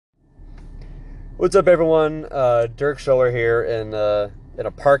What's up, everyone? Dirk Scholler here in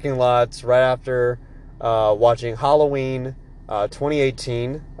a parking lot right after watching Halloween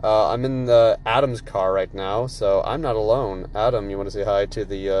 2018. I'm in the Adam's car right now, so I'm not alone. Adam, you want to say hi to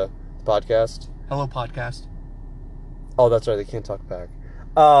the podcast? Hello, podcast. Oh, that's right. They can't talk back.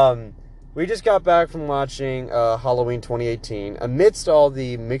 We just got back from watching Halloween 2018 amidst all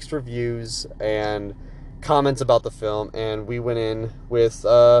the mixed reviews and comments about the film, and we went in with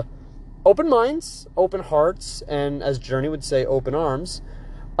open minds, open hearts, and as Journey would say, open arms.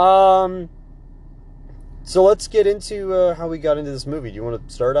 So let's get into how we got into this movie. Do you want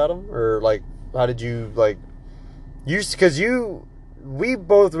to start, Adam? Or, how did you, we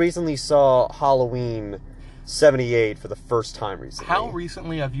both recently saw Halloween 78 for the first time recently. How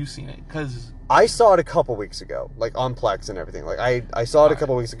recently have you seen it? Because I saw it a couple weeks ago, on Plex and everything. I saw it a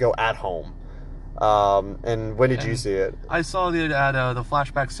couple weeks ago at home. And when did you see it? I saw it at the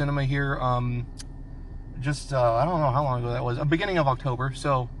Flashback Cinema here. I don't know how long ago that was. Beginning of October,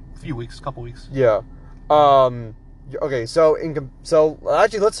 so a few weeks, couple weeks. Yeah. Okay. So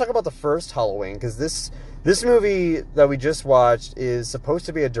actually, let's talk about the first Halloween, because this movie that we just watched is supposed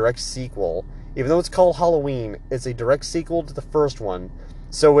to be a direct sequel. Even though it's called Halloween, it's a direct sequel to the first one.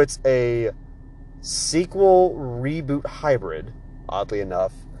 So it's a sequel reboot hybrid, oddly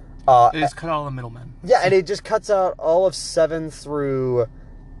enough. It just cut all the middlemen. Yeah, and it just cuts out all of 7 through,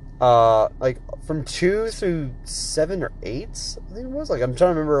 from 2 through 7 or 8, I think it was. I'm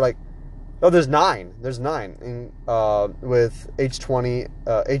trying to remember, there's 9. There's 9 in, with H20,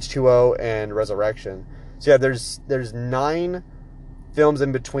 H2O, and Resurrection. So yeah, there's 9 films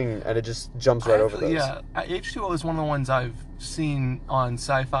in between, and it just jumps right over those. Yeah, H2O is one of the ones I've seen on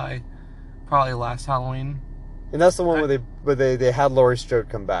Sci-Fi, probably last Halloween. And that's the one where they had Laurie Strode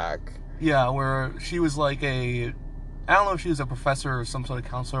come back. Yeah, where she was I don't know if she was a professor or some sort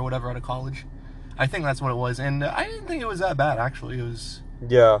of counselor or whatever at a college. I think that's what it was, and I didn't think it was that bad, actually. It was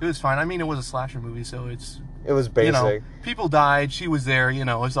fine. I mean, it was a slasher movie, so it was basic. People died, she was there,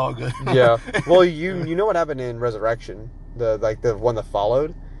 it's all good. Yeah. Well, you know what happened in Resurrection? The one that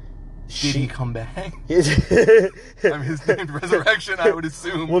followed? Did he come back? I mean, his name's Resurrection, I would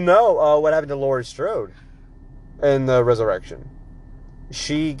assume. Well, no. What happened to Laurie Strode in the Resurrection?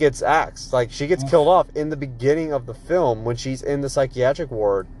 She gets axed. She gets killed off in the beginning of the film when she's in the psychiatric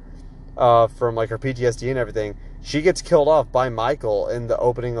ward from her PTSD and everything. She gets killed off by Michael in the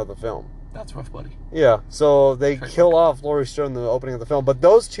opening of the film. That's rough, buddy. Yeah, so they kill off Laurie Strode in the opening of the film. But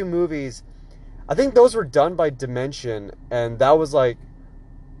those two movies, I think those were done by Dimension, and that was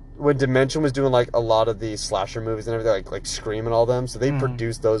when Dimension was doing a lot of the slasher movies and everything, like Scream and all them. So they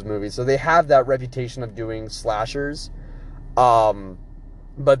produced those movies. So they have that reputation of doing slashers.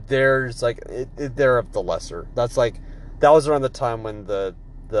 But there's they're of the lesser. That's that was around the time when the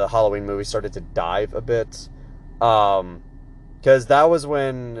Halloween movie started to dive a bit. Because that was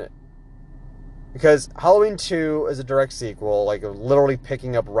because Halloween 2 is a direct sequel, literally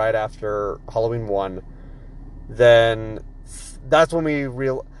picking up right after Halloween 1. Then that's when we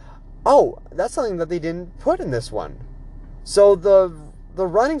that's something that they didn't put in this one. So the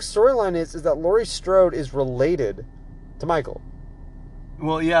running storyline is that Laurie Strode is related to Michael.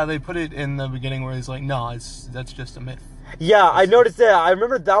 Well, yeah, they put it in the beginning where he's like, no, that's just a myth. Yeah, I noticed that. I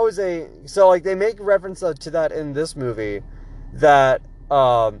remember that was they make reference to that in this movie, that,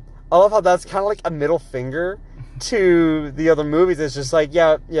 I love how that's kind of a middle finger to the other movies. It's just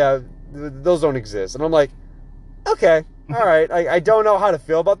yeah, those don't exist. And I'm like, okay, all right. I don't know how to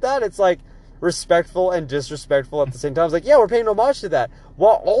feel about that. It's respectful and disrespectful at the same time. It's yeah, we're paying homage to that,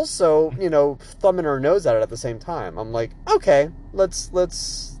 while also, thumbing our nose at it at the same time. I'm like, okay, let's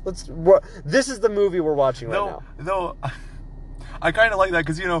this is the movie we're watching right now. Though, I kind of like that,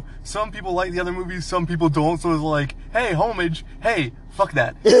 because, some people like the other movies, some people don't, so it's hey, homage, hey, fuck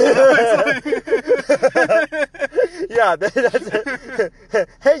that. Yeah,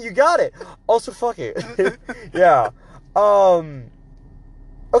 hey, you got it. Also, fuck it. Yeah.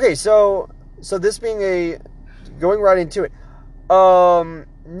 Okay, so this being going right into it,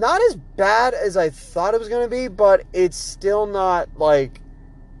 not as bad as I thought it was going to be, but it's still not,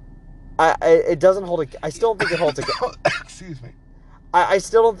 it doesn't hold, I still don't think it holds a, excuse me. I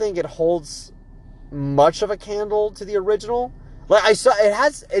still don't think it holds much of a candle to the original.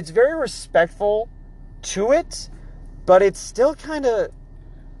 It's very respectful to it, but it's still kind of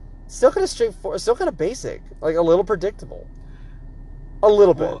straightforward, still kind of basic, a little predictable. A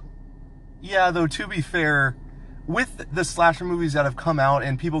little bit. Well, yeah, though, to be fair, with the slasher movies that have come out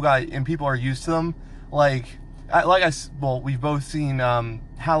and people are used to them, we've both seen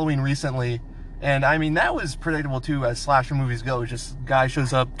Halloween recently, And I mean, that was predictable too, as slasher movies go. Just guy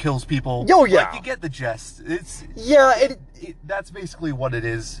shows up, kills people. Oh yeah, like, you get the jest. That's basically what it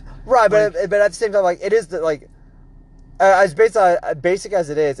is. Right, like, but at the same time, like it is as basic as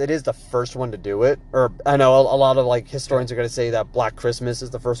it is the first one to do it. Or I know a lot of like historians are going to say that Black Christmas is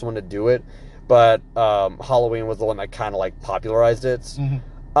the first one to do it, but Halloween was the one that kind of like popularized it.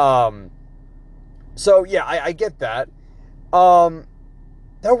 Mm-hmm. So yeah, I get that.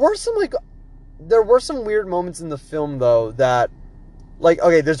 There were some weird moments in the film, though, that, like,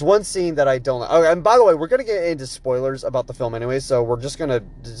 okay, there's one scene that I don't like. Okay, and by the way, we're going to get into spoilers about the film anyway, so we're just going to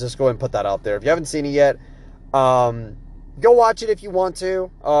just go ahead and put that out there. If you haven't seen it yet, go watch it if you want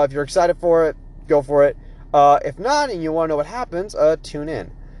to. If you're excited for it, go for it. If not, and you want to know what happens, tune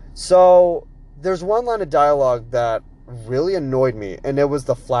in. So, there's one line of dialogue that really annoyed me, and it was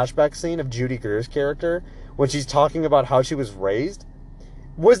the flashback scene of Judy Greer's character when she's talking about how she was raised.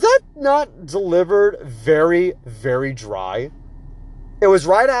 Was that not delivered very, very dry? It was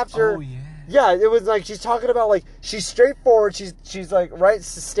right after... Oh, yeah. Yeah, it was like, she's talking about, like, she's straightforward, she's like, right,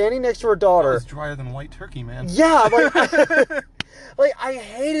 standing next to her daughter. That was drier than white turkey, man. Yeah, like, like, I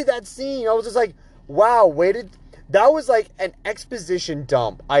hated that scene. I was just like, wow, that was like an exposition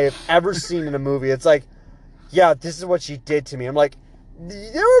dump I have ever seen in a movie. It's like, yeah, this is what she did to me. I'm like,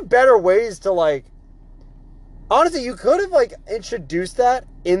 there were better ways to, like, honestly, you could have, like, introduced that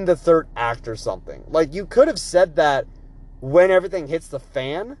in the third act or something. Like, you could have said that when everything hits the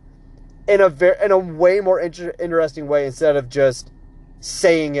fan in a way more interesting way instead of just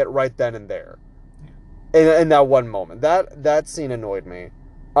saying it right then and there. In that one moment. That scene annoyed me.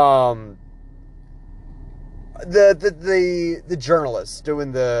 The journalist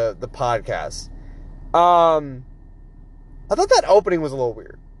doing the podcast. I thought that opening was a little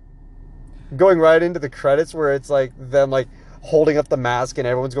weird. Going right into the credits where it's like them like holding up the mask and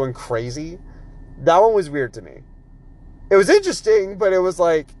everyone's going crazy. That one was weird to me. It was interesting, but it was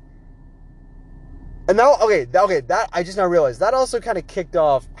like, and now that I just now realized that also kind of kicked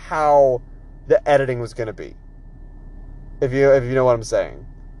off how the editing was going to be. If you know what I'm saying.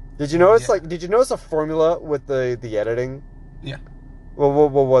 Did you notice did you notice a formula with the editing? Yeah. Well,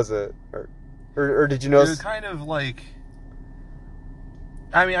 what was it? Or did you notice? It was kind of like,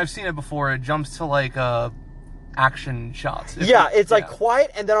 I mean, I've seen it before. It jumps to like action shots. It's like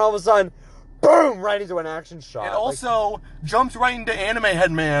quiet, and then all of a sudden, boom, right into an action shot. It also jumps right into Anime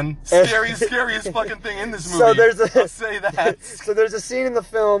Head Man. Scariest fucking thing in this movie. So I'll say that. So there's a scene in the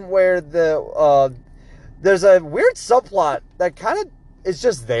film where there's a weird subplot that kind of is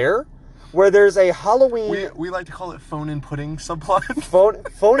just there, where there's a Halloween. We like to call it phone and pudding subplot.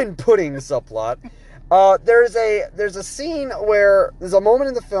 phone and pudding subplot. There's a scene where there's a moment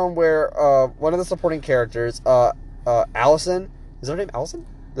in the film where one of the supporting characters, Allison, is her name Allison?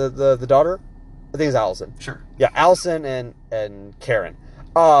 The daughter? I think it's Allison. Sure. Yeah, Allison and Karen.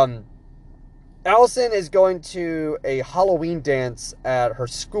 Allison is going to a Halloween dance at her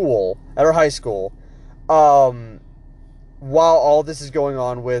school, at her high school, while all this is going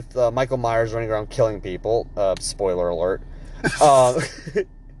on with Michael Myers running around killing people. Spoiler alert.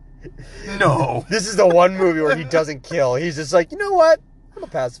 No. This is the one movie where he doesn't kill. He's just like, you know what? I'm a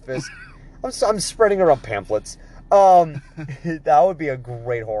pacifist. I'm spreading around pamphlets. That would be a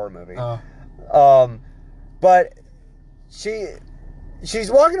great horror movie. But she's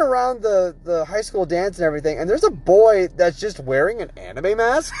walking around the high school dance and everything, and there's a boy that's just wearing an anime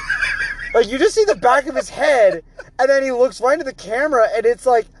mask. Like, you just see the back of his head, and then he looks right into the camera, and it's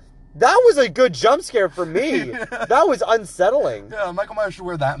like, that was a good jump scare for me. That was unsettling. Yeah, Michael Myers should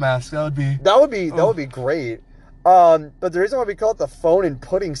wear that mask. That would be great. But the reason why we call it the phone and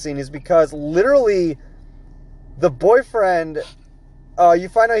pudding scene is because literally the boyfriend, you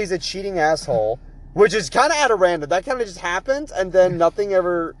find out he's a cheating asshole, which is kind of at a random. That kind of just happens, and then nothing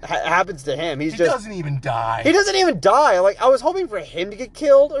ever happens to him. He doesn't even die. He doesn't even die. Like, I was hoping for him to get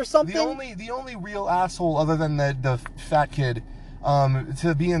killed or something. The only real asshole other than the fat kid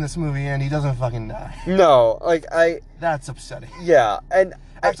to be in this movie, and he doesn't fucking die. No, like, that's upsetting. Yeah, and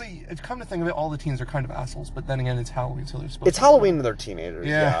actually, come to think of it, all the teens are kind of assholes, but then again, it's Halloween, so they're supposed it's Halloween and they're teenagers.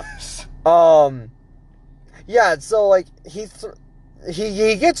 Yeah. Yeah, so, like, he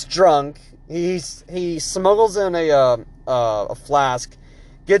gets drunk, he smuggles in a flask,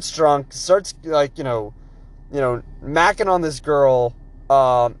 gets drunk, starts, like, you know, macking on this girl,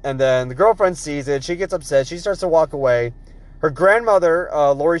 and then the girlfriend sees it, she gets upset, she starts to walk away. Her grandmother,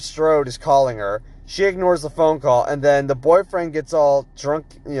 Laurie Strode, is calling her. She ignores the phone call, and then the boyfriend gets all drunk,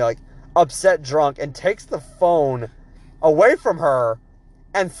 like, upset drunk, and takes the phone away from her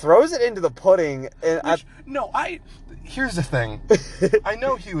and throws it into the pudding. Here's the thing. I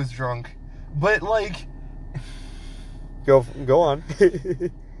know he was drunk, But, like... Go on.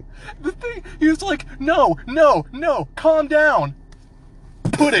 The thing, he was like, no, calm down.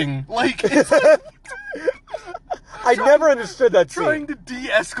 Pudding. Like, it's like... I never understood that scene. Trying to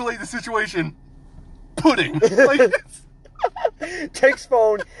de-escalate the situation. Pudding. Like, takes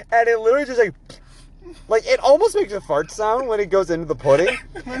phone, and it literally just like it almost makes a fart sound when it goes into the pudding,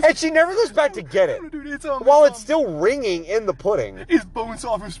 and she never goes back to get it. Dude, while it's still ringing in the pudding. Is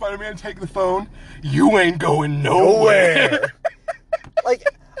Bonesaw from Spider-Man take the phone? You ain't going nowhere. Like,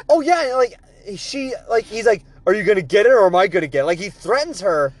 oh yeah, like he's like, are you gonna get it or am I gonna get it? Like, he threatens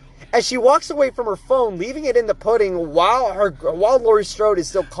her, and she walks away from her phone, leaving it in the pudding while Laurie Strode is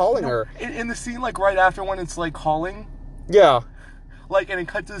still calling her. In the scene, like right after when it's like calling. Yeah. Like, and it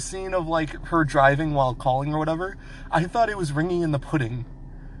cut to the scene of, like, her driving while calling or whatever. I thought it was ringing in the pudding.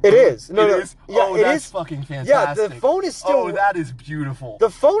 It is. No. Is? Yeah, that's fucking fantastic. Yeah, the phone is still... Oh, that is beautiful. The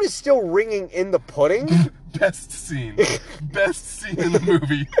phone is still ringing in the pudding. Best scene. Best scene in the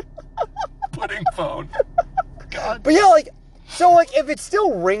movie. Pudding phone. God. But yeah, like... So, like, if it's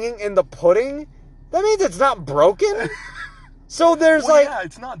still ringing in the pudding, that means it's not broken? So there's, yeah,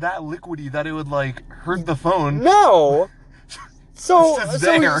 it's not that liquidy that it would, like, hurt the phone. No! So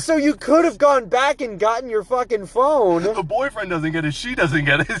you could have gone back and gotten your fucking phone. The boyfriend doesn't get it, she doesn't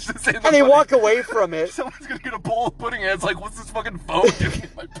get it. It's just in the and they walk away from it. Someone's gonna get a bowl of pudding and it's like, what's this fucking phone doing in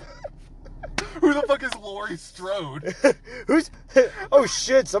my... Who the fuck is Laurie Strode? Oh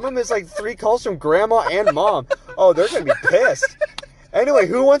shit, someone missed like 3 calls from grandma and mom. Oh, they're gonna be pissed. Anyway,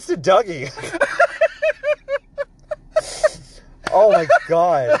 who wants to Dougie? Oh my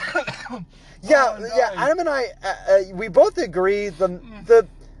god. Yeah, Adam and I, we both agree the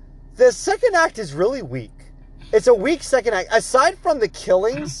second act is really weak. It's a weak second act. Aside from the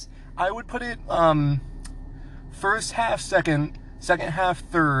killings... I would put it, first half second, second half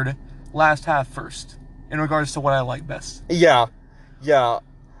third, last half first, in regards to what I like best. Yeah.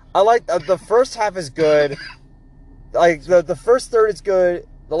 I like, the first half is good. Like, the first third is good,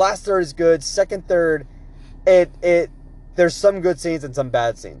 the last third is good, second third, there's some good scenes and some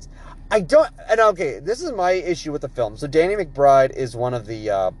bad scenes. Okay, this is my issue with the film. So Danny McBride is one of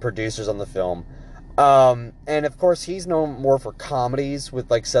the producers on the film. And of course, he's known more for comedies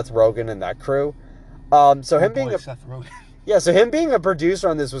with like Seth Rogen and that crew. So him being a producer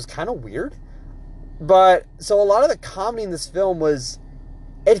on this was kind of weird. But so a lot of the comedy in this film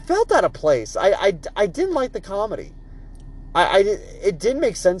it felt out of place. I didn't like the comedy. It didn't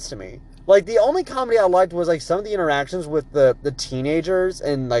make sense to me. Like, the only comedy I liked was like some of the interactions with the teenagers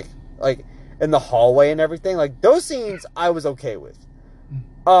and like in the hallway and everything. Like, those scenes I was okay with.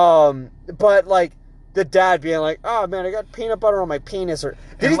 But like the dad being like, oh man, I got peanut butter on my penis, or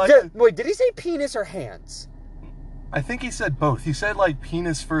did he say penis or hands? I think he said both. He said like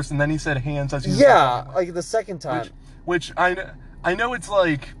penis first and then he said hands as he was like the second time. Which I know it's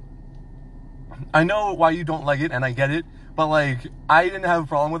like, I know why you don't like it and I get it, but like I didn't have a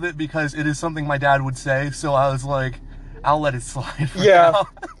problem with it because it is something my dad would say, so I was like, I'll let it slide for now.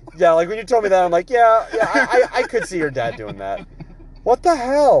 Yeah, like when you told me that, I'm like, I could see your dad doing that. What the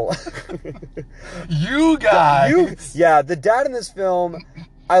hell? You guys! The dad in this film,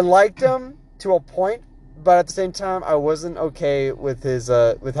 I liked him to a point, but at the same time, I wasn't okay with his,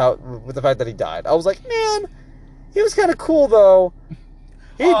 with the fact that he died. I was like, man, he was kind of cool though.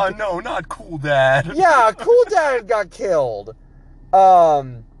 Oh no, not cool dad. Yeah, cool dad got killed.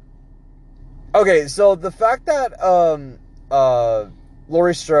 Okay, so the fact that,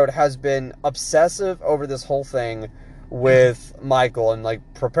 Laurie Strode has been obsessive over this whole thing with Michael and like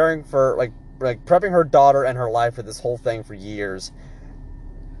preparing for like prepping her daughter and her life for this whole thing for years.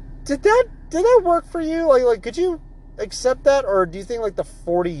 Did that work for you? Like could you accept that, or do you think like the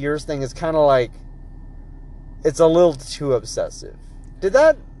 40 years thing is kind of like it's a little too obsessive? Did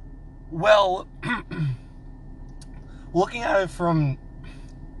that? Well, looking at it from,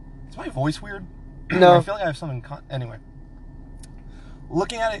 is my voice weird? No, I feel like I have something. Anyway,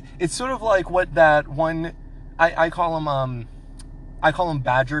 looking at it, it's sort of like what that one. I call him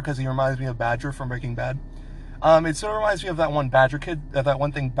Badger because he reminds me of Badger from Breaking Bad. It sort of reminds me of that one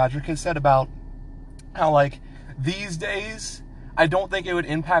thing Badger Kid said about how like these days I don't think it would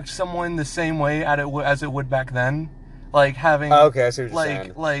impact someone the same way as it would back then. Like having okay, I see what you're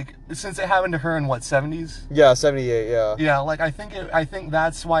saying. Like since it happened to her in what 70s? Yeah, 78. Yeah. Yeah, like I think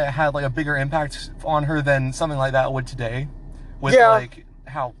that's why it had like a bigger impact on her than something like that would today. With like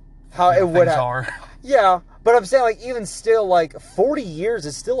how it would are. Yeah, but I'm saying like even still like 40 years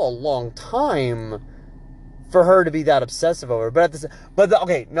is still a long time for her to be that obsessive over.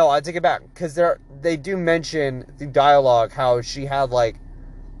 Okay, no, I take it back because they do mention the dialogue how she had like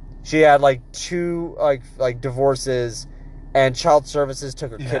she had like 2 like divorces, and child services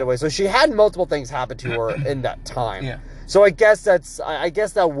took her kid away. So she had multiple things happen to her in that time. Yeah. So I guess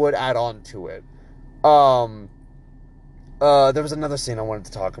that would add on to it. There was another scene I wanted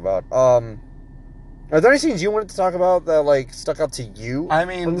to talk about. Are there any scenes you wanted to talk about that like stuck out to you? I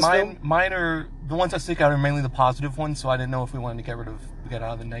mean, mine are the ones that stick out are mainly the positive ones. So I didn't know if we wanted to get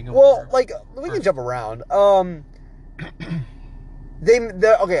out of the negative. Well, like we can jump around.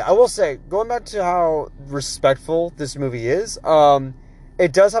 Okay, I will say, going back to how respectful this movie is,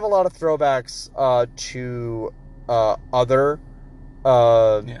 it does have a lot of throwbacks to other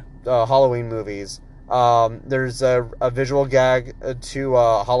Halloween movies. There's a visual gag to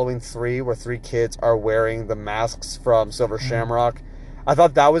Halloween 3 where 3 kids are wearing the masks from Silver Shamrock. I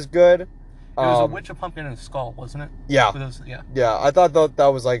thought that was good. It was a witch, a pumpkin, and a skull, wasn't it? Yeah. Yeah, I thought that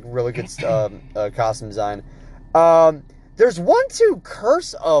was like really good costume design. There's one to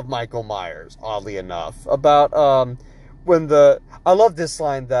Curse of Michael Myers, oddly enough, about when I love this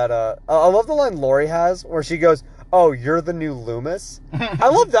line that I love the line Laurie has where she goes, "Oh, you're the new Loomis." I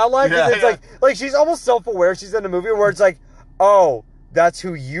love that line because it's like she's almost self-aware. She's in a movie where it's like, "Oh, that's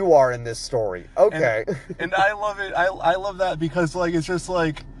who you are in this story." Okay. And I love it. I love that because like it's just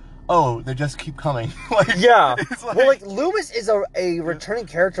like, oh, they just keep coming. Yeah. Well, like Loomis is a returning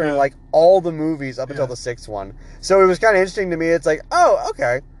character in like all the movies up until the 6th one. So it was kind of interesting to me. It's like, oh,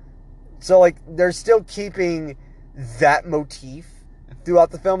 okay. So like they're still keeping that motif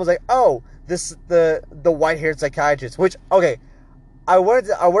throughout the film. It's like, oh, the white-haired psychiatrist. Which, okay, I wanted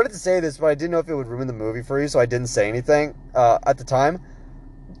to say this, but I didn't know if it would ruin the movie for you, so I didn't say anything at the time.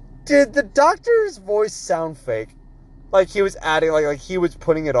 Did the doctor's voice sound fake? Like he was adding, like he was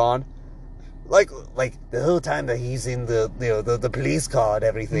putting it on, like the whole time that he's in the police car and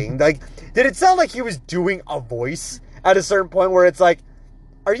everything. Like, did it sound like he was doing a voice at a certain point where it's like,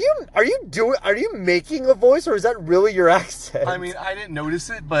 are you making a voice, or is that really your accent? I mean, I didn't notice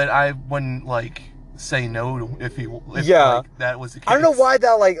it, but I wouldn't like say no if that was the case. I don't know why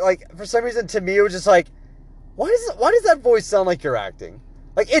that like for some reason to me it was just like, why does that voice sound like you're acting?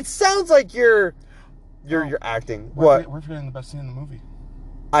 Like it sounds like you're acting. We're forgetting the best scene in the movie.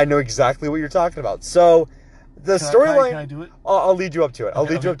 I know exactly what you're talking about. So, the storyline. Can I do it? I'll lead you up to it.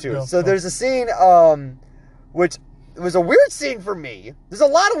 So there's a scene, which was a weird scene for me. There's a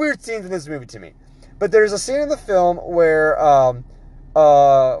lot of weird scenes in this movie to me, but there's a scene in the film where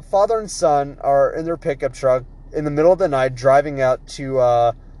father and son are in their pickup truck in the middle of the night driving out to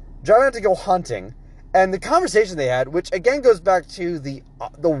go hunting. And the conversation they had, which again goes back to the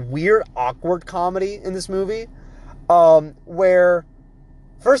weird, awkward comedy in this movie, where,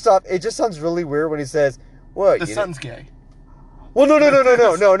 first off, it just sounds really weird when he says, "What? The son's gay." Well, no.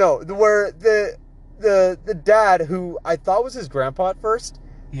 Where the dad, who I thought was his grandpa at first,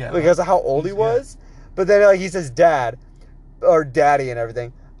 because of how old he was, but then he says dad or daddy and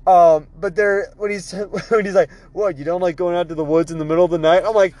everything. But when he's like, "What? You don't like going out to the woods in the middle of the night?"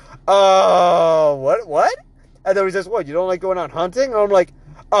 I'm like, what? And then he says, "What? You don't like going out hunting?" And I'm like,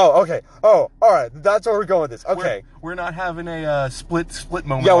 "Oh, okay. Oh, all right. That's where we're going with this. Okay." We're not having a split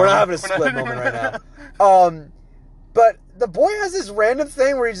moment. Yeah, we're not having a split moment right now. But the boy has this random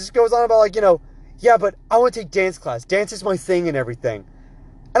thing where he just goes on about like, yeah, but I want to take dance class. Dance is my thing and everything.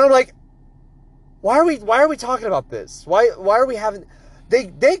 And I'm like, why are we talking about this? Why are we having?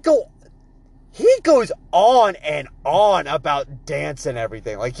 He goes on and on about dance and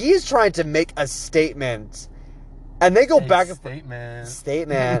everything. Like, he's trying to make a statement. And they go back and forth.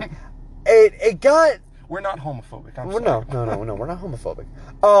 Statement. It got... We're not homophobic. I'm sorry. No, we're not homophobic.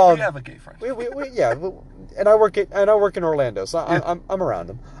 We have a gay friend. And I work in Orlando, so I'm around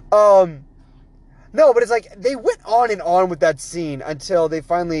them. No, but it's like, they went on and on with that scene until they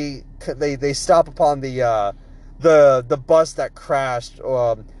finally... They stop upon the bus that crashed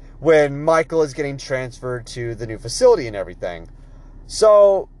when Michael is getting transferred to the new facility and everything.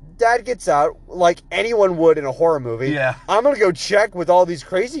 So dad gets out like anyone would in a horror movie. Yeah. I'm gonna go check with all these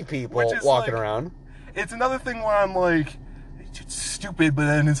crazy people walking around. It's another thing where I'm like, it's stupid, but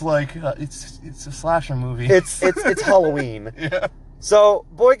then it's like it's a slasher movie. It's Halloween. Yeah. So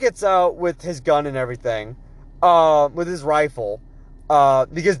boy gets out with his gun and everything, with his rifle.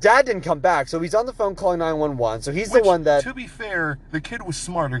 Because dad didn't come back, so he's on the phone calling 911. So he's the one that... To be fair, the kid was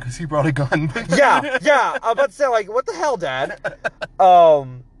smarter because he brought a gun. yeah. I'm about to say, like, what the hell, dad?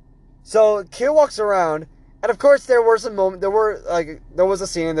 So kid walks around, and of course there were some moments. There was a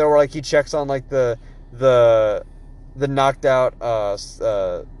scene in there where like he checks on like the knocked out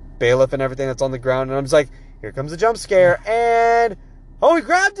bailiff and everything that's on the ground, and I'm just like, here comes a jump scare, and... Oh, we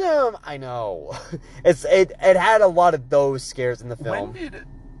grabbed him! I know. It had a lot of those scares in the film.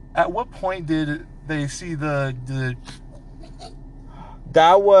 At what point did they see the?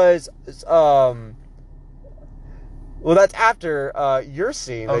 That was well, that's after your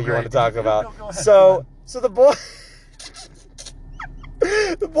scene that you want to talk about. Go ahead, so the boy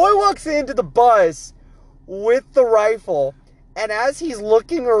the boy walks into the bus with the rifle, and as he's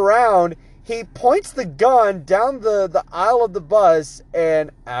looking around, he points the gun down the aisle of the bus,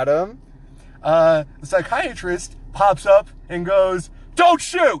 and Adam, the psychiatrist pops up and goes, "Don't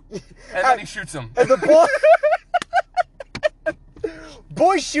shoot!" And then he shoots him. And the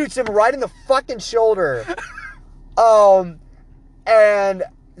boy shoots him right in the fucking shoulder. And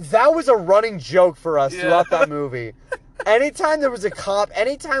that was a running joke for us throughout that movie. Anytime there was a cop,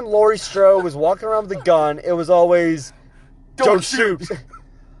 anytime Laurie Strode was walking around with a gun, it was always, don't shoot.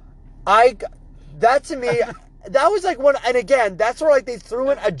 That to me, that was like one, and again, that's where like they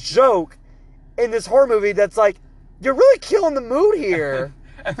threw in a joke in this horror movie that's like, you're really killing the mood here.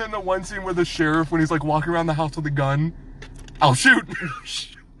 And then the one scene where the sheriff, when he's like walking around the house with a gun, I'll shoot.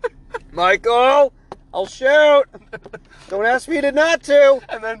 Michael, I'll shoot. Don't ask me to not to.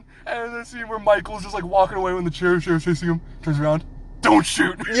 And then the scene where Michael's just like walking away when the sheriff's chasing him, turns around, don't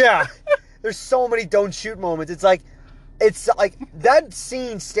shoot. Yeah. There's so many don't shoot moments. It's like that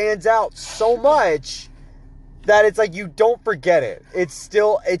scene stands out so much that it's like you don't forget it. It's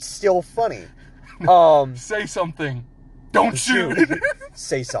still funny. Say something. Don't shoot.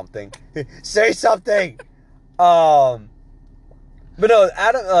 Say something. Say something. But no,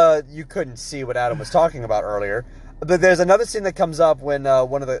 Adam, you couldn't see what Adam was talking about earlier. But there's another scene that comes up when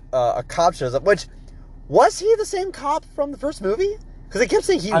one of the a cop shows up. Which, was he the same cop from the first movie? Because they kept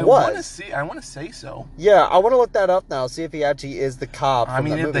saying he was. I want to say so. Yeah, I want to look that up now. See if he actually is the cop. I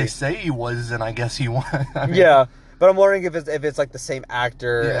mean, if they say he was, then I guess he was. Yeah, but I'm wondering if it's like the same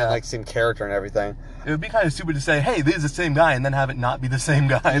actor and like same character and everything. It would be kind of stupid to say, "Hey, this is the same guy," and then have it not be the same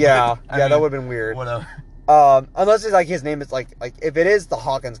guy. Yeah, that would have been weird. Whatever. Unless it's like his name is like if it is the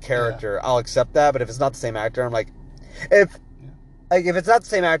Hawkins character, I'll accept that. But if it's not the same actor, I'm like, if it's not the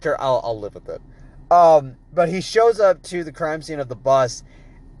same actor, I'll live with it. But he shows up to the crime scene of the bus,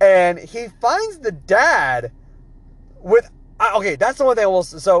 and he finds the dad with. Okay, that's the one thing I will.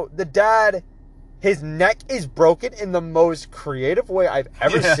 So the dad, his neck is broken in the most creative way I've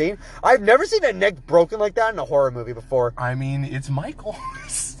ever seen. I've never seen a neck broken like that in a horror movie before. I mean, it's Michael.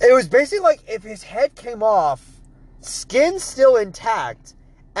 It was basically like if his head came off, skin's still intact,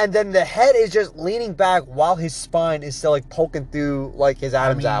 and then the head is just leaning back while his spine is still like poking through like his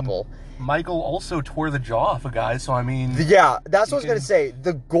Adam's apple. Michael also tore the jaw off a guy, so I mean... Yeah, that's what I was going to say.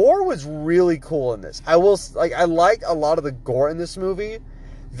 The gore was really cool in this. I liked a lot of the gore in this movie,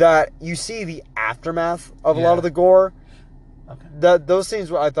 that you see the aftermath of a lot of the gore. Okay. Those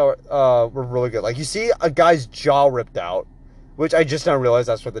scenes I thought were really good. Like, you see a guy's jaw ripped out, which I just now realized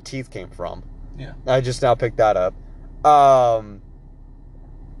that's where the teeth came from. Yeah. I just now picked that up.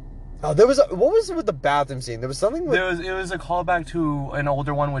 What was it with the bathroom scene? There was something with... It was a callback to an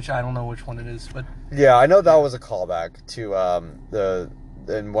older one, which I don't know which one it is, but... Yeah, I know that was a callback to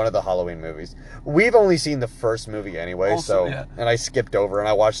in one of the Halloween movies. We've only seen the first movie anyway, and I skipped over and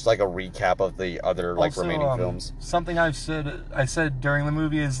I watched like a recap of the other remaining films. Something I said during the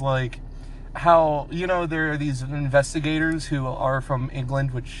movie is like how, there are these investigators who are from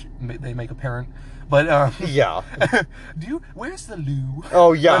England, which they make apparent. But, yeah. where's the loo?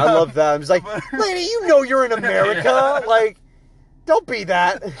 Oh, yeah, I love that. It's like, lady, you're in America. Yeah. Like, don't be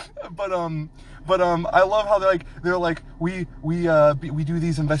that. But I love how they're like, we do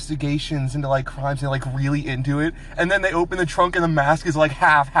these investigations into, like, crimes, and they're, like, really into it. And then they open the trunk and the mask is, like,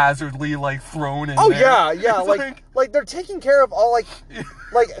 haphazardly, like, thrown in there. Yeah. Like, they're taking care of all,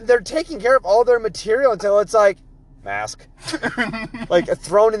 they're taking care of all their material until it's like, mask. Like,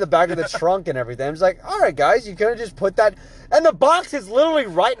 thrown in the back of the trunk and everything. I'm just like, all right, guys, you could have just put that. And the box is literally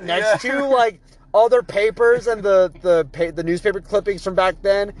right next to, like, all their papers and the newspaper clippings from back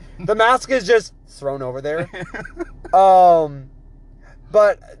then. The mask is just thrown over there.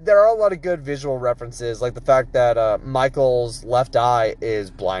 But there are a lot of good visual references, like the fact that Michael's left eye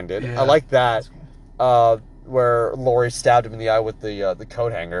is blinded. Yeah, I like that. Where Laurie stabbed him in the eye with the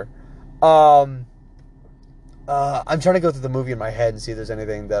coat hanger. I'm trying to go through the movie in my head and see if there's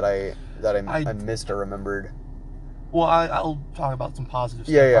anything that I missed or remembered. Well, I'll talk about some positives.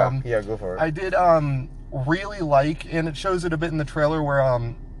 Yeah, go for it. I did really like, and it shows it a bit in the trailer,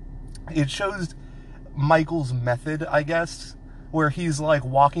 where it shows Michael's method, I guess, where he's like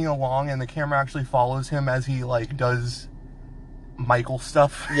walking along and the camera actually follows him as he like does Michael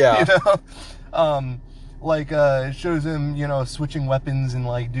stuff. Yeah. It shows him, switching weapons and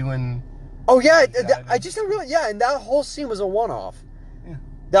like doing... Oh, yeah, I just didn't realize, and that whole scene was a one-off.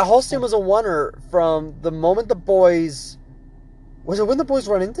 That whole scene was a wonder from the moment the boys... Was it when the boys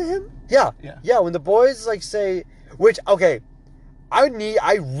run into him? Yeah. When the boys like say... Which, okay,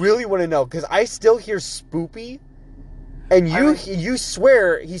 I really want to know, because I still hear spoopy, and you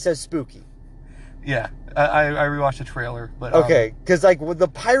swear he says spooky. Yeah, I rewatched the trailer, but okay, because like with the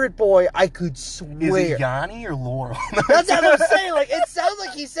pirate boy, I could swear. Is it Yanni or Laurel? That's what I'm saying. Like, it sounds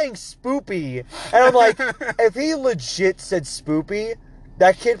like he's saying spoopy, and I'm like, if he legit said spoopy,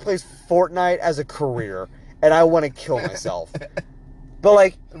 that kid plays Fortnite as a career, and I want to kill myself. But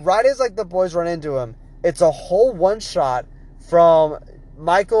like, right as like the boys run into him, it's a whole one shot from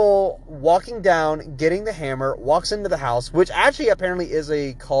Michael walking down, getting the hammer, walks into the house, which actually apparently is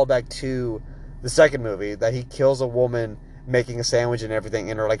a callback to the second movie, that he kills a woman making a sandwich and everything,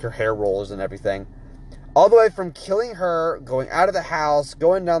 and her hair rolls and everything. All the way from killing her, going out of the house,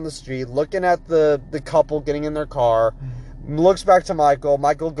 going down the street, looking at the couple getting in their car, looks back to Michael.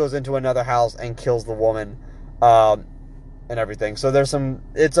 Michael goes into another house and kills the woman, and everything. So there's some.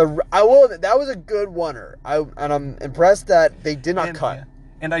 That was a good oneer. And I'm impressed that they did not cut. Yeah.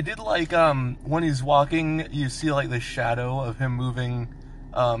 And I did like when he's walking, you see like the shadow of him moving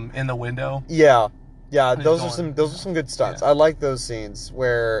in the window. Yeah. Those are some good stunts. Yeah. I like those scenes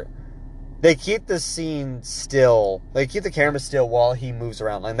where they keep the scene still. They keep the camera still while he moves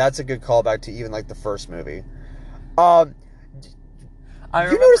around. And that's a good callback to even like the first movie. You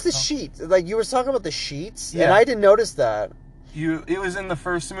noticed the sheets? Like, you were talking about the sheets, and I didn't notice that. It was in the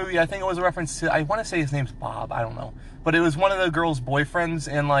first movie. I think it was a reference to, I want to say his name's Bob. I don't know. But it was one of the girl's boyfriends,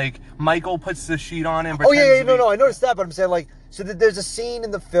 and, like, Michael puts the sheet on and pretends no, I noticed that, but I'm saying, like, so there's a scene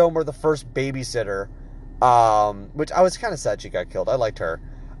in the film where the first babysitter, which I was kind of sad she got killed. I liked her.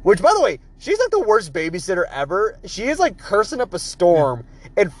 Which, by the way, she's, like, the worst babysitter ever. She is, like, cursing up a storm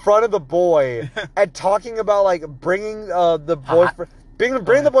in front of the boy and talking about, like, bringing the boyfriend...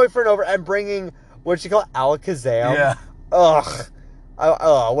 Bring the boyfriend over and bringing, what'd she call it? Alakazam? Yeah. Ugh.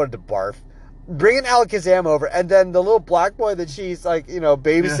 I wanted to barf. Bringing Alakazam over, and then the little black boy that she's, like,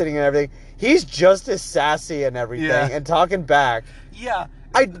 babysitting and everything, he's just as sassy and everything, and talking back. Yeah.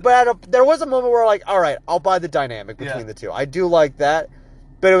 But there was a moment where, like, all right, I'll buy the dynamic between the two. I do like that,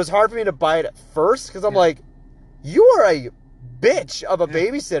 but it was hard for me to buy it at first, because I'm like, you are a bitch of a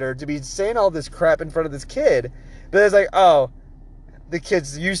babysitter to be saying all this crap in front of this kid. But it's like, oh... The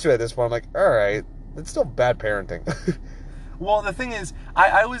kid's used to it at this point. I'm like, all right, it's still bad parenting. Well, the thing is,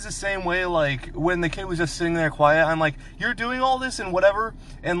 I was the same way, like, when the kid was just sitting there quiet, I'm like, you're doing all this and whatever,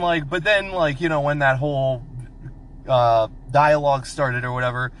 and, like, but then, like, when that whole dialogue started or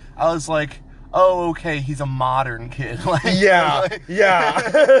whatever, I was like, oh, okay, he's a modern kid. Like, yeah.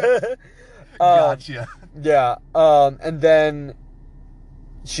 Gotcha. Yeah, and then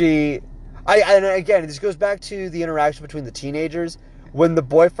and again, this goes back to the interaction between the teenagers. When the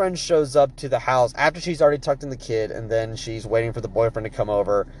boyfriend shows up to the house, after she's already tucked in the kid, and then she's waiting for the boyfriend to come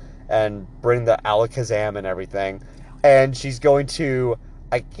over and bring the Alakazam and everything, and she's going to,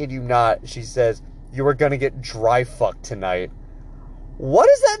 I kid you not, she says, you are going to get dry fucked tonight. What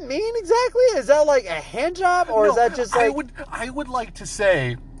does that mean exactly? Is that like a hand job, or is that just like... I would like to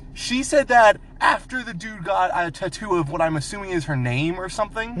say, she said that after the dude got a tattoo of what I'm assuming is her name or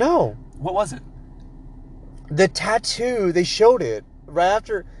something? No. What was it? The tattoo, they showed it. Right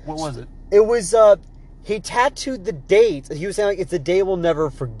after... What was it? It was, he tattooed the date. He was saying, like, it's a day we'll never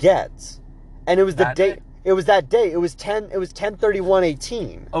forget. And it was the date. It was that day. It was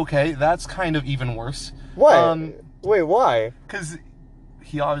 10/31/18. Okay, that's kind of even worse. What? Wait, why? Because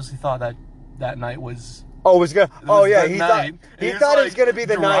he obviously thought that night was... Oh, it was gonna... Oh, yeah, he thought it was gonna be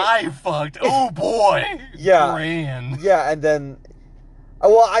the night... Dry fucked. Oh, boy! Yeah. Grand. Yeah, and then...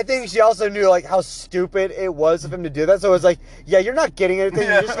 Well, I think she also knew, like, how stupid it was of him to do that. So it was like, yeah, you're not getting anything.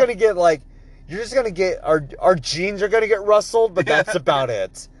 You're just going to get, like... You're just going to get... Our jeans are going to get rustled, but that's about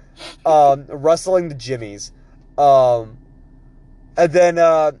it. Rustling the jimmies. And then,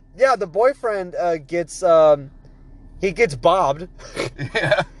 the boyfriend gets... he gets bobbed.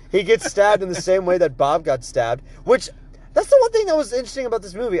 Yeah. He gets stabbed in the same way that Bob got stabbed. Which, that's the one thing that was interesting about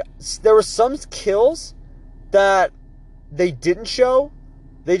this movie. There were some kills that they didn't show.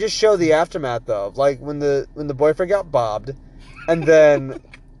 They just show the aftermath of, like, when the boyfriend got bobbed, and then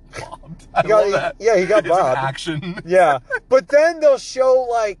bobbed. I love that. Yeah, he got bobbed. It's an action. Yeah, but then they'll show,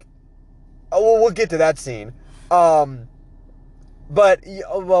 like, we'll get to that scene. But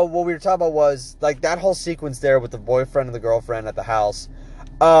what we were talking about was, like, that whole sequence there with the boyfriend and the girlfriend at the house.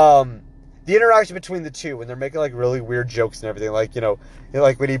 The interaction between the two when they're making, like, really weird jokes and everything, like,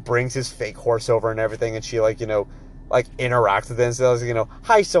 like when he brings his fake horse over and everything, and she, like, like interacts with them. So, you know,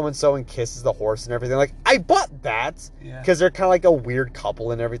 hi so-and-so, and kisses the horse and everything. Like, I bought that. Because they're kind of like a weird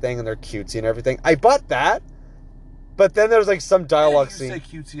couple and everything, and they're cutesy and everything. I bought that. But then there's like some dialogue scene.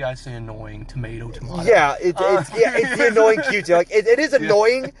 You say cutesy, I say annoying. Tomato. Yeah, it's the annoying cutesy. Like, it is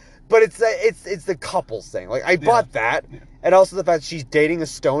annoying, but it's the couples thing. Like, I bought that. Yeah. And also the fact she's dating a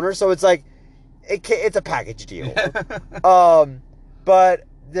stoner. So it's like, it's a package deal. But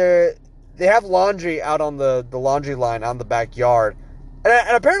they have laundry out on the laundry line out in the backyard.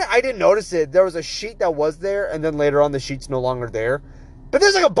 And apparently I didn't notice it. There was a sheet that was there, and then later on the sheet's no longer there. But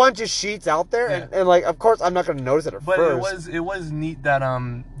there's like a bunch of sheets out there, and like, of course I'm not going to notice it at first. But it was neat that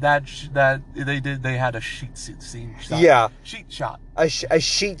they had a sheet scene. Shot. Yeah. Sheet shot. A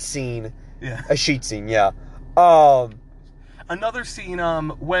sheet scene. Yeah. A sheet scene, yeah. Another scene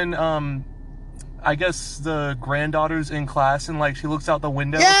when I guess the granddaughter's in class and like she looks out the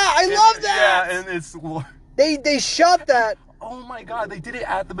window. Yeah, I love that. Yeah, and it's they shot that. Oh my god, they did it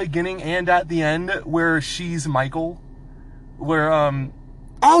at the beginning and at the end where she's Michael. Where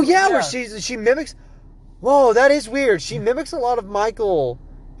where she mimics. Whoa, that is weird. She mimics a lot of Michael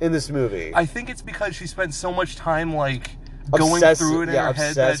in this movie. I think it's because she spent so much time like going through it in her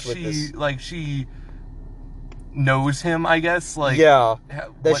head that she knows him, I guess. Like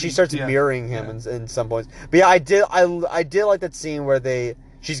that she starts mirroring him in some points. But yeah, I did like that scene where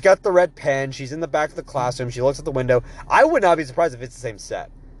she's got the red pen, she's in the back of the classroom, she looks at the window. I would not be surprised if it's the same set.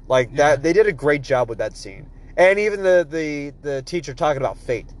 Like that, they did a great job with that scene. And even the teacher talking about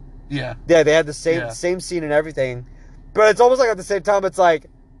fate. Yeah. Yeah, they had the same scene and everything. But it's almost like at the same time it's like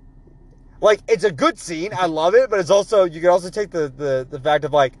it's a good scene. I love it, but it's also, you can also take the fact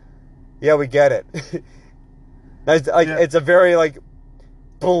of like, yeah, we get it. It's a very like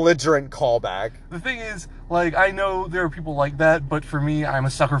belligerent callback. The thing is, like, I know there are people like that, but for me, I'm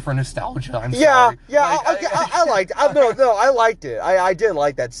a sucker for nostalgia. I'm sorry. Yeah, like, I liked it. No, I liked it. I did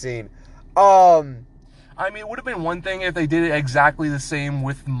like that scene. I mean, it would have been one thing if they did it exactly the same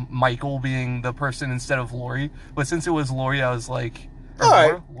with Michael being the person instead of Laurie. But since it was Laurie, I was like...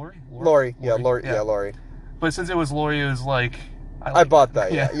 Laurie. Yeah, Laurie. But since it was Laurie, it was like... I bought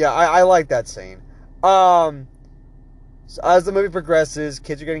that, yeah. I like that scene. So as the movie progresses,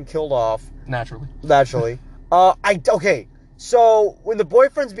 kids are getting killed off. Naturally. Okay, so when the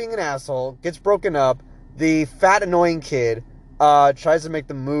boyfriend's being an asshole, gets broken up, the fat, annoying kid... tries to make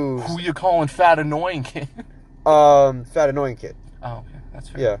the moves. Who you calling fat annoying kid? Fat annoying kid. Oh, okay, that's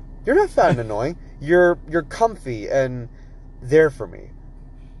fair. Yeah, you're not fat and annoying. You're comfy and there for me.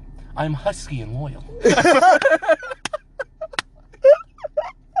 I'm husky and loyal.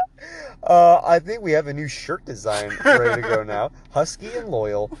 I think we have a new shirt design ready to go now. Husky and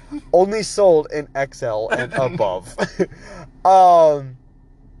loyal, only sold in XL and above. But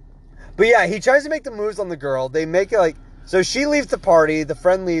yeah, he tries to make the moves on the girl. They make it like. So she leaves the party. The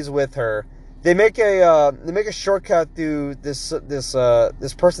friend leaves with her. They make a shortcut through this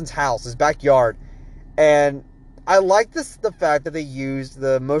person's house, his backyard, and I like the fact that they used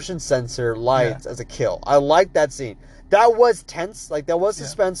the motion sensor lights as a kill. I like that scene. That was tense, like that was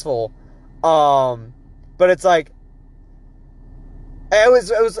suspenseful. But it's like it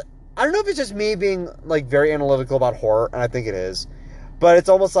was. I don't know if it's just me being like very analytical about horror, and I think it is, but it's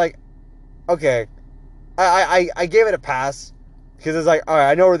almost like okay. I gave it a pass because it's like, all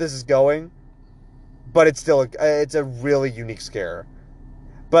right, I know where this is going, but it's still it's a really unique scare.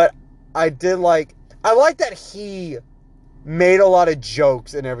 But I like that he made a lot of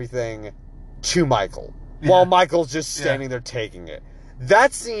jokes and everything to Michael while Michael's just standing there taking it.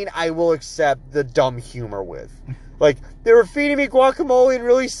 That scene I will accept the dumb humor with. Like, they were feeding me guacamole in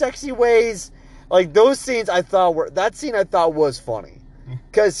really sexy ways. Like, those scenes I thought was funny.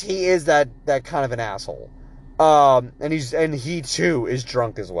 Because he is that kind of an asshole. And he too is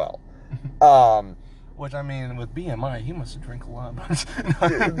drunk as well. Which, I mean, with BMI, he must have drank a lot.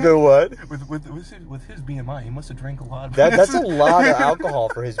 The what? With his BMI, he must have drank a lot. That's a lot of alcohol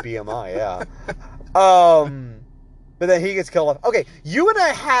for his BMI, yeah. But then he gets killed off. Okay, you and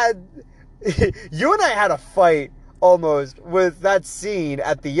I had a fight almost with that scene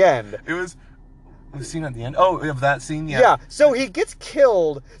at the end. It was the scene at the end. Oh, of that scene, yeah. Yeah. So he gets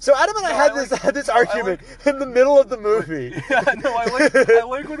killed. So Adam and I had this argument in the middle of the movie. Yeah, no, I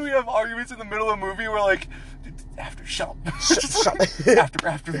like when we have arguments in the middle of a movie. We're like, shut up.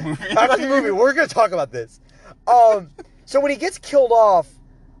 After the movie. After the movie, we're gonna talk about this. So when he gets killed off,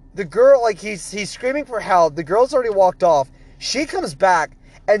 the girl, like he's screaming for help. The girl's already walked off. She comes back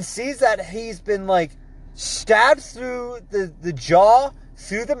and sees that he's been like stabbed through the jaw,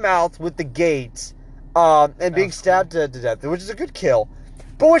 through the mouth with the gate. And being stabbed to death, which is a good kill.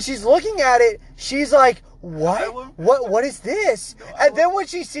 But when she's looking at it, she's like, what? What is this? And then when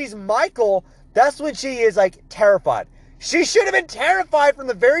she sees Michael, that's when she is, like, terrified. She should have been terrified from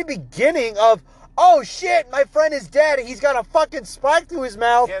the very beginning of, oh shit, my friend is dead. He's got a fucking spike through his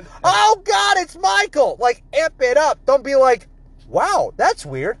mouth. Oh God, it's Michael. Like, amp it up. Don't be like, wow, that's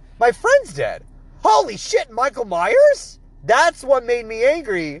weird. My friend's dead. Holy shit, Michael Myers? That's what made me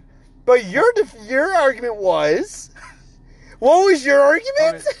angry. But your argument was... What was your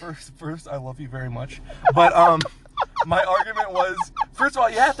argument? Okay, first, I love you very much. But my argument was, first of all,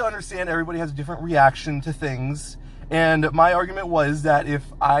 you have to understand everybody has a different reaction to things. And my argument was that if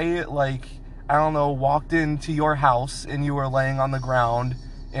I, like, I don't know, walked into your house and you were laying on the ground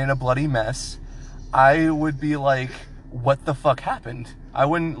in a bloody mess, I would be like, what the fuck happened? I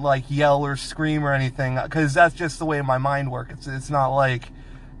wouldn't, like, yell or scream or anything, because that's just the way my mind works. It's not like,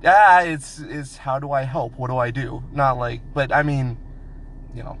 it's how do I help? What do I do? Not like, but I mean,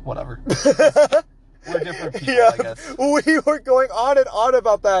 you know, whatever. We're different people, I guess. We were going on and on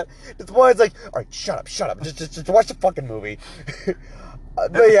about that. It's why it's like, all right, shut up. Just watch the fucking movie.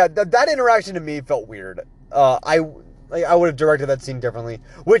 But yeah, that interaction to me felt weird. I would have directed that scene differently.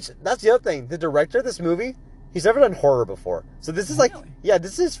 Which, that's the other thing. The director of this movie, he's never done horror before. So this is like, yeah,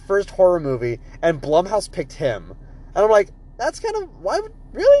 this is his first horror movie, and Blumhouse picked him. And I'm like, that's kind of,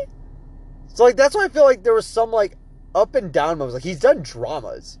 really? So, like, that's why I feel like there was some, like, up and down moments. Like, he's done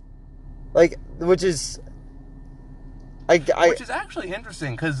dramas. Like, which is... Which is actually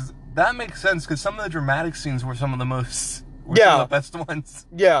interesting, because that makes sense, because some of the dramatic scenes were some of the most... some of the best ones.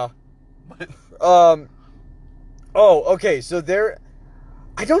 Yeah. But... okay, so there...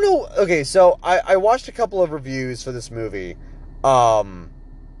 I don't know... Okay, so I watched a couple of reviews for this movie,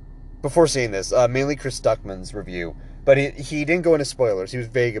 before seeing this, mainly Chris Stuckman's review. But he didn't go into spoilers. He was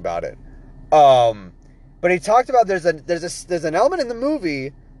vague about it. But he talked about there's an element in the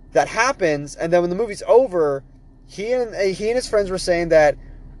movie that happens, and then when the movie's over, he and his friends were saying that,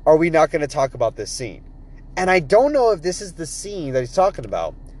 are we not going to talk about this scene? And I don't know if this is the scene that he's talking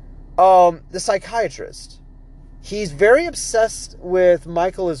about. The psychiatrist. He's very obsessed with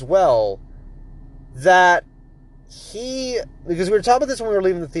Michael as well. Because we were talking about this when we were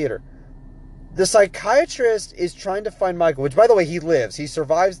leaving the theater. The psychiatrist is trying to find Michael, which, by the way, he lives. He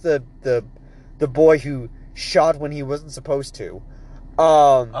survives the boy who shot when he wasn't supposed to.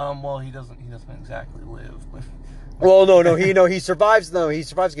 Well, he doesn't exactly live, but... Well, no, he survives. No, he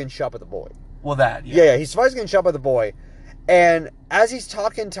survives getting shot by the boy. Well, that, yeah, he survives getting shot by the boy. And as he's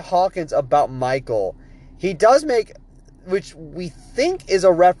talking to Hawkins about Michael, he does make, which we think is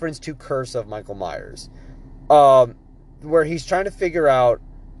a reference to Curse of Michael Myers, where he's trying to figure out.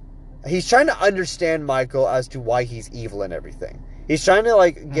 He's trying to understand Michael as to why he's evil and everything. He's trying to,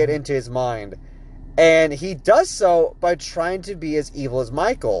 like, get into his mind. And he does so by trying to be as evil as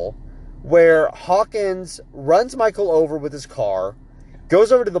Michael, where Hawkins runs Michael over with his car,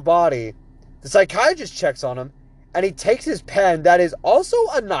 goes over to the body, the psychiatrist checks on him, and he takes his pen that is also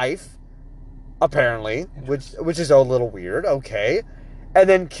a knife, apparently, which is a little weird, okay, and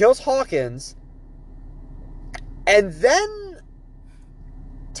then kills Hawkins, and then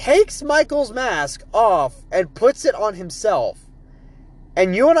takes Michael's mask off and puts it on himself.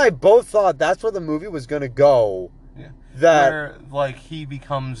 And you and I both thought that's where the movie was going to go. Yeah. That, where, like, he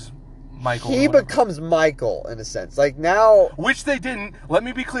becomes Michael. He becomes Michael, in a sense. Like, now... Which they didn't. Let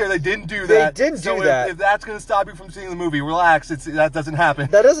me be clear, they didn't do that. They didn't do that. If that's going to stop you from seeing the movie, relax. That doesn't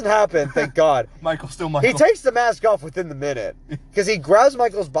happen. That doesn't happen, thank God. Michael's still Michael. He takes the mask off within the minute. Because he grabs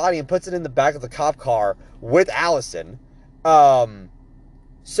Michael's body and puts it in the back of the cop car with Allison.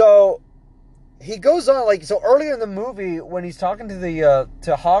 So... He goes on, like, so earlier in the movie, when he's talking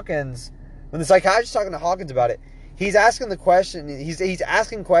to Hawkins, when the psychiatrist is talking to Hawkins about it, he's asking the question, he's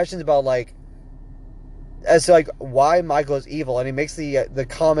asking questions about, like, as to, like, why Michael is evil, and he makes the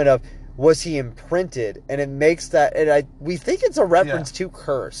comment of, was he imprinted? And it makes that, and we think it's a reference to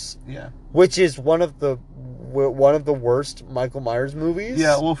Curse. Yeah. Which is one of the worst Michael Myers movies.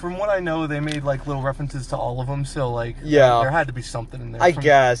 Yeah, well, from what I know, they made, like, little references to all of them, so, like, yeah, there had to be something in there. I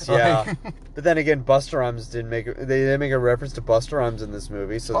guess, yeah. Like, but then again, Busta Rhymes didn't make a reference to Busta Rhymes in this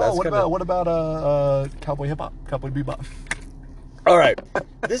movie, so that's what about Cowboy Hip Hop, Cowboy Bebop? All right,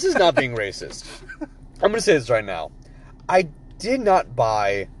 this is not being racist. I'm gonna say this right now. I did not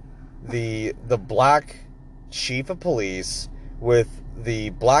buy the black chief of police with the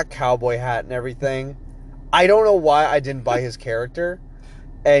black cowboy hat and everything. I don't know why I didn't buy his character,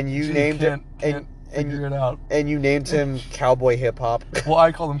 and you named him and you named him Cowboy Hip Hop. Well,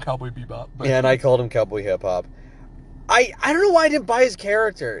 I called him Cowboy Bebop. But... Yeah, and I called him Cowboy Hip Hop. I don't know why I didn't buy his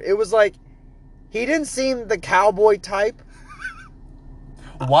character. It was like he didn't seem the cowboy type.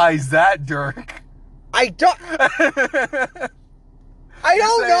 Why is that, Dirk? I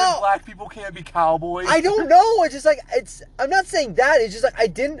don't know. Black people can't be cowboys. I don't know. It's just like I'm not saying that. It's just like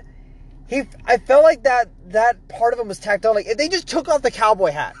I felt like that part of him was tacked on. Like if they just took off the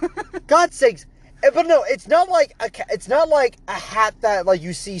cowboy hat, God's sakes. But no, it's not like a hat that like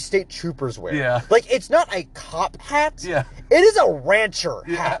you see state troopers wear. Yeah. Like it's not a cop hat. Yeah. It is a rancher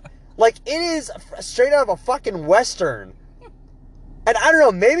hat. Like it is straight out of a fucking Western. And I don't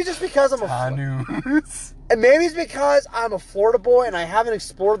know, maybe just because and maybe it's because I'm a Florida boy and I haven't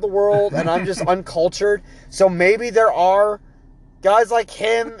explored the world and I'm just uncultured. So maybe there are guys like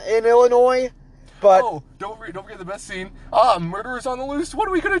him in Illinois. But don't forget the best scene. Murderers on the loose. What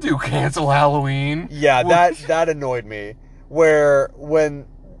are we gonna do? Cancel Halloween? Yeah, that annoyed me. Where when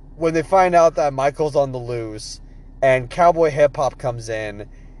they find out that Michael's on the loose, and Cowboy Hip Hop comes in,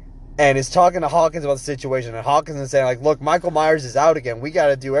 and is talking to Hawkins about the situation, and Hawkins is saying like, "Look, Michael Myers is out again. We got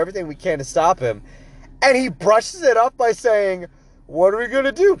to do everything we can to stop him," and he brushes it up by saying, "What are we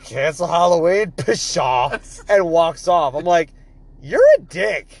gonna do? Cancel Halloween? Pshaw," and walks off. I'm like, "You're a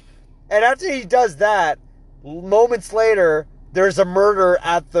dick." And after he does that, moments later, there's a murder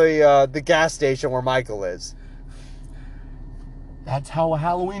at the gas station where Michael is. That's how a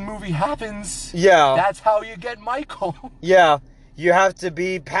Halloween movie happens. Yeah. That's how you get Michael. Yeah. You have to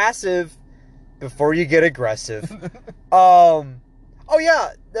be passive before you get aggressive. Oh yeah,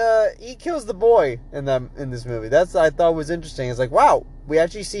 he kills the boy in this movie. That's I thought was interesting. It's like, wow, we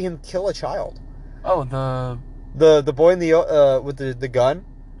actually see him kill a child. Oh, the boy in the with the gun.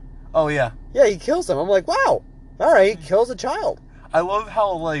 Oh, yeah. Yeah, he kills him. I'm like, wow. All right, he kills a child. I love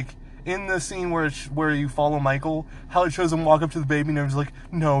how, like, in the scene where you follow Michael, how it shows him walk up to the baby and he's like,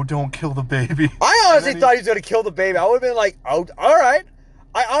 no, don't kill the baby. I honestly thought he was going to kill the baby. I would have been like, oh, all right.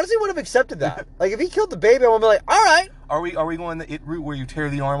 I honestly would have accepted that. Like, if he killed the baby, I would have been like, all right. Are we going the It route where you tear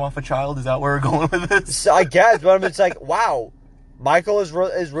the arm off a child? Is that where we're going with this? So, I guess, but I'm just like, wow. Michael is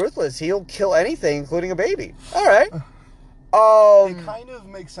ruthless. He'll kill anything, including a baby. All right. It kind of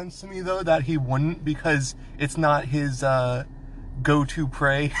makes sense to me, though, that he wouldn't, because it's not his go-to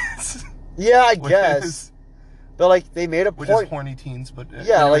prey. Yeah, I guess. But, like, they made a point. Which is horny teens, but...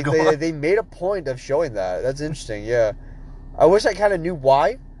 Yeah, like, they made a point of showing that. That's interesting, yeah. I wish I kind of knew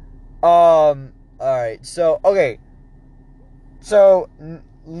why. Alright, so, okay. So,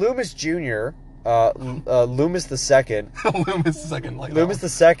 Loomis Jr., Loomis the Second. Loomis the Second, like Loomis the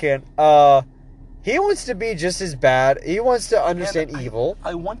Second, he wants to be just as bad. He wants to understand evil.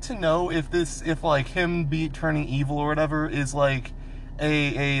 I want to know if like him turning evil or whatever is like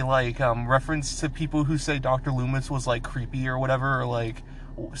a reference to people who say Dr. Loomis was like creepy or whatever, or like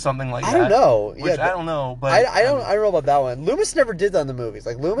something like that. I don't know. Which I don't know, but I don't know about that one. Loomis never did that in the movies.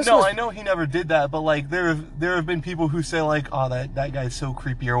 Like Loomis. No, I know he never did that, but like there have been people who say like, oh, that guy's so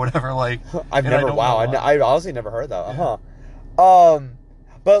creepy or whatever. Like I've never. Wow, I honestly never heard that.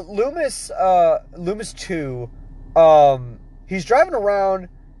 But Loomis 2, he's driving around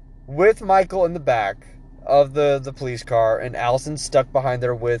with Michael in the back of the police car, and Allison's stuck behind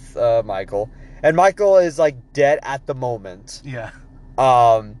there with Michael, and Michael is like dead at the moment. Yeah.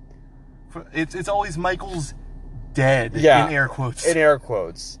 It's always Michael's dead. Yeah. In air quotes. In air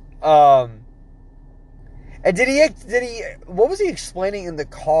quotes. And did he? What was he explaining in the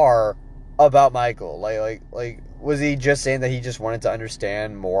car about Michael? Like. Was he just saying that he just wanted to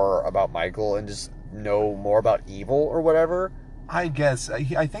understand more about Michael and just know more about evil or whatever? I guess.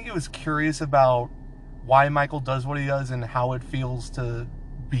 I think he was curious about why Michael does what he does and how it feels to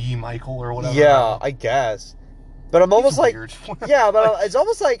be Michael or whatever. Yeah, I guess. But I'm almost like... Yeah, but it's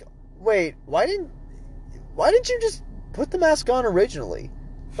almost like, wait, why didn't you just put the mask on originally?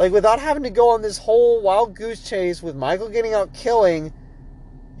 Like, without having to go on this whole wild goose chase with Michael getting out killing,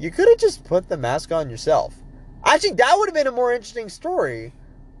 you could have just put the mask on yourself. Actually, that would have been a more interesting story.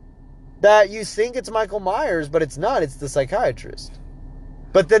 That you think it's Michael Myers, but it's not. It's the psychiatrist.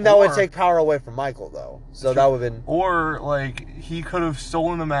 But then that would take power away from Michael, though. So that would have been... Or, like, he could have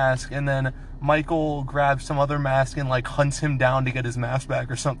stolen the mask, and then Michael grabs some other mask and, like, hunts him down to get his mask back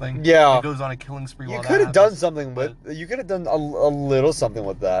or something. Yeah. And goes on a killing spree. You could have done something with... You could have done a little something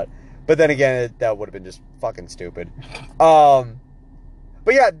with that. But then again, that would have been just fucking stupid.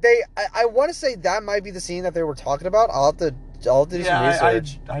 But yeah, I want to say that might be the scene that they were talking about. I'll have to do some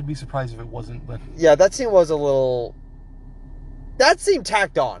research. I'd be surprised if it wasn't, but... Yeah, that scene was a little... That seemed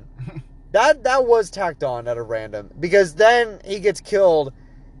tacked on. that was tacked on at a random. Because then he gets killed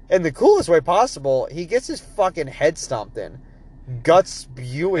in the coolest way possible. He gets his fucking head stomped in. Guts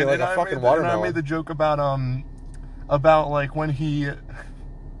spewing like a fucking watermelon. And I made the joke about like when he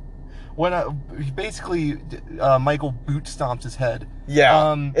basically Michael boot stomps his head.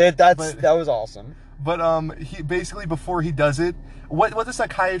 Yeah, that was awesome. But he basically, before he does it, what the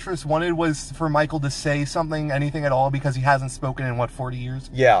psychiatrist wanted was for Michael to say something, anything at all, because he hasn't spoken in 40 years.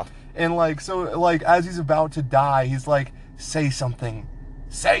 Yeah. And as he's about to die, he's like, say something,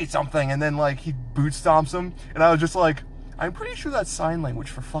 and then he boot stomps him, and I was just like, I'm pretty sure that's sign language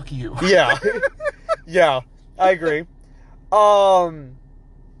for fuck you. Yeah. Yeah, I agree.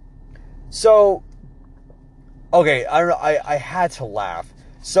 So, okay, I had to laugh.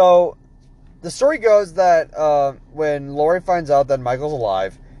 So, the story goes that when Laurie finds out that Michael's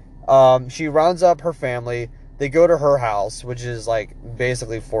alive, she rounds up her family. They go to her house, which is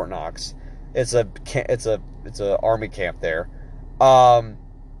basically Fort Knox. It's a army camp there, and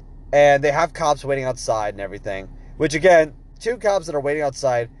they have cops waiting outside and everything. Which again, 2 cops that are waiting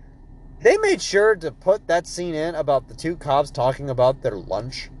outside. They made sure to put that scene in about the 2 cops talking about their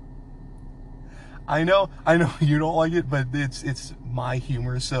lunch. I know you don't like it, but it's my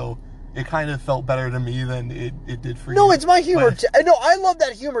humor, so it kind of felt better to me than it did for you. No, it's my humor too. No, I love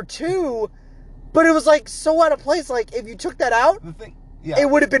that humor too, but it was so out of place. If you took that out, it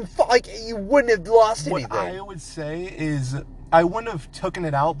would have been you wouldn't have lost anything. What I would say is I wouldn't have taken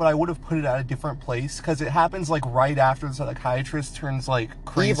it out, but I would have put it at a different place, because it happens right after the psychiatrist turns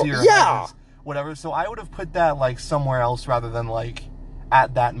crazy evil. Or yeah, whatever. So I would have put that somewhere else rather than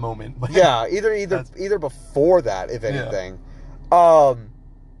at that moment. But yeah, either before that, if anything. Yeah.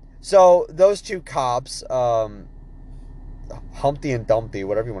 So those 2 cops, Humpty and Dumpty,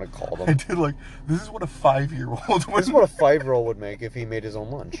 whatever you want to call them. I did this is what a 5-year-old would. This is what a 5-year-old would make if he made his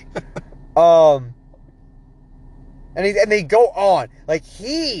own lunch. And they go on.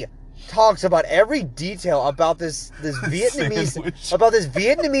 He talks about every detail about this Vietnamese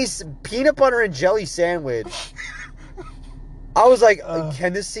peanut butter and jelly sandwich. I was like,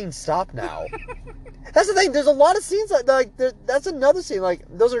 can this scene stop now? That's the thing. There's a lot of scenes that's another scene.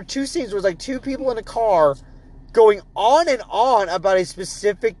 Those are 2 scenes where it's 2 people in a car going on and on about a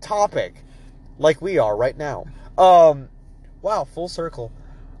specific topic, like we are right now. Wow, full circle.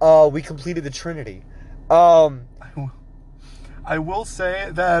 We completed the Trinity. I will say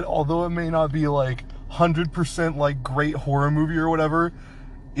that although it may not be 100% great horror movie or whatever,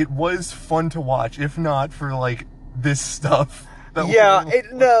 it was fun to watch, if not for this stuff. Yeah,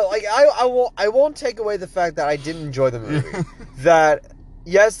 I won't take away the fact that I didn't enjoy the movie. That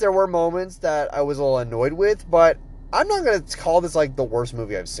yes, there were moments that I was a little annoyed with, but I'm not gonna call this the worst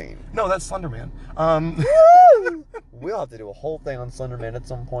movie I've seen. No, that's Slender Man. We'll have to do a whole thing on Slender Man at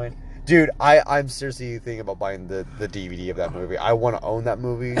some point. Dude, I'm seriously thinking about buying the DVD of that movie. I want to own that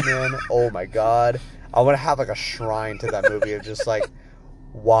movie, man. Oh my god. I want to have a shrine to that movie of just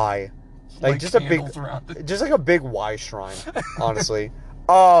why? Just a big why shrine, honestly.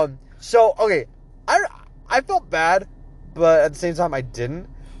 So okay, I felt bad, but at the same time I didn't.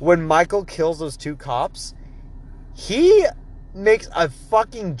 When Michael kills those 2 cops, he makes a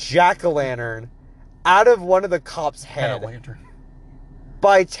fucking jack-o'-lantern out of one of the cops' head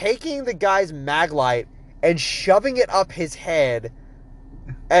by taking the guy's mag light and shoving it up his head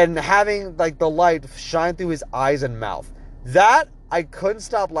and having the light shine through his eyes and mouth. That I couldn't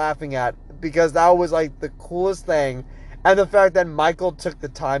stop laughing at, because that was the coolest thing, and the fact that Michael took the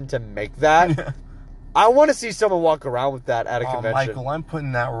time to make that. Yeah. I want to see someone walk around with that at a convention. Michael, I'm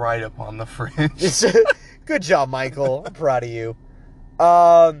putting that right up on the fridge. Good job, Michael. I'm proud of you.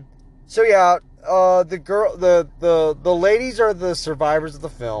 So yeah, the ladies are the survivors of the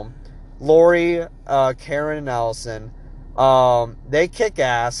film. Laurie, Karen, and Allison. They kick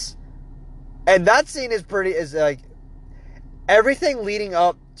ass, and that scene is everything leading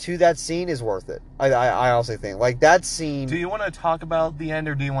up to that scene is worth it. I honestly think that scene. Do you want to talk about the end,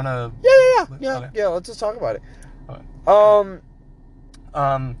 or do you want to? Yeah. Okay. Yeah. Let's just talk about it. Okay.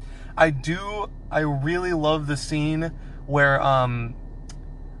 I really love the scene where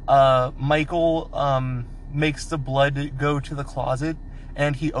Michael makes the blood go to the closet,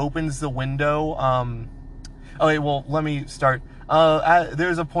 and he opens the window. Okay, well, let me start.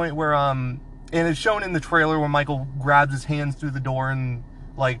 There's a point where and it's shown in the trailer where Michael grabs his hands through the door and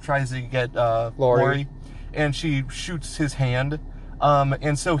tries to get Laurie, and she shoots his hand,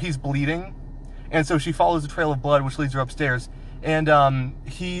 and so he's bleeding, and so she follows the trail of blood, which leads her upstairs. And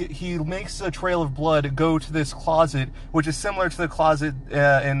he makes a trail of blood go to this closet, which is similar to the closet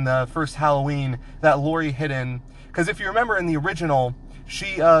in the first Halloween that Laurie hid in. Because if you remember in the original,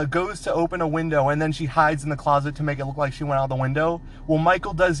 she goes to open a window and then she hides in the closet to make it look like she went out the window. Well,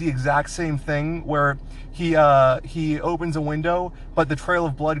 Michael does the exact same thing where he opens a window, but the trail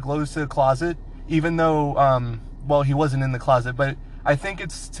of blood glows to the closet, even though, well, he wasn't in the closet, but I think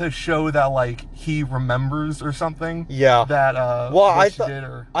it's to show that like he remembers or something. Yeah. That well, I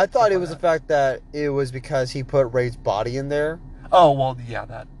thought it was like the fact that it was because he put Ray's body in there. Oh well, yeah,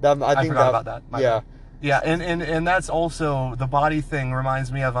 I forgot about that. Yeah. Yeah, and that's also the body thing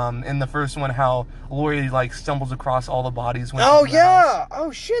reminds me of in the first one how Laurie like stumbles across all the bodies. When oh yeah!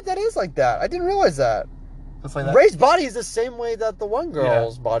 Oh shit, that is like that. I didn't realize that. It's like that. Ray's body is the same way that the one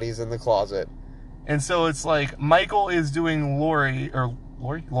girl's body is in the closet. And so it's like Michael is doing Laurie.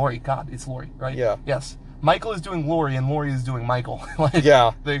 God, it's Laurie, right? Yeah. Yes. Michael is doing Laurie, and Laurie is doing Michael. Like,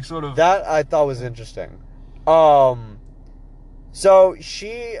 yeah. They sort of that I thought was interesting. So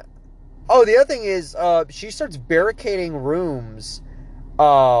she. Oh, the other thing is, she starts barricading rooms,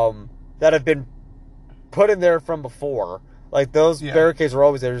 that have been put in there from before. Like those barricades were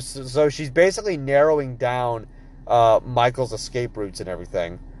always there. So she's basically narrowing down, Michael's escape routes and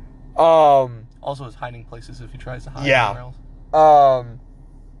everything. Also his hiding places if he tries to hide somewhere else.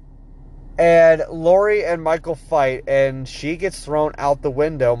 And Laurie and Michael fight, and she gets thrown out the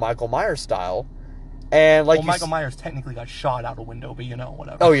window, Michael Myers style. And like Michael Myers technically got shot out a window, but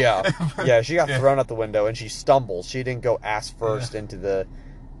whatever. Oh yeah, yeah. She got thrown out the window, and she stumbles. She didn't go ass first into the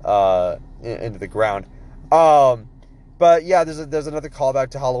ground. But yeah, there's another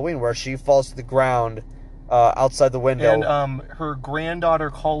callback to Halloween where she falls to the ground outside the window. And her granddaughter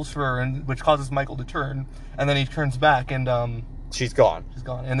calls for her, which causes Michael to turn, and then he turns back, and she's gone. She's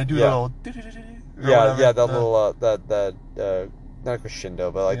gone, and they do the little not a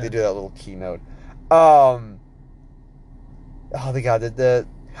crescendo, but like they do that little keynote. Oh my god, there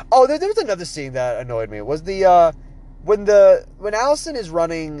was another scene that annoyed me. Was the when Allison is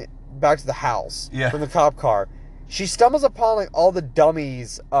running back to the house from the cop car, she stumbles upon like all the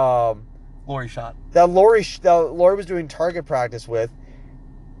dummies Laurie shot. That Laurie was doing target practice with.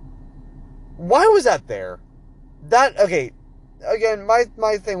 Why was that there? Again,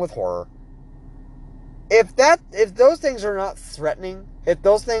 my thing with horror. If those things are not threatening, if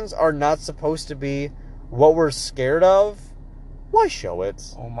those things are not supposed to be what we're scared of, why show it?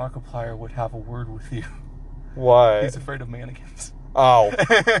 Oh, Markiplier would have a word with you. What? He's afraid of mannequins. Oh.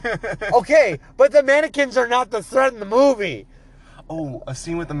 Okay, but the mannequins are not the threat in the movie. Oh, a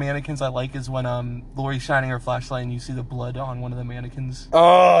scene with the mannequins I like is when Laurie's shining her flashlight and you see the blood on one of the mannequins.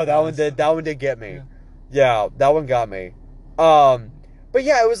 Oh, that one did get me. Yeah, that one got me. But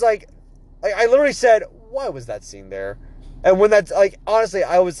yeah, it was like I literally said, why was that scene there? And when that's like, honestly,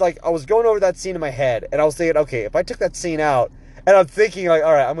 I was going over that scene in my head, and I was thinking, okay, if I took that scene out, and I'm thinking like,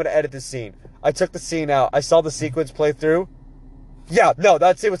 all right, I'm gonna edit this scene. I took the scene out. I saw the sequence play through. Yeah, no,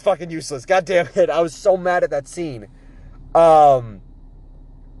 that scene was fucking useless. God damn it, I was so mad at that scene. So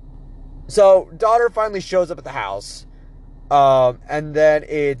daughter finally shows up at the house, and then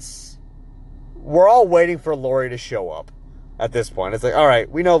we're all waiting for Laurie to show up. At this point, it's like, all right,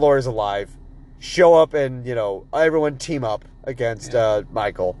 we know Laurie's alive. Show up and, everyone team up against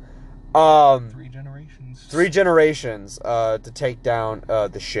Michael. 3 generations. 3 generations to take down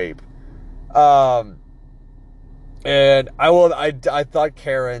the Shape. And I thought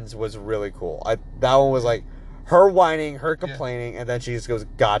Karen's was really cool. That one was like her whining, her complaining, and then she just goes,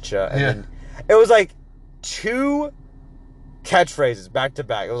 gotcha. And then it was like 2 catchphrases back to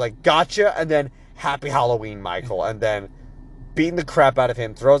back. It was like, gotcha, and then Happy Halloween, Michael, and then beating the crap out of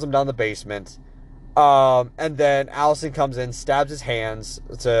him, throws him down the basement. And then Allison comes in, stabs his hands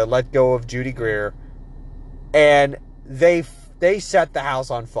to let go of Judy Greer, and they set the house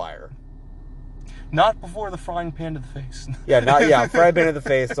on fire. Not before the frying pan to the face. Frying pan to the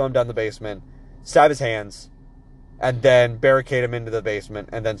face, throw him down the basement, stab his hands, and then barricade him into the basement,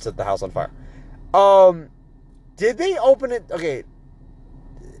 and then set the house on fire. Did they open it? Okay.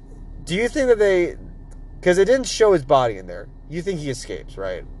 Do you think that because it didn't show his body in there, you think he escapes,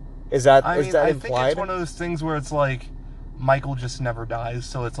 right? Is that implied? I think it's one of those things where it's like Michael just never dies,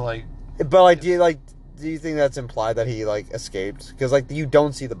 so it's like. But like, do you think that's implied that he like escaped? Because like you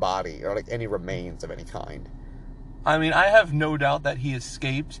don't see the body or like any remains of any kind. I mean, I have no doubt that he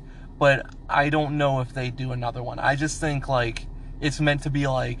escaped, but I don't know if they do another one. I just think like it's meant to be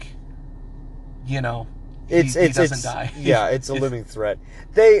like, he doesn't die. Yeah, it's a living threat.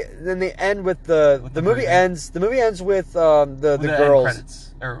 They end with the movie ends. The movie ends with the girls. End credits.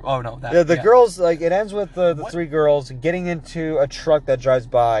 The girls, like, it ends with the 3 girls getting into a truck that drives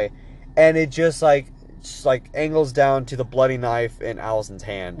by, and it just angles down to the bloody knife in Allison's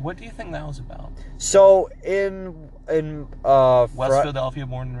hand. What do you think that was about? So in West Philadelphia,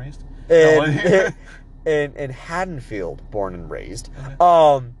 born and raised. In Haddonfield, born and raised. Okay.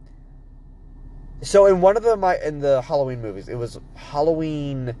 So in one of the Halloween movies, it was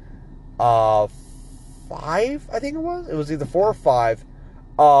Halloween 4, 5, I think it was. It was either 4 or 5.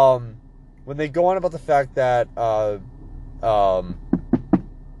 When they go on about the fact that, oh God,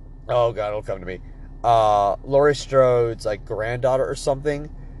 it'll come to me. Laurie Strode's, like, granddaughter or something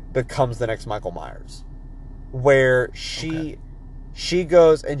becomes the next Michael Myers. Where she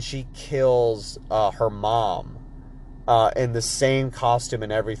goes and she kills her mom in the same costume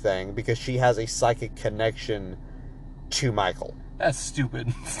and everything because she has a psychic connection to Michael. That's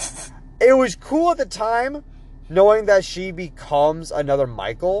stupid. It was cool at the time, knowing that she becomes another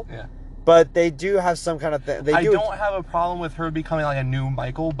Michael. Yeah. But they do have some kind of thing. I don't have a problem with her becoming like a new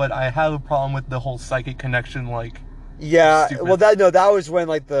Michael, but I have a problem with the whole psychic connection. Like, yeah, stupid. Well, that was when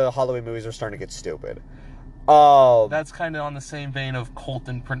like the Halloween movies were starting to get stupid. That's kind of on the same vein of cult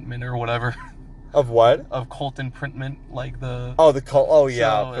imprintment or whatever. Of what? Of cult imprintment, like the the cult. Oh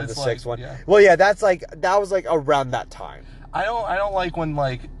yeah, so for the like, 6th one. Yeah. Well, yeah, that was like around that time. I don't like when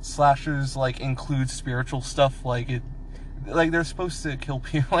like slashers like include spiritual stuff. Like they're supposed to kill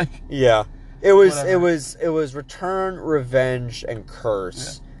people. Like yeah, it was whatever. Return, Revenge, and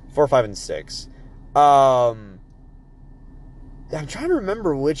Curse. 4, 5, and 6. I'm trying to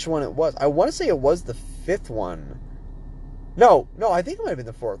remember which one it was. I want to say it was the 5th one. No, I think it might have been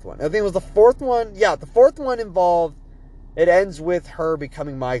the 4th one. I think it was the 4th one. Yeah, the 4th one involved. It ends with her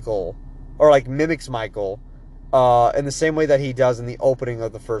becoming Michael, or like mimics Michael, in the same way that he does in the opening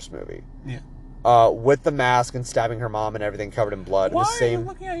of the first movie. Yeah. With the mask and stabbing her mom and everything covered in blood. Why are you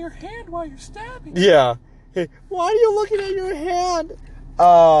looking at your hand while you're stabbing? Yeah. Hey, why are you looking at your hand?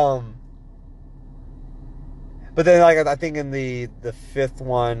 But then, like, I think in the 5th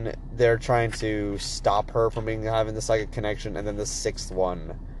one, they're trying to stop her from having the psychic connection, and then the 6th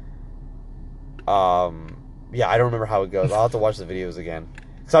one, yeah, I don't remember how it goes. I'll have to watch the videos again,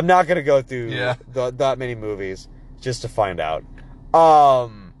 because I'm not gonna go through that many movies just to find out.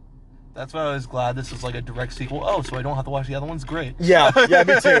 That's why I was glad this was like a direct sequel. Oh, so I don't have to watch the other ones? Great. Yeah,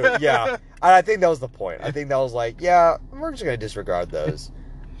 me too. Yeah, I think that was the point. I think that was like, yeah, we're just gonna disregard those.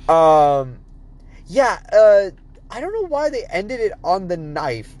 I don't know why they ended it on the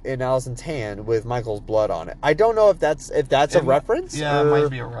knife in Allison's hand with Michael's blood on it. I don't know if that's a reference. Yeah, it might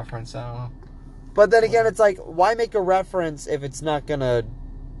be a reference. I don't know. But then again, it's like, why make a reference if it's not gonna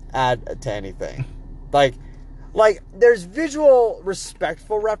add to anything? Like there's visual,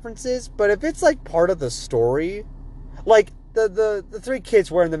 respectful references, but if it's like part of the story, like the 3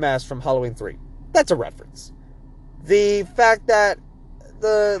 kids wearing the mask from Halloween 3, that's a reference. The fact that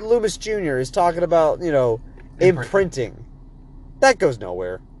the Loomis Jr. is talking about, imprinting, that goes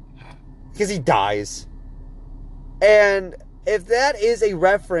nowhere because he dies. And if that is a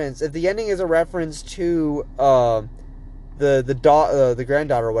reference, if the ending is a reference to the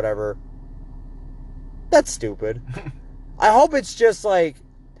granddaughter or whatever, that's stupid. I hope it's just like,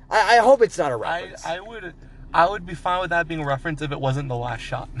 I hope it's not a reference. I would be fine with that being a reference if it wasn't the last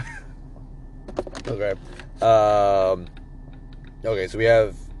shot. Okay. Okay, so we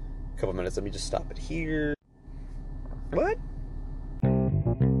have a couple minutes. Let me just stop it here. What?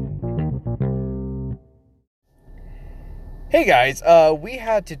 Hey guys, we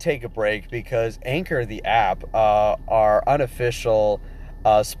had to take a break because Anchor, the app, our unofficial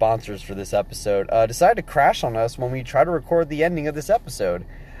sponsors for this episode, decided to crash on us when we tried to record the ending of this episode.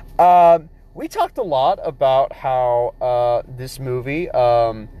 We talked a lot about how this movie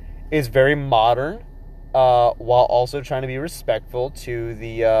is very modern, while also trying to be respectful to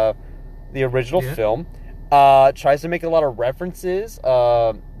the original film. Tries to make a lot of references,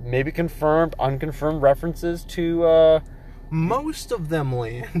 maybe confirmed, unconfirmed references to... Most of them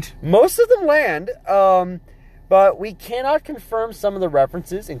land. Most of them land, but we cannot confirm some of the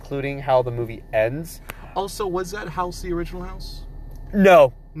references, including how the movie ends. Also, was that house the original house?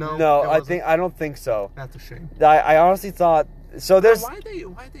 No. No, I don't think so. That's a shame. I honestly thought... So there's... Why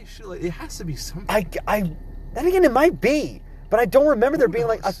they shoot, like, it has to be something. Then again, it might be. But I don't remember there being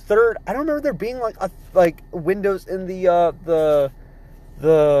like a third. I don't remember there being like windows in the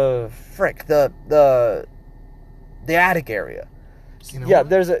attic area. What?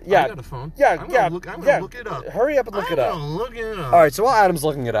 There's a I got a phone. I'm gonna look it up. Hurry up and look it up. I'm gonna look it up. All right. So while Adam's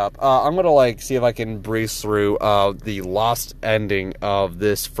looking it up, I'm gonna see if I can breeze through the lost ending of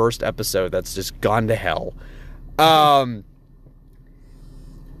this first episode that's just gone to hell.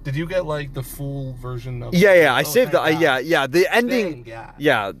 Did you get the full version of? Yeah. I saved the. The ending.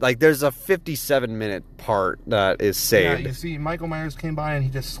 There's a 57-minute part that is saved. Yeah, you see, Michael Myers came by and he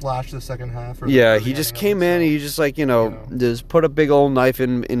just slashed the second half. He just came in. And he just just put a big old knife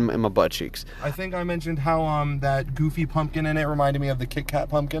in my butt cheeks. I think I mentioned how that goofy pumpkin in it reminded me of the Kit Kat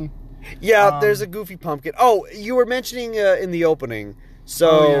pumpkin. Yeah, there's a goofy pumpkin. Oh, you were mentioning in the opening.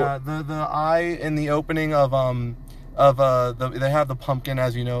 So the eye in the opening of they have the pumpkin,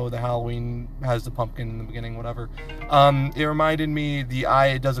 as you know, the Halloween has the pumpkin in the beginning, whatever. It reminded me, the eye,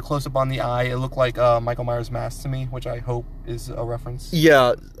 it does a close up on the eye. It looked like Michael Myers' mask to me, which I hope is a reference.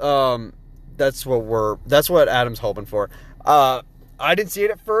 Yeah, that's what Adam's hoping for. I didn't see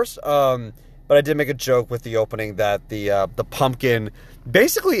it at first, but I did make a joke with the opening that the pumpkin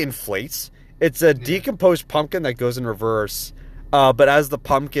basically inflates. It's a decomposed pumpkin that goes in reverse. But as the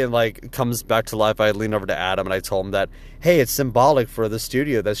pumpkin comes back to life, I leaned over to Adam and I told him that, hey, it's symbolic for the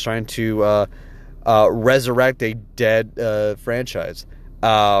studio that's trying to resurrect a dead franchise.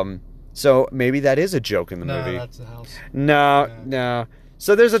 So maybe that is a joke in the movie. No, that's the house. No.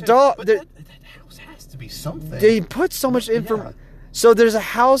 So there's a doll. But that house has to be something. They put so much information. Yeah. So there's a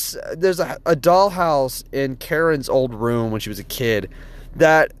house. There's a doll house in Karen's old room when she was a kid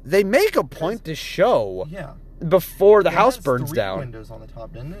that they make a point to show. Yeah. Before the house burns down. Windows on the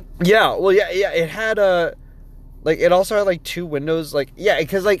top, didn't it? Yeah, well, yeah. It had it also had 2 windows.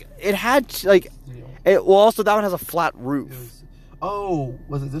 Because it had also that one has a flat roof.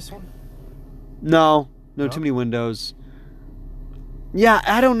 Was it this one? No, too many windows. Yeah,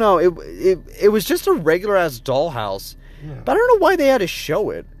 I don't know. It was just a regular ass dollhouse, but I don't know why they had to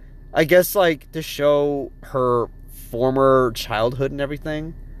show it. I guess to show her former childhood and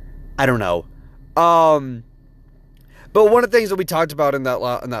everything. I don't know. But one of the things that we talked about in that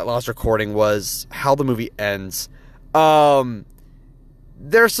last recording was how the movie ends. There's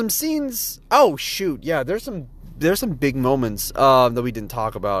some scenes. Oh shoot, yeah. There's some big moments that we didn't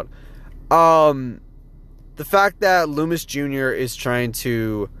talk about. The fact that Loomis Jr. is trying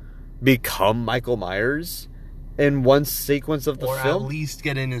to become Michael Myers in one sequence of the film, or at least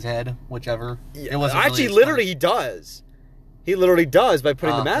get in his head, whichever. Yeah, it wasn't actually really literally he does. He literally does by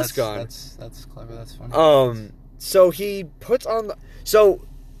putting the mask on. That's clever. That's funny. So he puts on so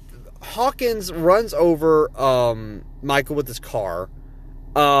Hawkins runs over Michael with his car,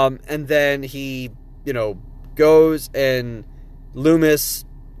 and then he goes and Loomis,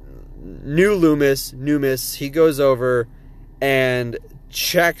 he goes over and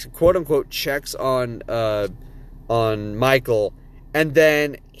checks, quote unquote, checks on Michael, and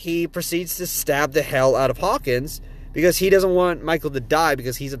then he proceeds to stab the hell out of Hawkins because he doesn't want Michael to die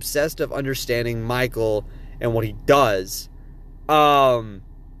because he's obsessed of understanding Michael and what he does. So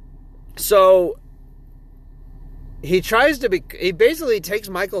he basically takes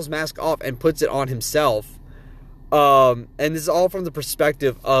Michael's mask off and puts it on himself. And this is all from the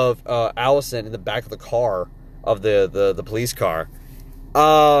perspective of Allison in the back of the car, of the police car.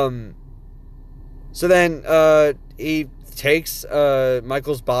 So then he takes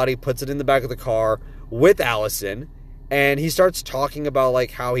Michael's body, puts it in the back of the car with Allison, and he starts talking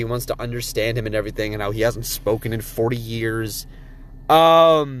about how he wants to understand him and everything, and how he hasn't spoken in 40 years.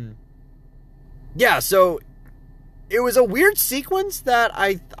 Yeah, so it was a weird sequence that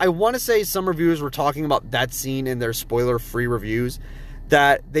I want to say some reviewers were talking about that scene in their spoiler-free reviews,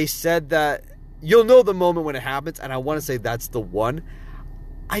 that they said that you'll know the moment when it happens, and I want to say that's the one.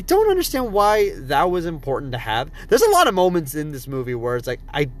 I don't understand why that was important to have. There's a lot of moments in this movie where it's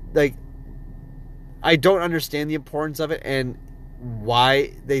I don't understand the importance of it and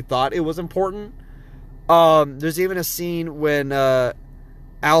why they thought it was important. There's even a scene when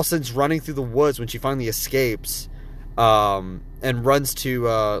Allison's running through the woods when she finally escapes and runs to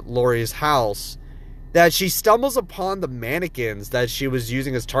Laurie's house, that she stumbles upon the mannequins that she was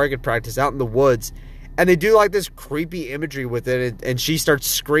using as target practice out in the woods, and they do this creepy imagery with it, and she starts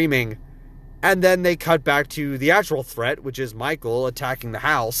screaming, and then they cut back to the actual threat, which is Michael attacking the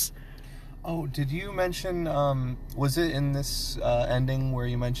house. Oh, did you mention, was it in this ending where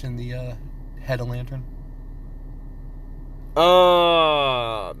you mentioned the head of lantern?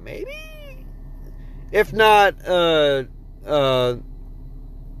 Maybe? If not,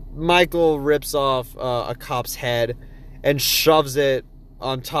 Michael rips off a cop's head and shoves it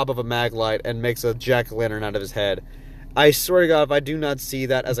on top of a mag light and makes a jack-o'-lantern out of his head. I swear to God, if I do not see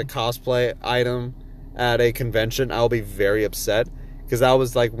that as a cosplay item at a convention, I'll be very upset. Because that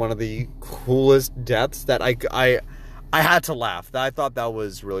was one of the coolest deaths that I had to laugh. I thought that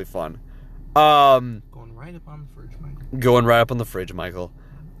was really fun. Going right up on the fridge, Michael. Going right up on the fridge, Michael.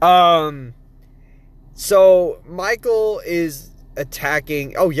 So Michael is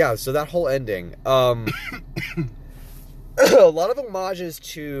attacking. Oh yeah, so that whole ending. A lot of homages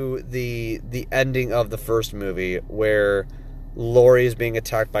to the ending of the first movie where Laurie is being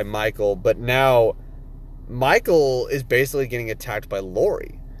attacked by Michael, but now Michael is basically getting attacked by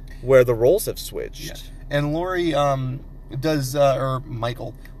Laurie, where the roles have switched. Yeah. And Laurie does, or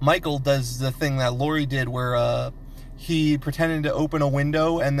Michael does the thing that Laurie did where he pretended to open a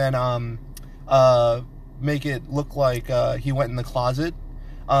window and then make it look like he went in the closet,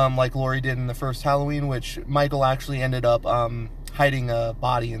 like Laurie did in the first Halloween, which Michael actually ended up hiding a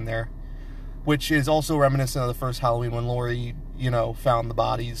body in there, which is also reminiscent of the first Halloween when Laurie, found the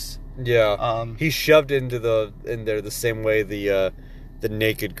bodies. Yeah. He shoved in there the same way the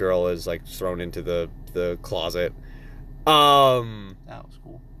naked girl is like thrown into the closet. That was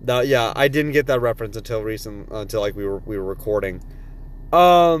cool. Yeah, I didn't get that reference until like we were recording.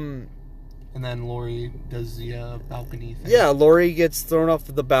 And then Laurie does the balcony thing. Yeah, Laurie gets thrown off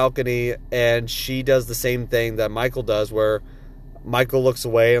the balcony, and she does the same thing that Michael does, where Michael looks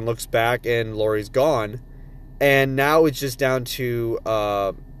away and looks back, and Laurie's gone. And now it's just down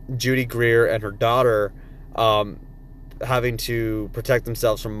to Judy Greer and her daughter having to protect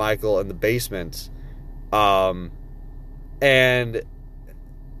themselves from Michael in the basement. And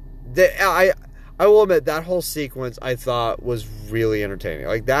I will admit that whole sequence I thought was really entertaining.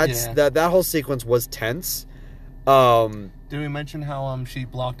 Like that whole sequence was tense. Did we mention how she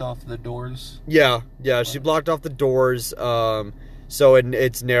blocked off the doors? Yeah, she blocked off the doors. So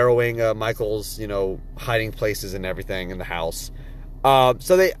it's narrowing Michael's hiding places and everything in the house.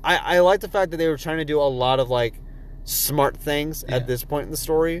 So I like the fact that they were trying to do a lot of like smart things at this point in the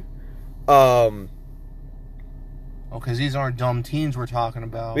story. Because these aren't dumb teens we're talking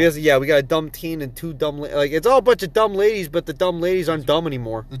about. Because, we got a dumb teen and two dumb... it's all a bunch of dumb ladies, but the dumb ladies aren't dumb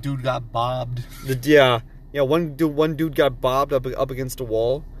anymore. The dude got bobbed. One dude got bobbed up against a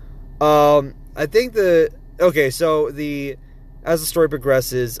wall. I think as the story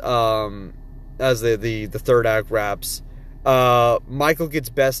progresses, as the third act wraps, Michael gets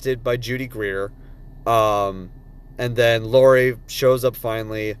bested by Judy Greer. And then Laurie shows up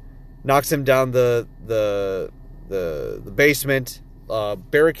finally, knocks him down the basement,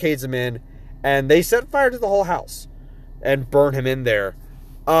 barricades him in, and they set fire to the whole house and burn him in there.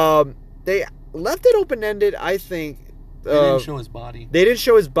 They left it open-ended, I think. They didn't show his body. They didn't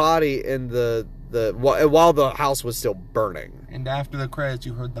show his body in while the house was still burning. And after the credits,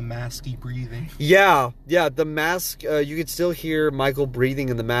 you heard the masky breathing. Yeah, the mask. You could still hear Michael breathing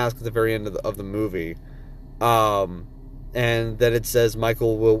in the mask at the very end of the movie. And then it says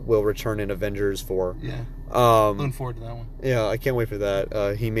Michael will return in Avengers 4. Yeah. Looking forward to that one. Yeah, I can't wait for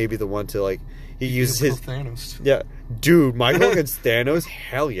that. He may be the one to he uses his Thanos. Yeah, dude, Michael against Thanos.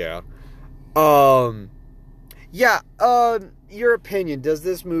 Hell yeah. Your opinion, does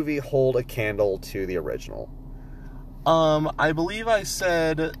this movie hold a candle to the original? I believe I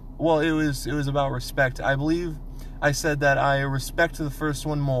said, it was about respect. I believe I said that I respect the first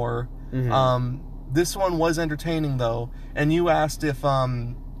one more. Mm-hmm. This one was entertaining though, and you asked if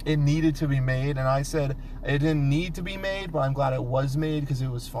it needed to be made, and I said it didn't need to be made, but I'm glad it was made because it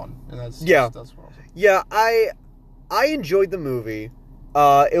was fun. And that's what I was saying. Yeah, I enjoyed the movie.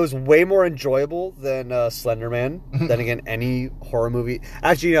 It was way more enjoyable than Slender Man. Then again, any horror movie.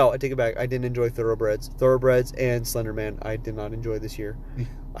 Actually, no, I take it back. I didn't enjoy Thoroughbreds. Thoroughbreds and Slender Man, I did not enjoy this year.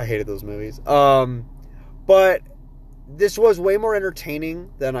 I hated those movies. But this was way more entertaining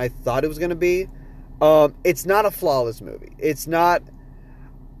than I thought it was going to be. It's not a flawless movie. It's one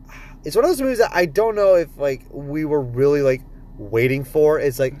of those movies that I don't know if we were really waiting for.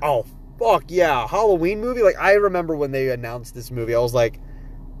 It's like, oh fuck yeah, Halloween movie. I remember when they announced this movie, I was like,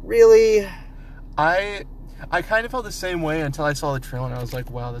 really? I kind of felt the same way until I saw the trailer and I was like,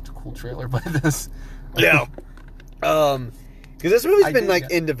 wow, that's a cool trailer. But this, yeah, because this movie's been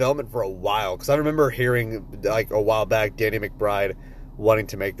in development for a while. Because I remember hearing a while back Danny McBride wanting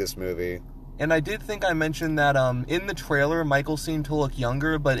to make this movie. And I did think I mentioned that in the trailer, Michael seemed to look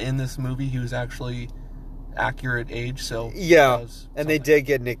younger, but in this movie, he was actually accurate age. So yeah, and they did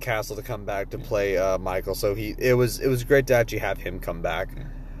get Nick Castle to come back to play Michael. So it was great to actually have him come back.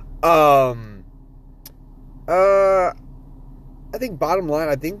 Yeah. I think bottom line,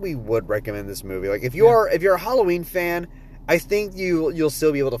 I think we would recommend this movie. If you're a Halloween fan, I think you'll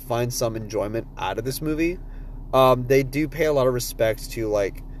still be able to find some enjoyment out of this movie. They do pay a lot of respect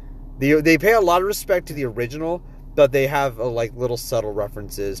to they pay a lot of respect to the original, but they have little subtle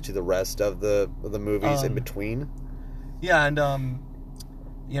references to the rest of the movies in between. Yeah, and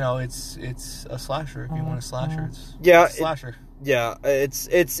it's a slasher. If you want a slasher, it's a slasher.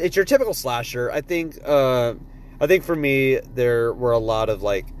 It's your typical slasher. I think for me there were a lot of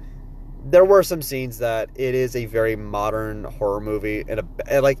there were some scenes that it is a very modern horror movie in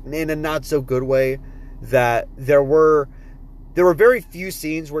a not so good way. That there were very few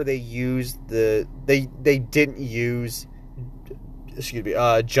scenes where they used they didn't use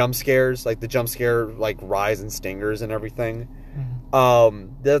jump scares, the jump scare rise and stingers and everything.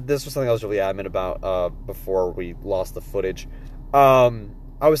 This was something I was really adamant about before we lost the footage. I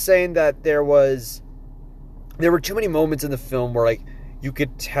was saying that there were too many moments in the film where like you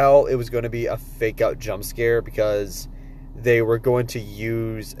could tell it was going to be a fake out jump scare because they were going to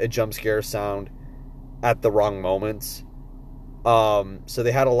use a jump scare sound at the wrong moments. So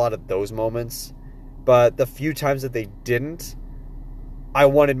they had a lot of those moments, but the few times that they didn't, I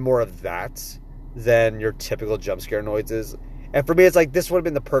wanted more of that than your typical jump scare noises. And for me, it's like this would have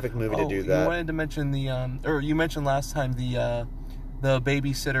been the perfect movie to do that. You wanted to mention or you mentioned last time the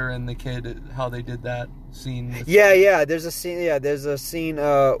babysitter and the kid, how they did that scene. Yeah. There's a scene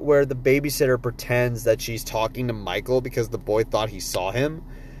where the babysitter pretends that she's talking to Michael because the boy thought he saw him,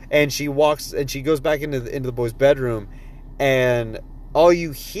 and she goes back into the boy's bedroom, and all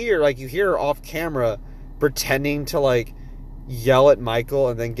you hear her off camera pretending to like yell at Michael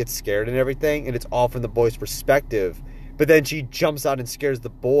and then get scared and everything, and it's all from the boy's perspective. But then she jumps out and scares the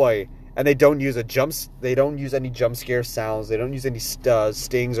boy, and they don't use any jump scare sounds. They don't use any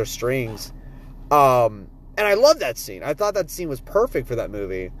stings or strings. And I love that scene. I thought that scene was perfect for that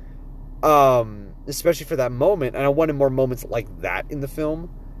movie, especially for that moment. And I wanted more moments like that in the film.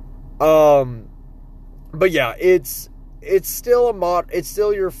 But yeah, it's still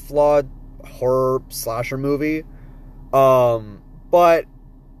your flawed horror slasher movie. But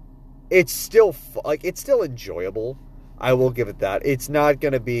it's still enjoyable. I will give it that. It's not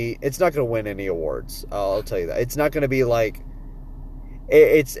going to win any awards. I'll tell you that. It's not going to be like,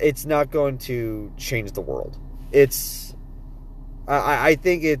 it's not going to change the world. I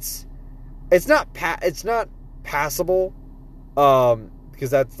think it's not passable.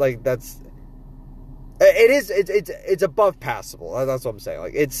 Because it's above passable. That's what I'm saying.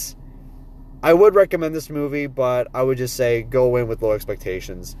 Like I would recommend this movie, but I would just say go in with low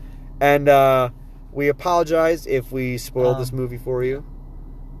expectations. And, we apologize if we spoiled this movie for you.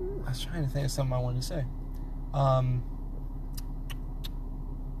 I was trying to think of something I wanted to say.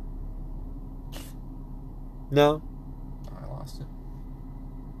 No? I lost it.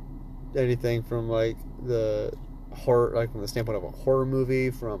 Anything from like the horror, like from the standpoint of a horror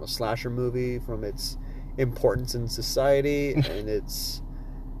movie, from a slasher movie, from its importance in society and its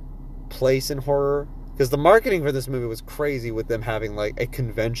place in horror? Because the marketing for this movie was crazy, with them having like a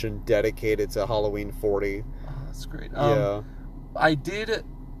convention dedicated to Halloween 40. Oh, that's great. Yeah.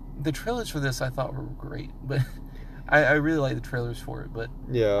 The trailers for this I thought were great, but I really like the trailers for it. But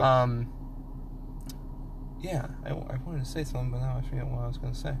yeah. Yeah, I wanted to say something, but now I forget what I was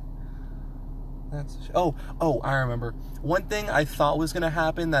going to say. I remember. One thing I thought was going to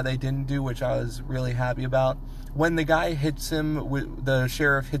happen that they didn't do, which I was really happy about, when the guy the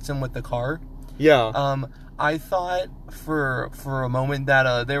sheriff hits him with the car. Yeah. I thought for a moment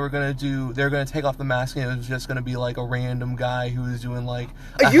that they were gonna take off the mask and it was just gonna be like a random guy who was doing like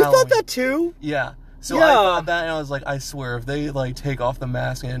you Halloween. Thought that too? Yeah. So yeah. I thought that, and I was like, I swear, if they like take off the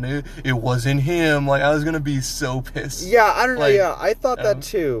mask and it wasn't him, like I was gonna be so pissed. Yeah, I don't know. Yeah, I thought that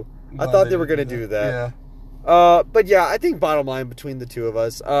too. I thought they were gonna do that. Yeah. But yeah, I think bottom line between the two of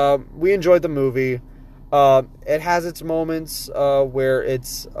us, we enjoyed the movie. It has its moments where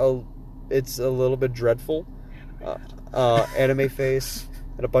it's a little bit dreadful, anime face,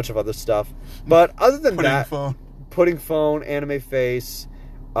 and a bunch of other stuff. But other than putting phone, anime face,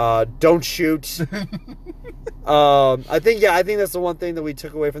 don't shoot. I think that's the one thing that we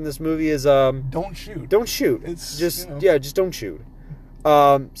took away from this movie is don't shoot. Don't shoot. It's just just don't shoot.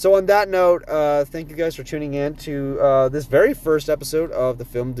 So on that note, thank you guys for tuning in to this very first episode of the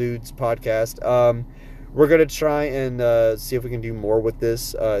Film Dudes podcast. We're going to try and see if we can do more with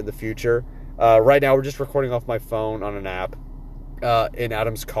this in the future. Right now, we're just recording off my phone on an app in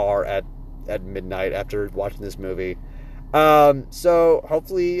Adam's car at midnight after watching this movie. So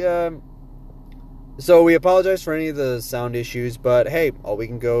hopefully... So we apologize for any of the sound issues, but hey, all we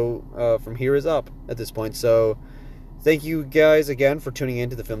can go from here is up at this point. So thank you guys again for tuning in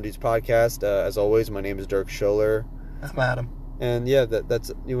to the Film Dudes podcast. As always, my name is Dirk Scholler. I'm Adam. And yeah,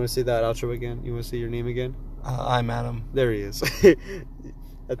 that's. You want to say that outro again? You want to say your name again? I'm Adam. There he is.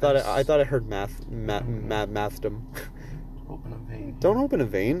 I thought I heard mathdom. Open a vein. Don't open a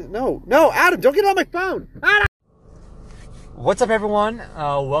vein. No, Adam, don't get on my phone. Adam! What's up, everyone?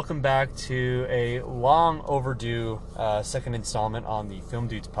 Welcome back to a long overdue second installment on the Film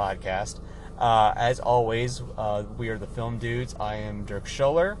Dudes podcast. As always, we are the Film Dudes. I am Dirk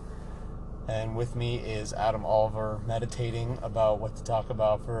Scholler. And with me is Adam Oliver, meditating about what to talk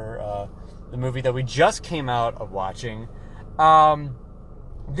about for the movie that we just came out of watching.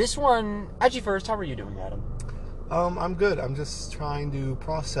 This one, actually first, how are you doing, Adam? I'm good. I'm just trying to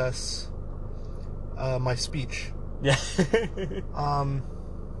process my speech. Yeah. I'm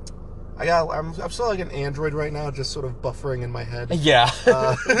still like an android right now, just sort of buffering in my head. Yeah.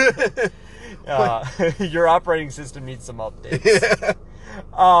 Your operating system needs some updates.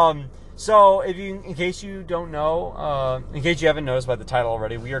 Yeah. So, in case you don't know, in case you haven't noticed by the title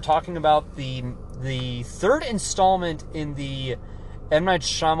already, we are talking about the third installment in the M. Night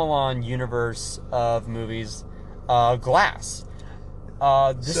Shyamalan universe of movies, Glass.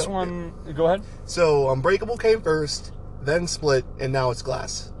 Go ahead. So, Unbreakable came first, then Split, and now it's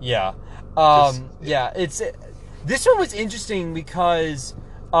Glass. Yeah. This one was interesting because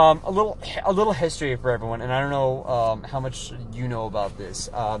a little history for everyone, and I don't know how much you know about this.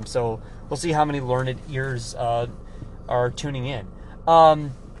 So we'll see how many learned ears are tuning in.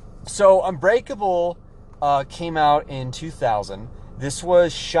 So Unbreakable came out in 2000. This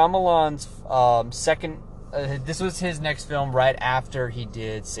was Shyamalan's second. This was his next film right after he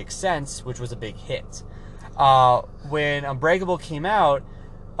did Sixth Sense, which was a big hit. When Unbreakable came out,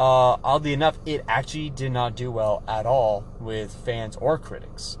 oddly enough, it actually did not do well at all with fans or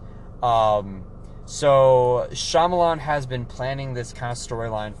critics. So Shyamalan has been planning this kind of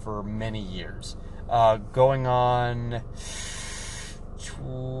storyline for many years, going on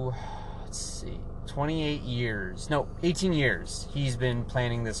 18 years. He's been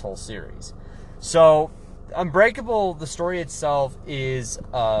planning this whole series. So Unbreakable, the story itself is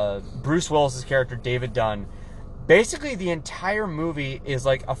Bruce Willis's character, David Dunn. Basically, the entire movie is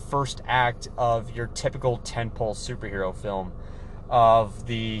like a first act of your typical tentpole superhero film, of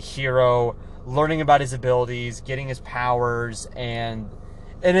the hero learning about his abilities, getting his powers, and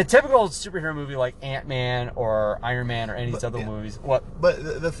in a typical superhero movie like Ant-Man or Iron Man or any of these other movies. What?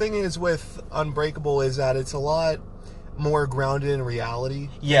 But the thing is with Unbreakable is that it's a lot more grounded in reality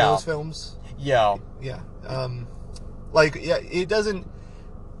in those films. Yeah. Yeah. It doesn't.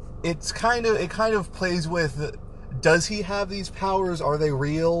 It kind of plays with. Does he have these powers? Are they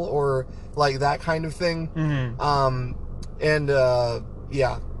real, or like that kind of thing? Mm-hmm.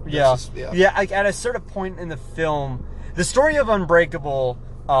 Like at a certain point in the film, the story of Unbreakable,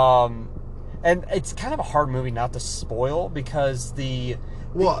 and it's kind of a hard movie not to spoil because the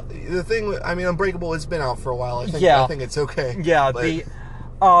thing. I mean, Unbreakable has been out for a while. I think it's okay. Yeah,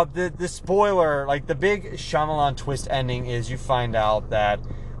 the spoiler, like the big Shyamalan twist ending is you find out that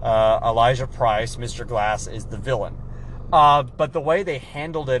Elijah Price, Mr. Glass, is the villain. But the way they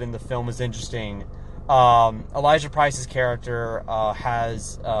handled it in the film is interesting. Elijah Price's character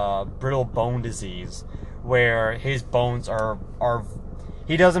has brittle bone disease, where his bones are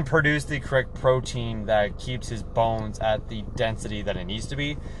he doesn't produce the correct protein that keeps his bones at the density that it needs to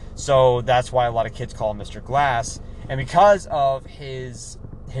be. So that's why a lot of kids call him Mr. Glass. And because of his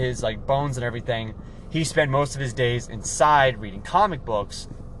like bones and everything, he spent most of his days inside reading comic books.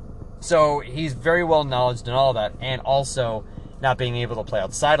 So he's very well knowledgeable in all that, and also not being able to play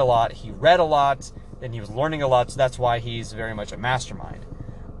outside a lot. He read a lot, and he was learning a lot, so that's why he's very much a mastermind.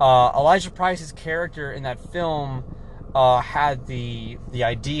 Elijah Price's character in that film had the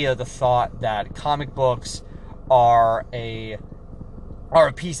idea, the thought that comic books are a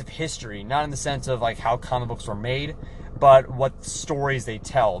piece of history, not in the sense of like how comic books were made, but what stories they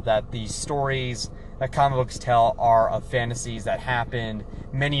tell. That the stories that comic books tell are of fantasies that happened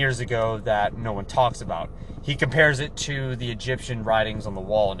many years ago that no one talks about. He compares it to the Egyptian writings on the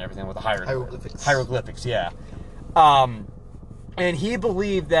wall and everything with the hieroglyphics. Hieroglyphics, yeah. And he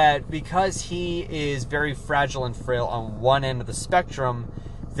believed that because he is very fragile and frail on one end of the spectrum,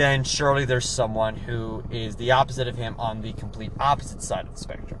 then surely there's someone who is the opposite of him on the complete opposite side of the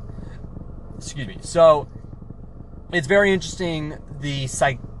spectrum. Excuse me. So it's very interesting the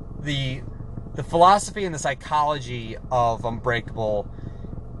philosophy and the psychology of Unbreakable,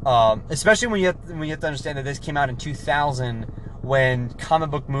 especially when you have to understand that this came out in 2000, when comic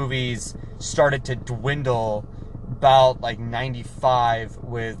book movies started to dwindle about like 95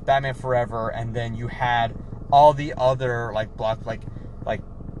 with Batman Forever, and then you had all the other like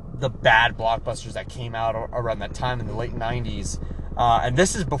the bad blockbusters that came out around that time in the late 90s, and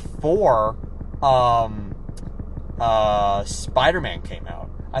this is before Spider-Man came out.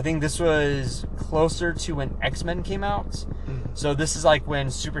 I think this was closer to when X-Men came out. So this is like when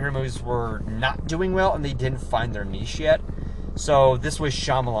superhero movies were not doing well and they didn't find their niche yet. So this was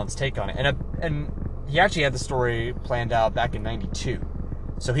Shyamalan's take on it. And he actually had the story planned out back in 92.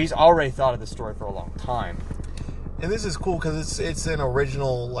 So he's already thought of the story for a long time. And this is cool because it's an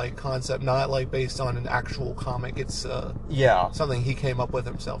original like concept, not like based on an actual comic. It's something he came up with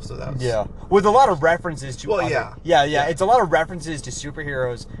himself. So that's with a lot of references to It's a lot of references to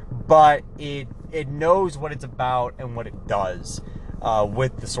superheroes, but it knows what it's about and what it does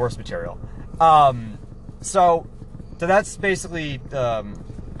with the source material. So So that's basically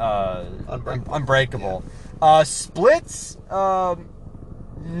Unbreakable. Yeah. Splits. No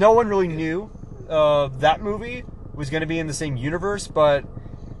one really knew that movie was going to be in the same universe, but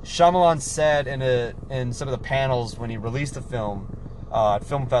Shyamalan said in some of the panels when he released the film at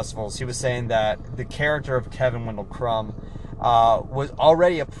film festivals, he was saying that the character of Kevin Wendell Crumb was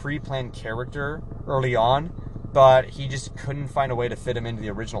already a pre-planned character early on, but he just couldn't find a way to fit him into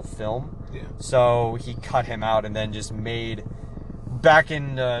the original film. Yeah. So he cut him out and then just made back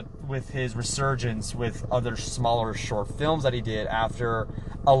in with his resurgence with other smaller short films that he did after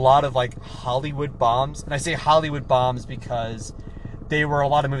a lot of like Hollywood bombs. And I say Hollywood bombs because they were a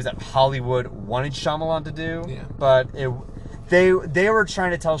lot of movies that Hollywood wanted Shyamalan to do, but they were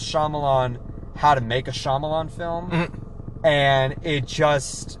trying to tell Shyamalan how to make a Shyamalan film, and it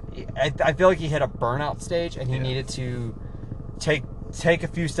just I feel like he hit a burnout stage, and he needed to take a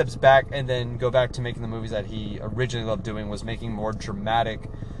few steps back and then go back to making the movies that he originally loved doing, was making more dramatic,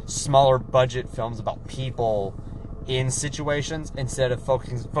 smaller budget films about people in situations instead of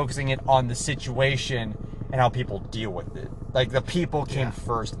focusing it on the situation and how people deal with it. Like, the people came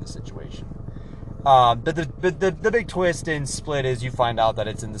first in the situation. But the big twist in Split is you find out that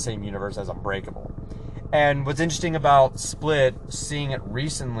it's in the same universe as Unbreakable. And what's interesting about Split, seeing it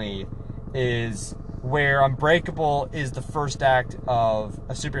recently, is where Unbreakable is the first act of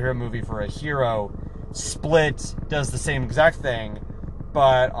a superhero movie for a hero, Split does the same exact thing,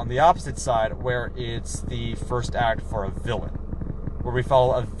 but on the opposite side, where it's the first act for a villain, where we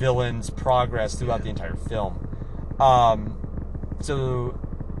follow a villain's progress throughout the entire film. So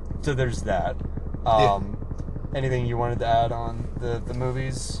there's that. Anything you wanted to add on the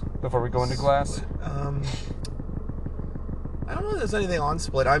movies before we go into Glass? I don't know if there's anything on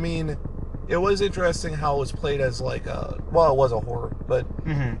Split. I mean, it was interesting how it was played as like a... Well, it was a horror, but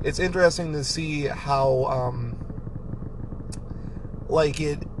it's interesting to see how, like,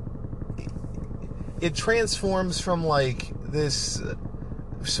 it transforms from, like, this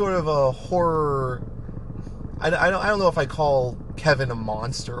sort of a horror... I don't know if I call Kevin a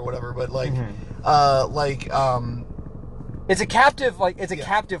monster or whatever, but, like, it's a captive, like, it's a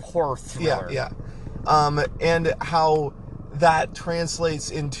captive horror thriller. Yeah. And how that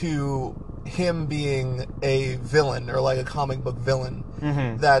translates into him being a villain, or like a comic book villain.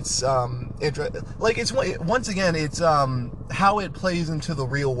 That's like, it's once again, it's how it plays into the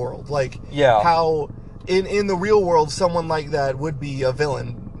real world. Like, how in the real world someone like that would be a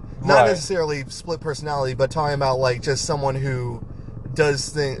villain, not necessarily split personality, but talking about like just someone who does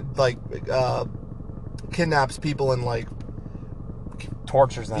things like kidnaps people and like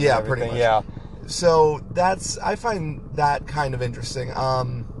tortures them. Yeah, pretty much. Yeah. So I find that kind of interesting.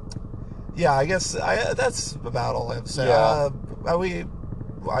 Yeah, I guess that's about all I have to say. Yeah.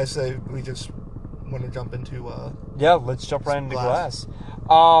 I say we just want to jump into... let's jump right into Glass.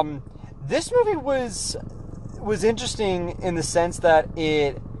 This movie was interesting in the sense that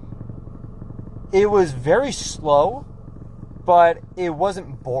it was very slow, but it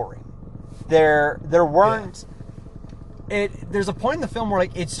wasn't boring. There weren't... There's a point in the film where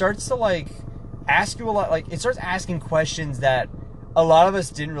like it starts to like ask you a lot, like it starts asking questions that a lot of us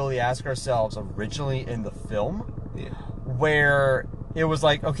didn't really ask ourselves originally in the film, where it was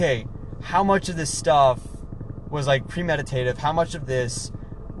like, okay, how much of this stuff was like premeditative? How much of this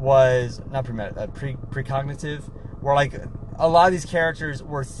was not precognitive? Where like a lot of these characters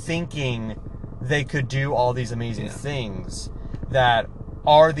were thinking they could do all these amazing things. That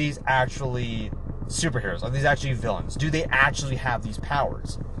are these actually superheroes? Are these actually villains? Do they actually have these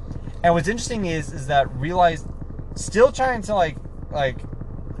powers? And what's interesting is that still trying to like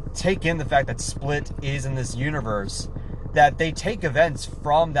take in the fact that Split is in this universe, that they take events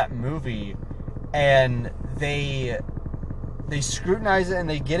from that movie and they scrutinize it and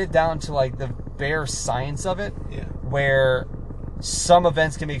they get it down to like the bare science of it, where some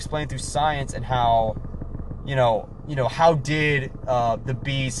events can be explained through science, and how how did the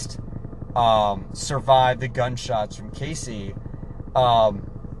Beast survive the gunshots from Casey,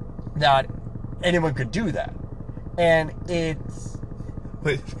 that anyone could do that. And it's...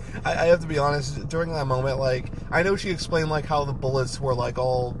 Wait, I have to be honest, during that moment, like, I know she explained, like, how the bullets were, like,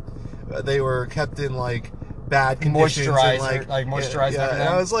 they were kept in, like, bad conditions. Moisturized and everything. And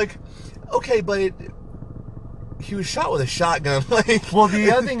I was like, okay, but he was shot with a shotgun, like... Well, the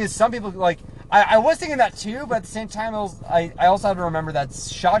other thing is, some people, like... I was thinking that too, but at the same time, I also have to remember that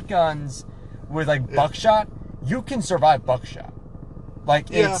shotguns with, like, buckshot, you can survive buckshot.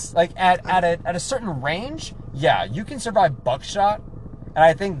 Like, it's, like, at a certain range, you can survive buckshot, and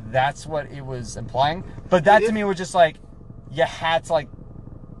I think that's what it was implying. But that, to me, was just, like, you had to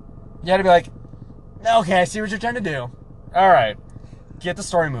be like, Okay, I see what you're trying to do. All right. Get the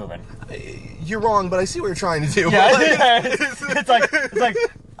story moving. You're wrong, but I see what you're trying to do. Yeah, it's like,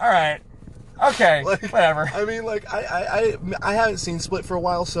 all right. Okay, like, whatever. I mean, like, I haven't seen Split for a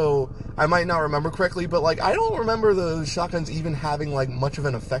while, so I might not remember correctly, but, like, I don't remember the shotguns even having, like, much of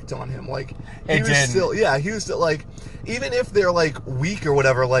an effect on him. Like, he was still, like, even if they're, like, weak or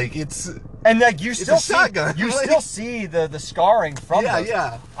whatever, like, it's... And, like, you still see the scarring from those.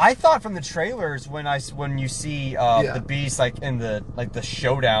 Yeah. I thought from the trailers when you see the Beast, like, in the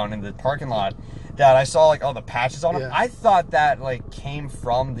showdown in the parking lot, that I saw, like, all the patches on him. I thought that, like, came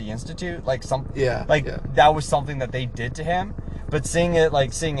from the Institute, like, that was something that they did to him. But seeing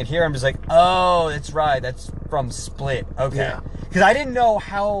it here, I'm just like, oh, that's right, that's from Split. Okay. Because I didn't know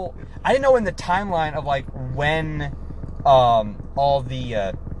in the timeline of, like, when all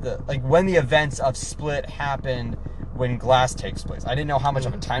when the events of Split happened when Glass takes place. I didn't know how much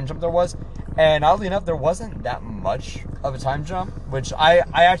of a time jump there was. And oddly enough, there wasn't that much of a time jump, which I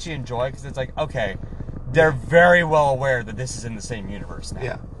actually enjoy, because it's like, okay, they're very well aware that this is in the same universe now.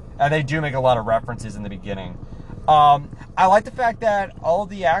 Yeah. And they do make a lot of references in the beginning. I like the fact that all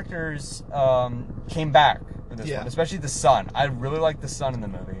the actors came back for this one, especially the son. I really like the son in the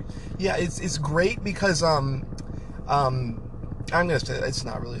movie. Yeah, it's great because I'm gonna say it's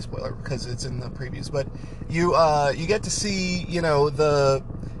not really a spoiler because it's in the previews, but you get to see, you know, the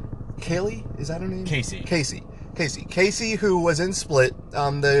Kaylee, is that her name? Casey, who was in Split,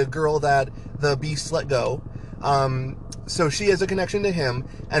 the girl that the Beast let go. So she has a connection to him,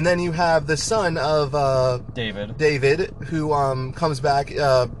 and then you have the son of David, who comes back.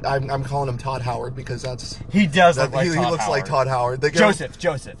 I'm calling him Todd Howard because he looks like Todd Howard. Joseph.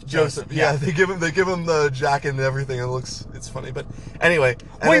 Yeah, they give him the jacket and everything. It's funny, but anyway.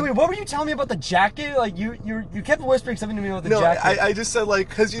 Wait, what were you telling me about the jacket? Like you kept whispering something to me about the jacket. I just said, like,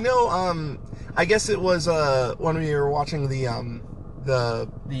 because I guess it was when we were watching the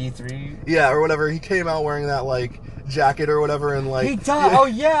E3, or whatever. He came out wearing that, like, jacket or whatever, and, like, he does. Oh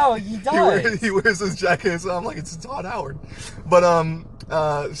yeah, he does. He wears his jacket, so I'm like, it's Todd Howard. But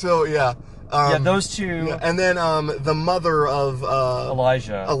so yeah. Those two. Yeah. And then the mother of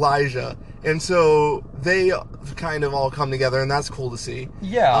Elijah, and so they kind of all come together, and that's cool to see.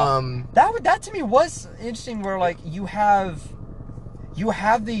 Yeah. That to me was interesting, where, like, you have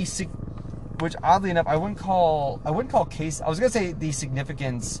the, which oddly enough I wouldn't call Case. I was gonna say the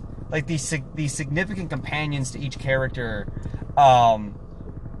significance, like the significant companions to each character,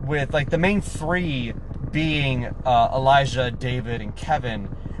 with, like, the main three being Elijah, David, and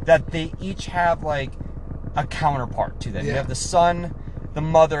Kevin. That they each have, like, a counterpart to them. You have the son, the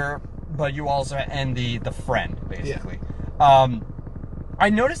mother, but you also and the friend, basically. I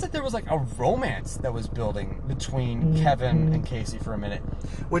noticed that there was, like, a romance that was building between Kevin and Casey for a minute.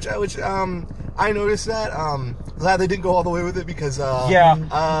 Which I noticed that. Glad they didn't go all the way with it because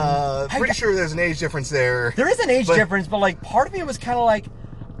pretty sure there's an age difference there. There is an age difference, but, like, part of me was kind of like,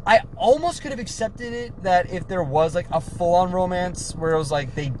 I almost could have accepted it that if there was, like, a full-on romance where it was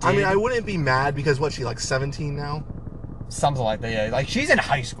like they did. I mean, I wouldn't be mad because she, like, 17 now? Something like that, yeah. Like, she's in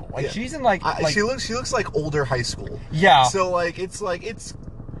high school. Like, she's in, like... She looks like older high school. Yeah. So, like, it's...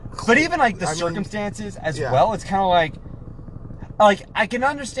 But even, like, the circumstances as well, it's kind of like, I can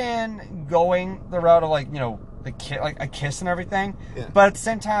understand going the route of, like, you know, like, a kiss and everything. Yeah. But at the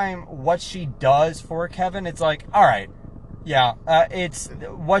same time, what she does for Kevin, it's like, all right, it's...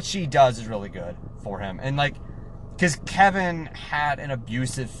 What she does is really good for him. And, like, because Kevin had an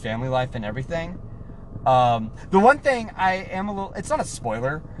abusive family life and everything. The one thing I am a little... It's not a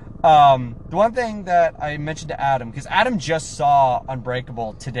spoiler. The one thing that I mentioned to Adam, because Adam just saw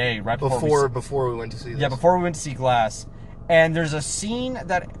Unbreakable today, right before we went to see this. Yeah, before we went to see Glass. And there's a scene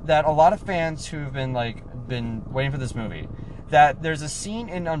that a lot of fans who've been waiting for this movie, that there's a scene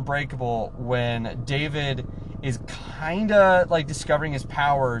in Unbreakable when David is kind of, like, discovering his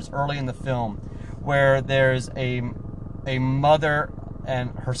powers early in the film, where there's a mother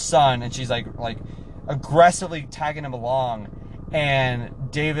and her son, and she's like aggressively tagging him along,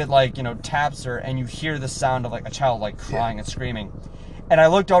 and David, like, you know, taps her, and you hear the sound of, like, a child, like, crying and screaming. And I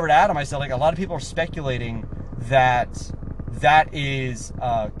looked over to Adam, I said, like, a lot of people are speculating that is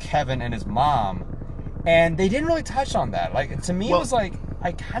Kevin and his mom, and they didn't really touch on that. Like, to me, it was like,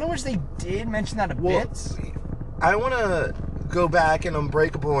 I kind of wish they did mention that a bit. I want to go back in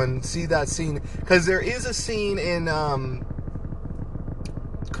Unbreakable and see that scene, because there is a scene in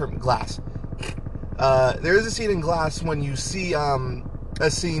Glass. There is a scene in Glass when you see a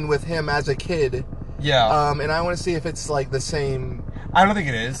scene with him as a kid. Yeah. And I want to see if it's, like, the same. I don't think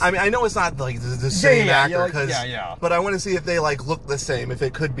it is. I mean, I know it's not, like, the same actor. But But I want to see if they, like, look the same, if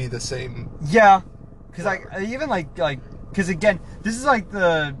it could be the same. Yeah. Because even because again, this is like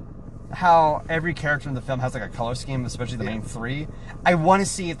how every character in the film has like a color scheme, especially the main three. I want to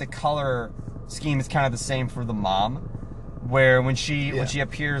see if the color scheme is kind of the same for the mom, where when she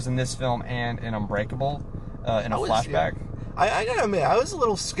appears in this film and in Unbreakable, in a flashback. I gotta admit, I was a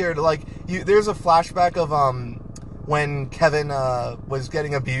little scared. Like, there's a flashback of when Kevin was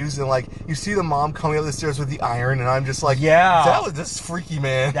getting abused, and like you see the mom coming up the stairs with the iron, and I'm just like, that was just freaky,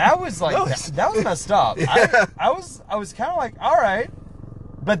 man. That was like that was messed up. Yeah. I was kind of like, all right,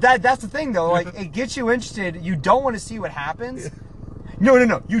 but that's the thing though. Like, it gets you interested. You don't want to see what happens. No.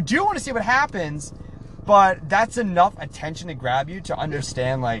 You do want to see what happens, but that's enough attention to grab you to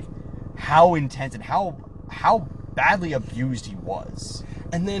understand like how intense and how badly abused he was.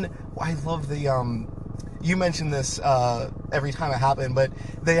 And then I love the you mentioned this every time it happened, but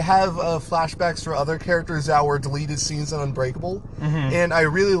they have flashbacks for other characters that were deleted scenes on Unbreakable, and I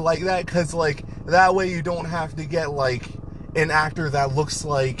really like that because like that way you don't have to get like an actor that looks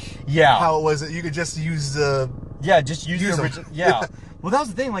like how it was. You could just use the just use the original. Well, that was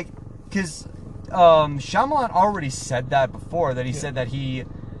the thing, like, because Shyamalan already said that before. That he said that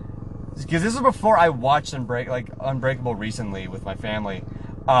because this is before I watched Unbreakable recently with my family.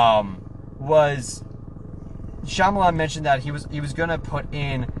 Was Shyamalan mentioned that he was going to put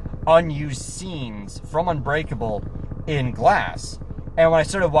in unused scenes from Unbreakable in Glass. And when I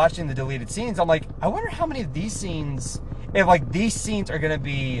started watching the deleted scenes, I'm like, I wonder how many of these scenes, if like these scenes are going to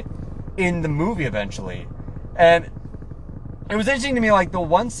be in the movie eventually. And it was interesting to me, like the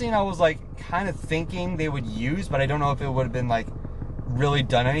one scene I was like kind of thinking they would use, but I don't know if it would have been like really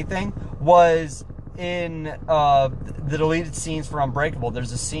done anything, was in the deleted scenes for Unbreakable.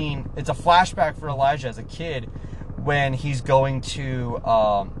 There's a scene, it's a flashback for Elijah as a kid when he's going to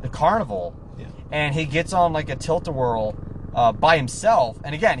the carnival, and he gets on like a tilt-a-whirl by himself,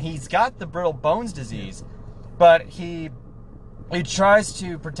 and again, he's got the brittle bones disease, but he tries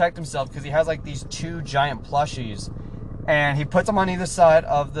to protect himself because he has like these two giant plushies, and he puts them on either side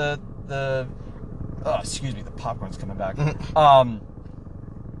of the popcorn's coming back.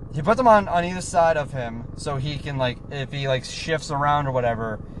 He puts them on either side of him so he can, like, if he, like, shifts around or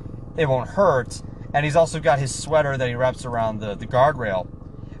whatever, it won't hurt. And he's also got his sweater that he wraps around the guardrail.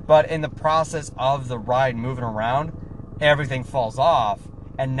 But in the process of the ride moving around, everything falls off.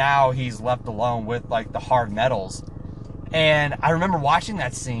 And now he's left alone with, like, the hard metals. And I remember watching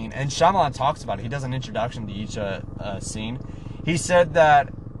that scene, and Shyamalan talks about it. He does an introduction to each scene. He said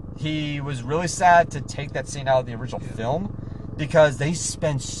that he was really sad to take that scene out of the original film, because they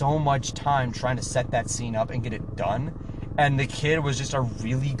spend so much time trying to set that scene up and get it done, and the kid was just a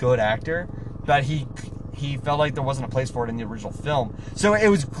really good actor, but he felt like there wasn't a place for it in the original film. So it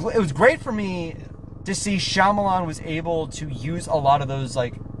was great for me to see Shyamalan was able to use a lot of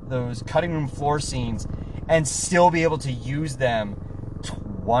those cutting room floor scenes and still be able to use them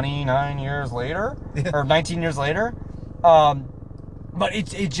 29 years later or 19 years later. But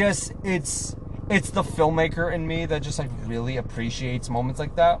it's the filmmaker in me that just like really appreciates moments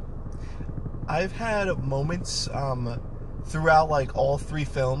like that. I've had moments throughout like all three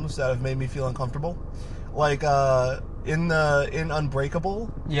films that have made me feel uncomfortable. Like in Unbreakable,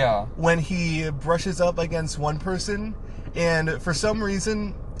 when he brushes up against one person, and for some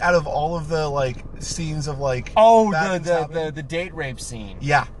reason, out of all of the like scenes of like the date rape scene,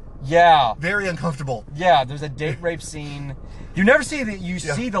 very uncomfortable. There's a date rape scene. You never see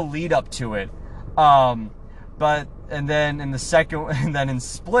see the lead up to it. But and then in the second, and then in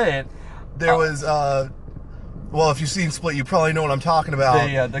Split, there was well, if you've seen Split, you probably know what I'm talking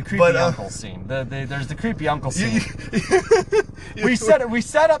about. The creepy uncle scene. There's the creepy uncle scene. We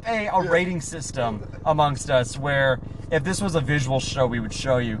set up a rating system amongst us where if this was a visual show, we would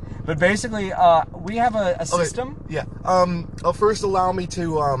show you. But basically, we have a system. First, allow me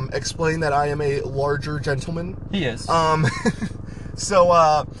to explain that I am a larger gentleman. He is.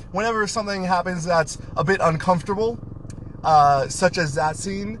 So, whenever something happens that's a bit uncomfortable, such as that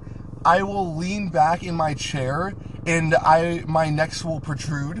scene, I will lean back in my chair and my necks will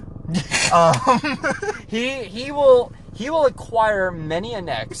protrude. He will acquire many a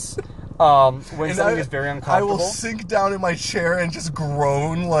necks when something is very uncomfortable. I will sink down in my chair and just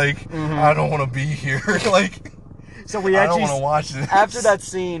groan like, I don't want to be here. Like, so we I don't want to watch this. After that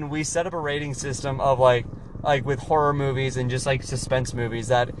scene, we set up a rating system of like with horror movies and just like suspense movies,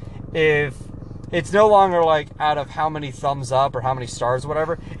 that if it's no longer like out of how many thumbs up or how many stars or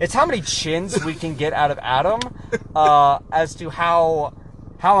whatever, it's how many chins we can get out of Adam as to how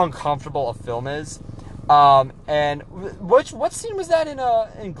uncomfortable a film is. And what scene was that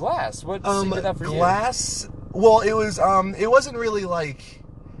in Glass? What scene did that for Glass? You? Well, it was it wasn't really like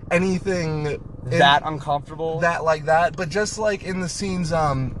anything that uncomfortable. That like that, but just like in the scenes,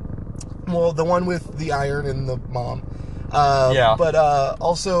 well, the one with the iron and the mom, but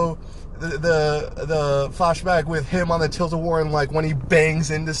also the flashback with him on the Tilt-A-Whirl, like when he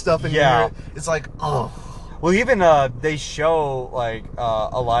bangs into stuff and it's like, oh. Well, even they show like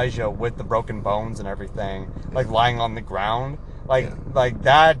Elijah with the broken bones and everything, like lying on the ground, like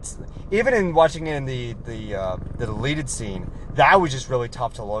that. Even in watching it in the deleted scene, that was just really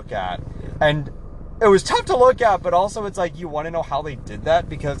tough to look at, and it was tough to look at, but also it's like you want to know how they did that,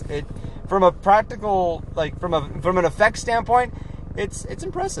 because it, from a practical, like from an effect standpoint, it's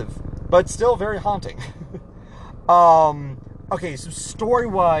impressive, but still very haunting. Okay, so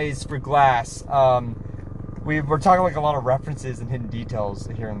story-wise for Glass, we're talking like a lot of references and hidden details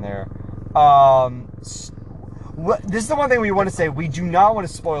here and there. This is the one thing we want to say. We do not want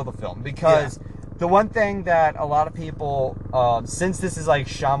to spoil the film, because the one thing that a lot of people, since this is like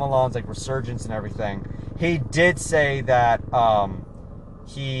Shyamalan's like resurgence and everything, he did say that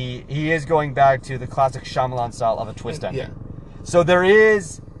he is going back to the classic Shyamalan style of a twist ending. Yeah. So there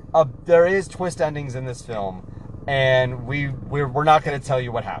is twist endings in this film, and we're not going to tell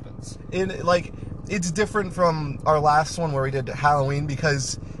you what happens. It's different from our last one where we did Halloween,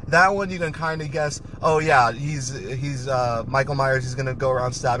 because that one you can kind of guess, oh yeah, he's Michael Myers, he's going to go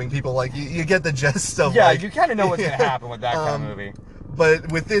around stabbing people. Like, you get the gist of, yeah, like, you kind of know what's going to happen with that kind of movie.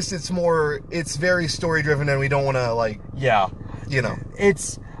 But with this, it's very story driven, and we don't want to, like, you know.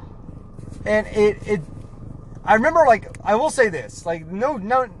 I remember, like, I will say this, like, no, I'm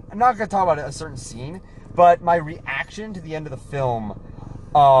not going to talk about a certain scene, but my reaction to the end of the film,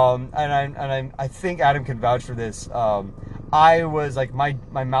 and I think Adam can vouch for this. I was like, my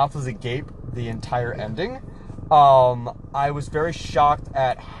mouth was agape the entire ending. I was very shocked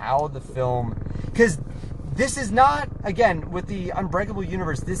at how the film, because this is not, again, with the Unbreakable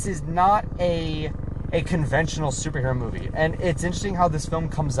universe, this is not a conventional superhero movie, and it's interesting how this film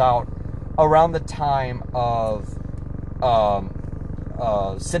comes out around the time of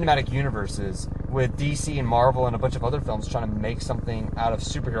cinematic universes, with DC and Marvel and a bunch of other films trying to make something out of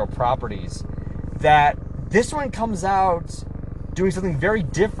superhero properties, that this one comes out doing something very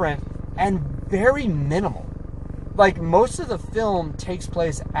different and very minimal. Like, most of the film takes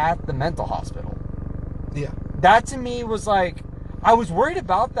place at the mental hospital. Yeah. That to me was like, I was worried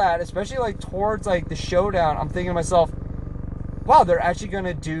about that, especially like towards like the showdown. I'm thinking to myself, wow, they're actually going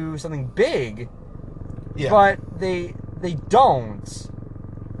to do something big. Yeah. But they don't.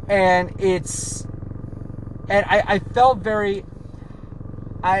 And I felt very,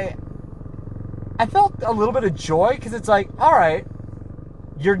 I felt a little bit of joy, because it's like, all right,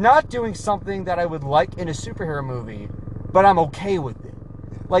 you're not doing something that I would like in a superhero movie, but I'm okay with it.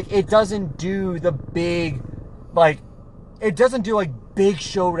 Like, it doesn't do the big, like, it doesn't do like big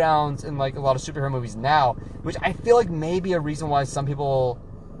showdowns in like a lot of superhero movies now, which I feel like may be a reason why some people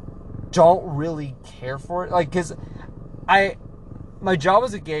don't really care for it. Like, because my jaw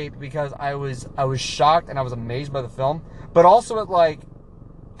was agape, because I was shocked and I was amazed by the film, but also at like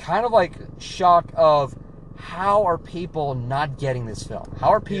kind of like shock of how are people not getting this film? How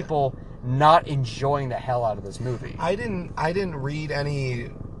are people not enjoying the hell out of this movie? I didn't read any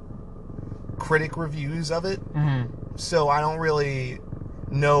critic reviews of it, so I don't really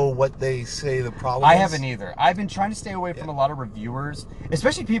know what they say the problem is. I haven't either. I've been trying to stay away from a lot of reviewers,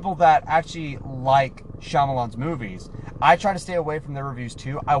 especially people that actually like Shyamalan's movies. I try to stay away from their reviews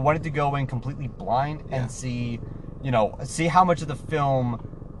too. I wanted to go in completely blind and see how much of the film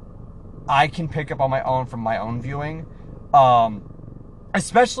I can pick up on my own from my own viewing.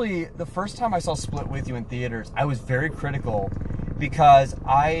 Especially the first time I saw Split with you in theaters, I was very critical, because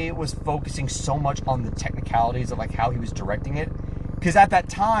I was focusing so much on the technicalities of like how he was directing it. Because at that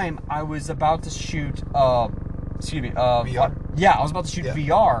time, I was about to shoot, VR? Yeah, I was about to shoot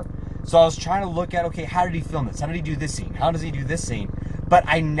VR. So I was trying to look at, okay, how did he film this? How did he do this scene? How does he do this scene? But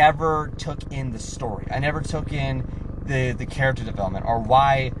I never took in the story. I never took in the character development, or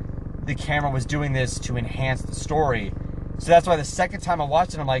why the camera was doing this to enhance the story. So that's why the second time I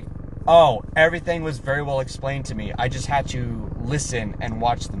watched it, I'm like, oh, everything was very well explained to me. I just had to listen and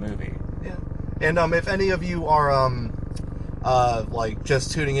watch the movie. Yeah. And if any of you are like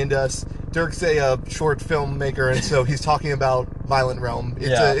just tuning into us, Dirk's a short filmmaker, and so he's talking about Violent Realm.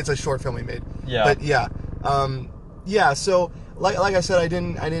 It's a short film he made. Yeah. But so like I said, I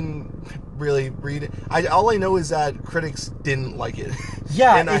didn't really read it. All I know is that critics didn't like it.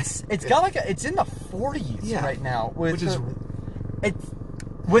 Yeah, and it's got like it's in the 40s right now,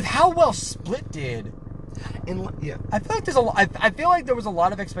 with how well Split did. I feel like I feel like there was a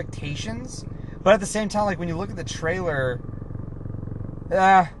lot of expectations, but at the same time, like when you look at the trailer,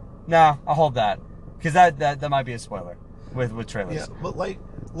 Nah, I'll hold that. Because that might be a spoiler with trailers. Yeah, but like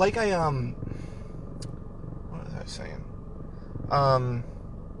I what was I saying?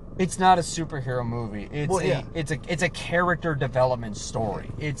 It's not a superhero movie. It's a character development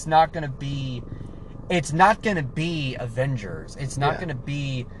story. It's not gonna be Avengers. It's not gonna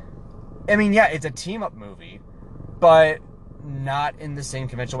be. I mean, yeah, it's a team up movie, but not in the same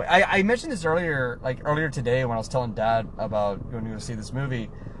conventional way. I mentioned this earlier today when I was telling Dad about going to go see this movie.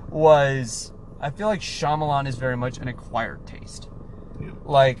 Was I feel like Shyamalan is very much an acquired taste. Yeah.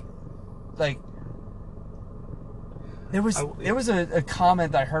 Like there was a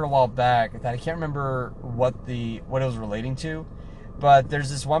comment that I heard a while back that I can't remember what it was relating to, but there's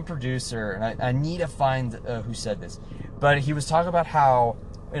this one producer, and I need to find who said this, but he was talking about how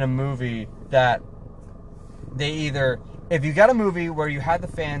in a movie that if you got a movie where you had the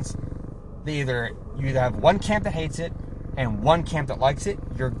fans, you either have one camp that hates it and one camp that likes it,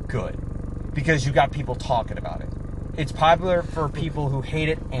 you're good. Because you got people talking about it. It's popular for people who hate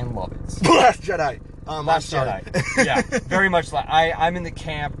it and love it. Last Jedi. Last Jedi. Yeah, very much like I'm in the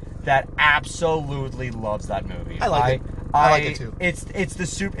camp that absolutely loves that movie. I like it. I like it too. It's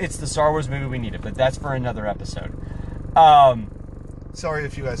the Star Wars movie we needed, but that's for another episode. Sorry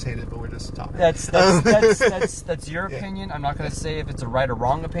if you guys hate it, but we're just talking. That's your opinion. I'm not going to say if it's a right or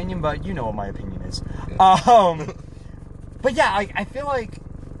wrong opinion, but you know what my opinion is. Yeah. But yeah, I feel like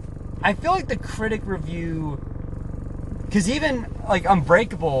the critic review, because even like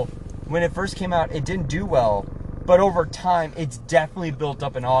Unbreakable, when it first came out, it didn't do well, but over time, it's definitely built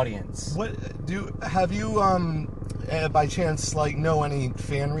up an audience. Have you by chance know any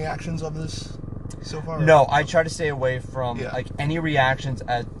fan reactions of this so far? No, I try to stay away from any reactions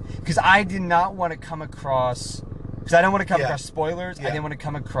because I did not want to come across across spoilers. Yeah. I didn't want to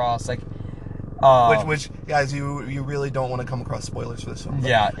come across which guys, you really don't want to come across spoilers for this film.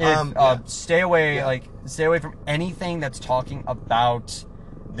 Yeah. Stay away. Stay away from anything that's talking about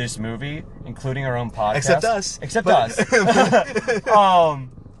this movie, including our own podcast. Except us.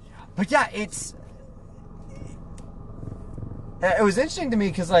 But yeah, it was interesting to me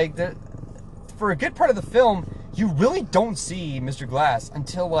because for a good part of the film, you really don't see Mr. Glass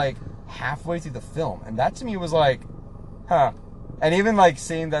until halfway through the film, and that to me was huh. And even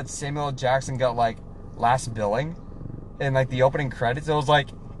seeing that Samuel L. Jackson got last billing in the opening credits, it was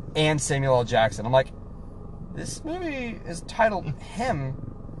and Samuel L. Jackson. I'm this movie is titled Him.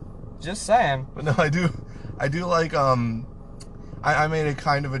 Just saying. But no, I do like I made a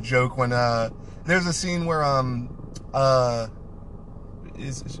kind of a joke when there's a scene where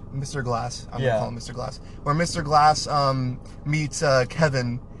is Mr. Glass. I'm gonna call him Mr. Glass. Where Mr. Glass meets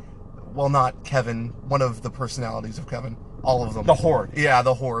Kevin. Well, not Kevin. One of the personalities of Kevin. All of them. The Horde. Yeah,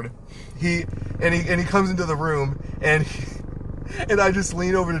 the Horde. He comes into the room and I just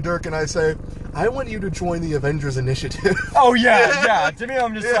lean over to Dirk and I say, I want you to join the Avengers Initiative. Oh yeah. To me,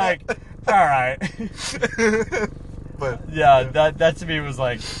 I'm just all right. But yeah, that to me was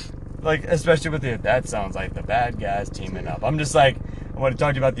especially with that sounds like the bad guys teaming up. I'm just I want to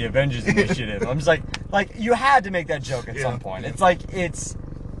talk to you about the Avengers Initiative. I'm just you had to make that joke at some point. It's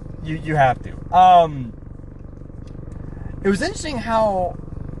you have to. It was interesting how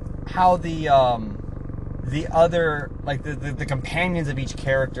the other the companions of each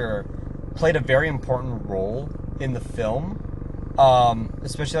character played a very important role in the film,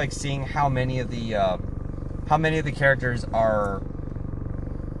 especially seeing how many of the characters are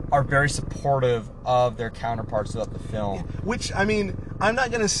very supportive of their counterparts throughout the film. Which, I mean, I'm not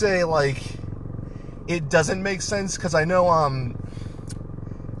gonna say it doesn't make sense because I know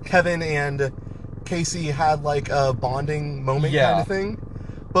Kevin and Casey had a bonding moment kind of thing,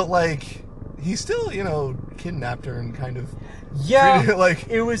 but he still kidnapped her and kind of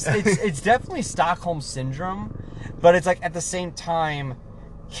it's definitely Stockholm syndrome, but it's at the same time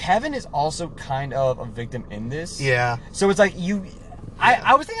Kevin is also kind of a victim in this. Yeah. So it's I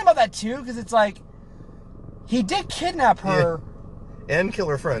was thinking about that too because it's he did kidnap her and kill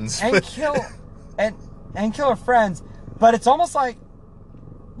her friends and kill her friends, but it's almost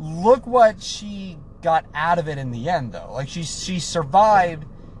look what she got out of it in the end, though. She survived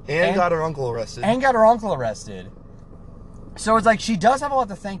and got her uncle arrested. So it's she does have a lot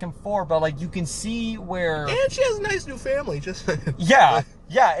to thank him for, but you can see where. And she has a nice new family. Just yeah.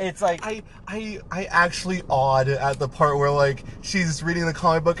 It's I actually awed at the part where she's reading the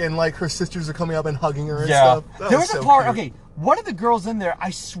comic book and her sisters are coming up and hugging her and stuff. There was a part. Cute. Okay, one of the girls in there,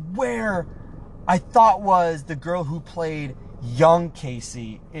 I swear, I thought was the girl who played young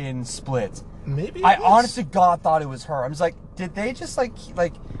Casey in Split. Maybe I honest to God thought it was her. I'm just did they just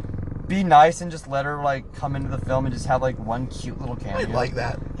be nice and just let her like come into the film and just have like one cute little cameo. I like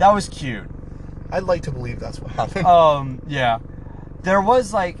that. That was cute. I'd like to believe that's what happened. Yeah. There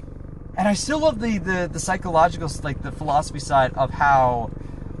was like, and I still love the psychological, like the philosophy side of how,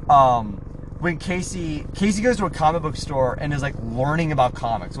 when Casey goes to a comic book store and is like learning about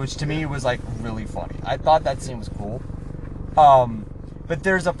comics, which to me was like really funny. I thought that scene was cool. But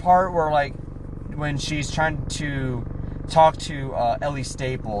there's a part where like when she's trying to talk to Ellie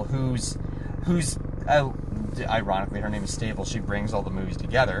Staple, who's ironically her name is Staple. She brings all the movies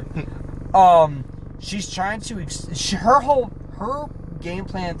together. She's trying to her game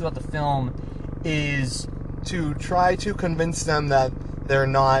plan throughout the film is to try to convince them that they're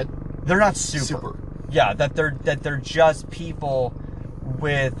not super. Yeah, that they're just people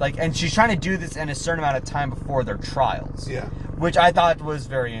with like, and she's trying to do this in a certain amount of time before their trials. Yeah. Which I thought was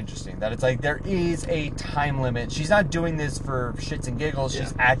very interesting. That it's like there is a time limit. She's not doing this for shits and giggles.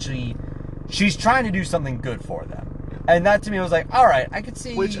 She's trying to do something good for them. And that to me was like, all right, I could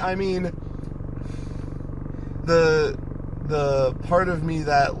see. Which, I mean, the part of me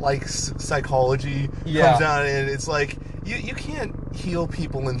that likes psychology comes down, and it's like you can't heal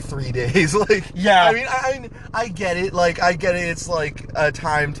people in 3 days. Like, yeah. I mean, I get it. Like, I get it. It's like a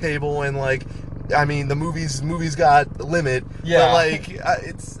timetable, and like, I mean, the movies got a limit. Yeah. But like,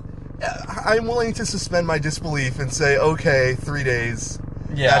 I'm willing to suspend my disbelief and say, okay, 3 days.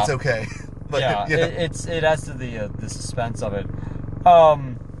 Yeah. That's okay. But, yeah. You know. It adds to the suspense of it.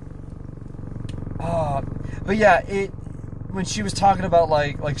 But yeah, when she was talking about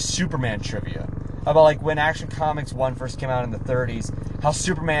like Superman trivia, about like when Action Comics 1 first came out in the 30s, how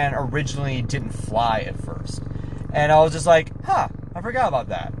Superman originally didn't fly at first. And I was just like, I forgot about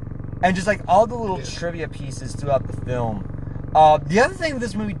that. And just like all the little trivia pieces throughout the film. The other thing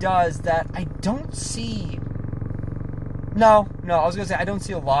this movie does that I don't see... No, I was going to say I don't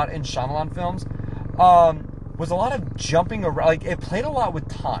see a lot in Shyamalan films, was a lot of jumping around. Like, it played a lot with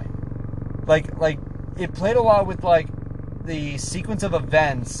time. Like it played a lot with like the sequence of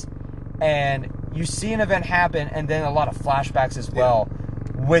events, and you see an event happen and then a lot of flashbacks as well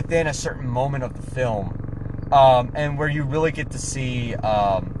within a certain moment of the film, and where you really get to see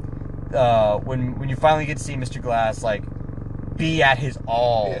when you finally get to see Mr. Glass like be at his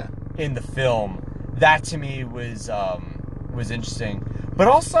all in the film. That to me was interesting. But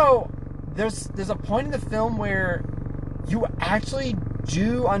also there's a point in the film where you actually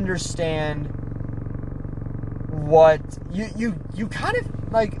do understand what you kind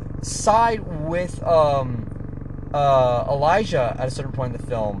of like side with Elijah at a certain point in the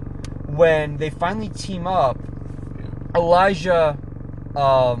film when they finally team up. Elijah,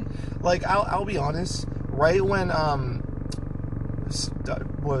 like I'll be honest, right when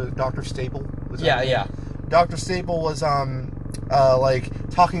Dr. Staple was Dr. Staple was like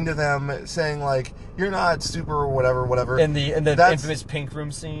talking to them, saying like, "You're not super," or whatever. In the infamous pink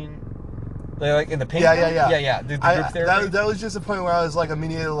room scene. Like in the pink room? Yeah. The group therapy. That was just a point where I was like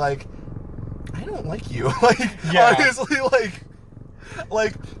immediately like, I don't like you. Like, honestly,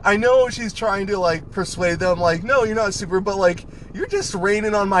 like I know she's trying to like persuade them, like, no, you're not super, but like you're just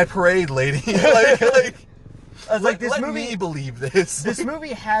raining on my parade, lady. like this let movie, me believe this. This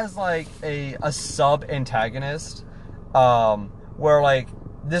movie has like a sub antagonist, where like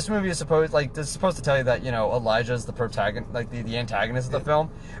this movie is supposed to tell you that, you know, Elijah is the protagonist, like the antagonist of the film.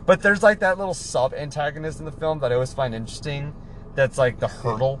 But there's like that little sub antagonist in the film that I always find interesting. That's like the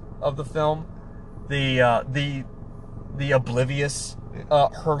hurdle of the film, the oblivious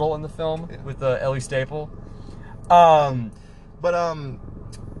hurdle in the film with Ellie Staple. But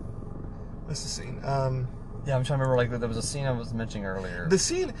what's the scene? Yeah, I'm trying to remember. Like there was a scene I was mentioning earlier. The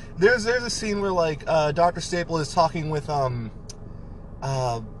scene there's a scene where like Dr. Staple is talking with Kevin?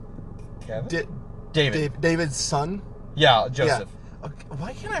 David's son. Yeah, Joseph. Yeah.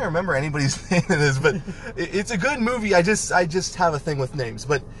 Why can't I remember anybody's name in this? But it's a good movie. I just have a thing with names.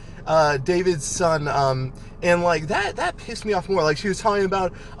 But David's son, and like that pissed me off more. Like she was talking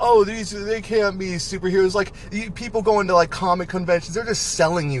about, they can't be superheroes. Like people going to like comic conventions, they're just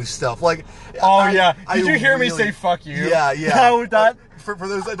selling you stuff. Like, did you hear me say "fuck you"? Yeah. No, that. For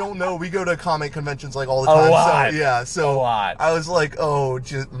those that don't know, we go to comic conventions like all the time. A lot. I was like, Well,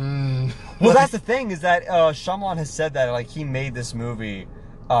 that's the thing, is that Shyamalan has said that like he made this movie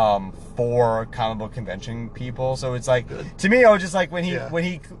for comic book convention people. So it's like, to me, I was just like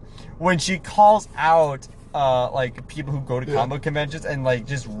when she calls out like people who go to comic book conventions and like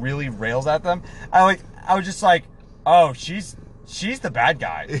just really rails at them, I was just like, oh, she's the bad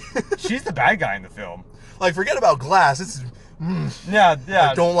guy. She's the bad guy in the film. Like, forget about Glass. It's yeah.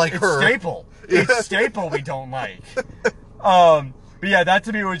 I don't like her. Staple. It's Staple we don't like. But yeah, that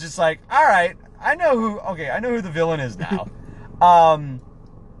to me was just like, all right, I know who the villain is now.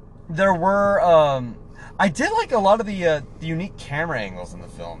 There were, I did like a lot of the unique camera angles in the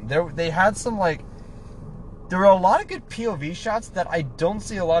film. They had some like, there were a lot of good POV shots that I don't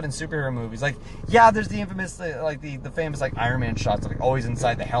see a lot in superhero movies. Like, yeah, there's the infamous, like the famous like Iron Man shots, like always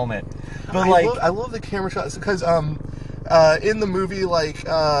inside the helmet. But I love the camera shots because in the movie, like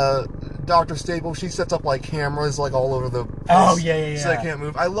Dr. Staple, she sets up like cameras like all over the place. Oh yeah. So they can't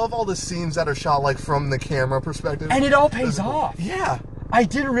move. I love all the scenes that are shot like from the camera perspective, and it all pays off. Yeah, I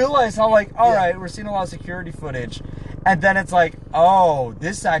didn't realize how like, all right, we're seeing a lot of security footage, and then it's like, oh,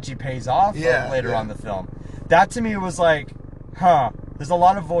 this actually pays off later on in the film. That to me was like, there's a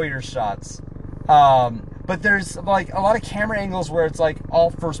lot of voyeur shots. But there's like a lot of camera angles where it's like all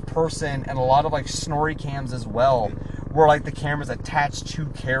first person and a lot of like snorri cams as well, where like the camera's attached to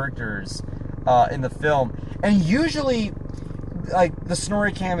characters in the film. And usually like the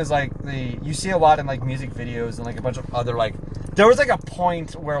snorri cam is like you see a lot in like music videos and like a bunch of other like, there was like a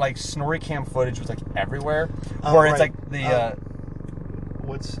point where like snorri cam footage was like everywhere, where it's like the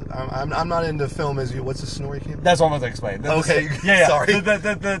I'm not into film as you. What's a snorri cam? That's almost explained. Okay, yeah. Sorry.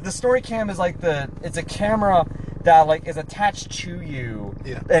 The snorri cam is like it's a camera that like is attached to you,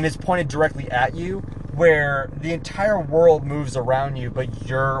 and is pointed directly at you, where the entire world moves around you, but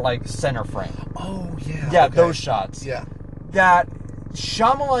you're like center frame. Oh yeah. Yeah, okay. Those shots. Yeah. That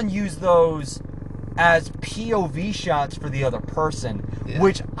Shyamalan used those as POV shots for the other person,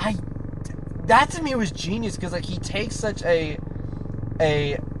 which that to me was genius because like he takes such a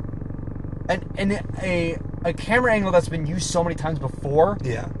camera angle that's been used so many times before.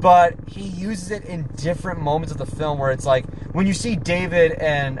 Yeah. But he uses it in different moments of the film where it's like when you see David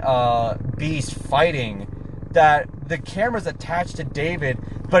and Beast fighting, that the camera's attached to David,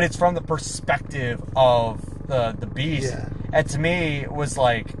 but it's from the perspective of the Beast. Yeah. And to me it was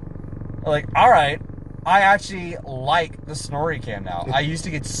like all right, I actually like the snorri cam now. I used to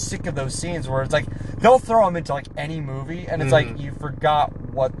get sick of those scenes where it's like they'll throw them into like any movie, and it's like you forgot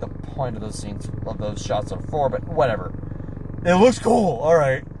what the point of those scenes, of those shots are for. But whatever, it looks cool. All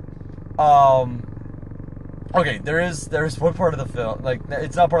right. Okay, there is one part of the film, like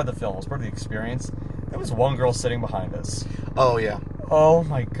it's not part of the film, it's part of the experience. There was one girl sitting behind us. Oh yeah. Oh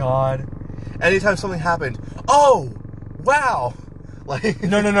my god. Anytime something happened, oh wow. Like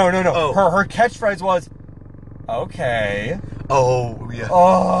no. Oh. Her catchphrase was, okay. Oh yeah.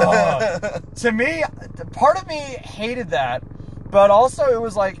 Oh. To me, part of me hated that, but also it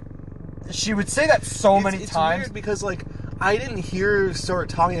was like she would say that so many times. Weird because like I didn't hear her start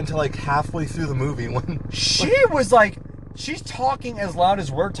talking until like halfway through the movie when she was like, she's talking as loud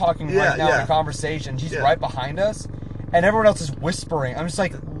as we're talking right now in a conversation. She's right behind us, and everyone else is whispering. I'm just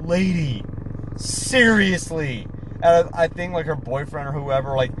like, lady, seriously. And I think like her boyfriend or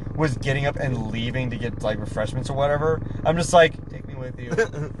whoever like was getting up and leaving to get like refreshments or whatever. I'm just like, take me with you.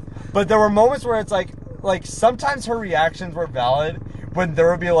 But there were moments where it's like sometimes her reactions were valid when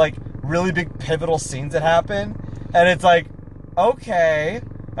there would be like really big pivotal scenes that happen, and it's like, okay.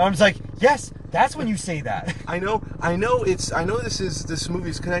 And I'm just like, yes, that's when you say that. I know this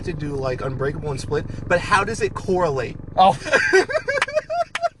movie is connected to like Unbreakable and Split, but how does it correlate? Oh.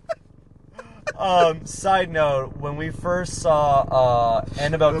 Side note, when we first saw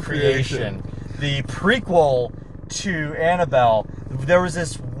Annabelle Creation, the prequel to Annabelle, there was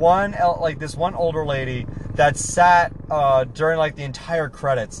this one older lady that sat during like the entire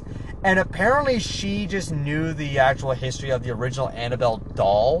credits, and apparently she just knew the actual history of the original Annabelle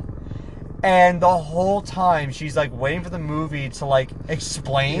doll, and the whole time she's like waiting for the movie to like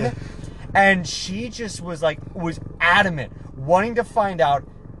explain, and she just was adamant, wanting to find out,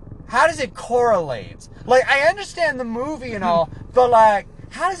 how does it correlate? Like, I understand the movie and all, but like,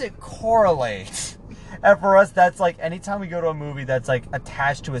 how does it correlate? And for us, that's like, anytime we go to a movie that's like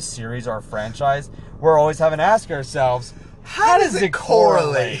attached to a series or a franchise, we're always having to ask ourselves, how does it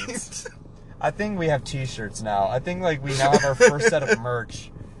correlate? I think we have t-shirts now. I think like we now have our first set of merch,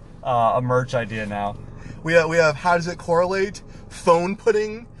 a merch idea now. We have how does it correlate? Phone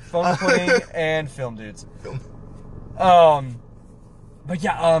pudding, and film dudes. But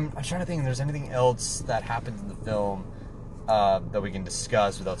yeah, I'm trying to think if there's anything else that happens in the film that we can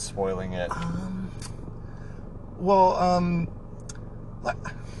discuss without spoiling it.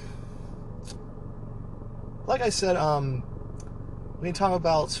 Like I said, we can talk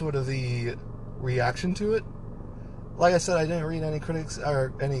about sort of the reaction to it. Like I said, I didn't read any critics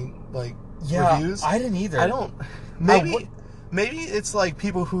or any reviews. I didn't either. I don't. Maybe it's like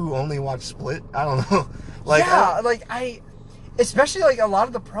people who only watch Split. I don't know. Especially like a lot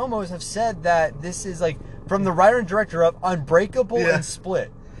of the promos have said that this is like from the writer and director of Unbreakable and Split.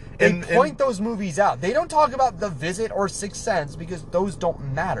 They point those movies out. They don't talk about The Visit or Sixth Sense because those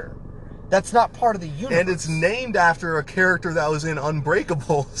don't matter. That's not part of the universe. And it's named after a character that was in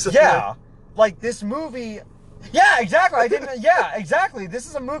Unbreakable. So yeah. Like this movie... Yeah, exactly. Yeah, exactly. This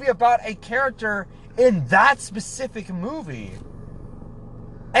is a movie about a character in that specific movie.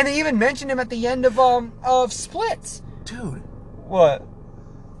 And they even mentioned him at the end of Split. Dude. What?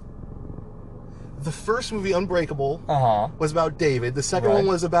 The first movie, Unbreakable, was about David. The second one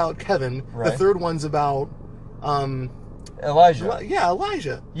was about Kevin. Right. The third one's about Elijah.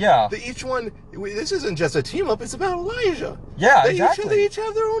 Elijah. Yeah. Each one, this isn't just a team up, it's about Elijah. Yeah, exactly. They each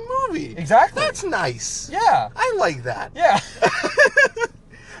have their own movie. Exactly. That's nice. Yeah. I like that. Yeah.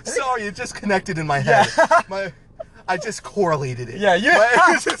 Sorry, it just connected in my head. Yeah. I just correlated it. Yeah,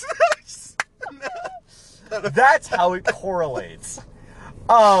 that's how it correlates.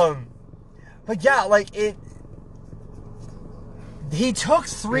 But yeah, like he took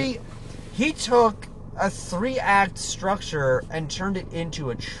a 3-act structure and turned it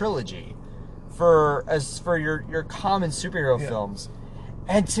into a trilogy for your common superhero films.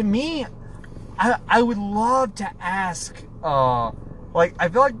 And to me, I would love to ask like I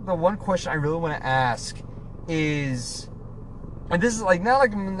feel like the one question I really want to ask is, and this is like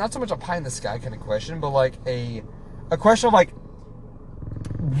not so much a pie in the sky kind of question, but like a question of like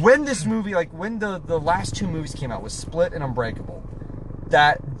when this movie, like when the last 2 movies came out, was Split and Unbreakable,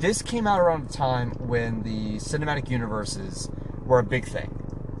 that this came out around the time when the cinematic universes were a big thing.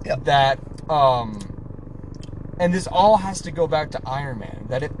 Yep. That and this all has to go back to Iron Man.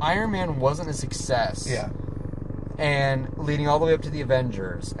 That if Iron Man wasn't a success, and leading all the way up to the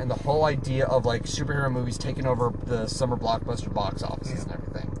Avengers, and the whole idea of like superhero movies taking over the summer blockbuster box offices and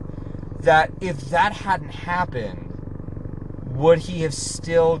everything, that if that hadn't happened, would he have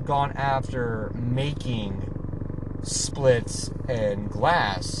still gone after making Splits and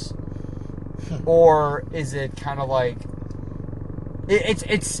Glass, or is it kind of like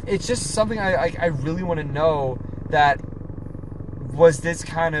it's just something I really want to know. That was this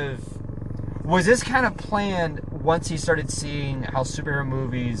kind of planned once he started seeing how superhero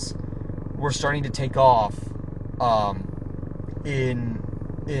movies were starting to take off in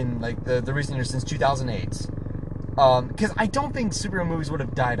like the recent years since 2008. Because I don't think superhero movies would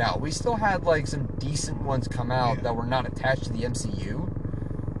have died out. We still had like some decent ones come out that were not attached to the MCU.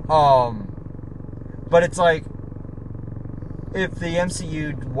 But it's like, if the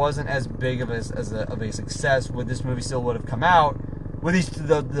MCU wasn't as big of a success, would this movie still would have come out? Would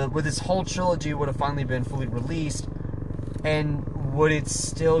this whole trilogy would have finally been fully released, and would it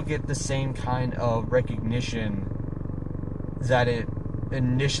still get the same kind of recognition that it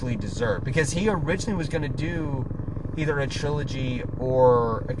initially deserved? Because he originally was going to do either a trilogy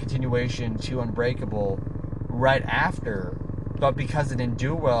or a continuation to Unbreakable right after, but because it didn't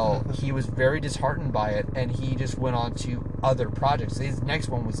do well, he was very disheartened by it, and he just went on to other projects. His next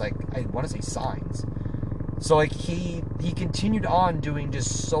one was like, I want to say Signs. So like he continued on doing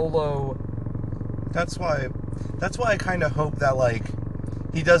just solo. That's why I kind of hope that like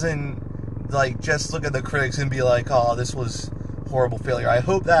he doesn't like just look at the critics and be like, oh, this was horrible failure. I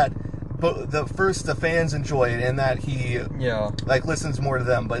hope that the fans enjoy it, and that he like listens more to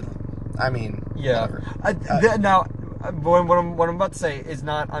them. But I mean, whatever. Now, what I'm about to say is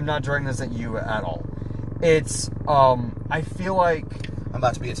I'm not directing this at you at all. It's I feel like I'm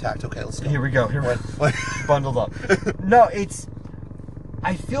about to be attacked. Okay, let's go. Here we go. Bundled up. No,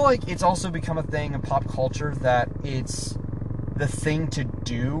 I feel like it's also become a thing in pop culture that it's the thing to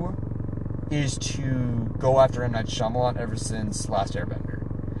do is to go after M. Night Shyamalan ever since Last Airbender.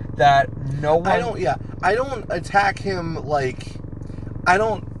 That no one... I don't attack him like... I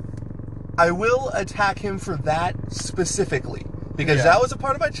will attack him for that specifically. Because that was a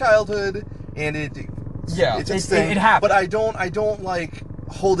part of my childhood, and it happened. But I don't like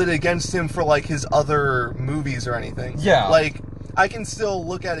hold it against him for like his other movies or anything. Yeah. Like, I can still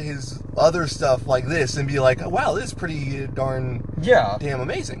look at his other stuff like this and be like, oh, wow, this is pretty damn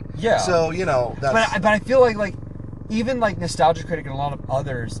amazing. Yeah. So, that's... But I feel like even like Nostalgia Critic and a lot of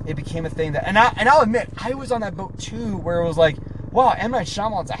others, it became a thing that, and I'll admit, I was on that boat too, where it was like, wow, M. Night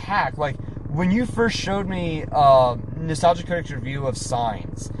Shyamalan's a hack. Like, when you first showed me Nostalgia Critic's review of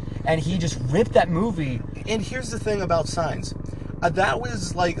Signs, and he just ripped that movie. And here's the thing about Signs. That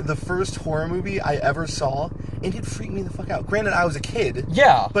was like the first horror movie I ever saw, and it freaked me the fuck out. Granted, I was a kid.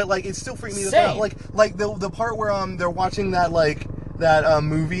 Yeah. But like, it still freaked me the fuck out. Like the part where they're watching that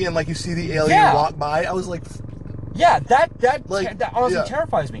movie, and like you see the alien walk by. I was like, yeah, that honestly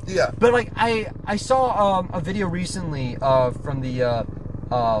terrifies me. Yeah. But like I saw a video recently from the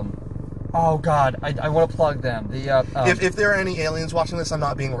Oh God, I want to plug them. The if there are any aliens watching this, I'm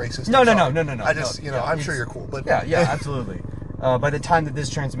not being racist. No. I just I'm sure you're cool, but yeah, absolutely. By the time that this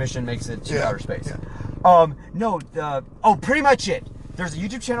transmission makes it to outer space, Pretty Much It. There's a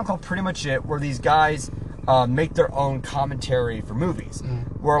YouTube channel called Pretty Much It where these guys make their own commentary for movies.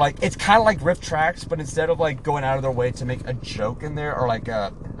 Where like it's kind of like Riff Tracks, but instead of like going out of their way to make a joke in there, or like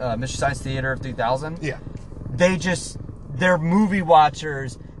Mystery Science Theater 3000, they're movie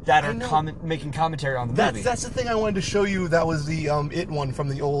watchers that are making commentary on the movie. That's the thing I wanted to show you. That was the It one from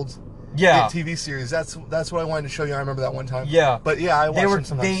the old It TV series. That's what I wanted to show you. I remember that one time. Yeah, but yeah, I watched them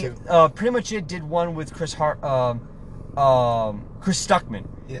sometimes too. Pretty Much It did one with Chris Stuckman,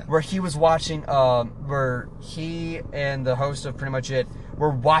 where he was watching, where he and the host of Pretty Much It were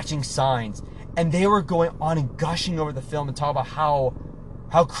watching Signs, and they were going on and gushing over the film and talking about how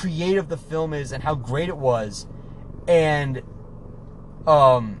creative the film is and how great it was, and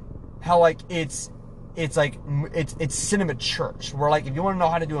how like it's cinema church, where like if you want to know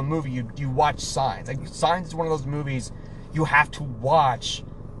how to do a movie, you watch Signs. Like Signs is one of those movies you have to watch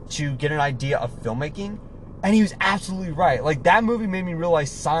to get an idea of filmmaking. And he was absolutely right. Like, that movie made me realize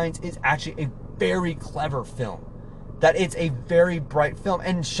Signs is actually a very clever film. That it's a very bright film.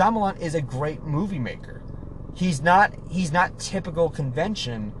 And Shyamalan is a great movie maker. He's not typical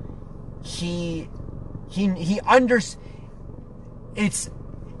convention. It's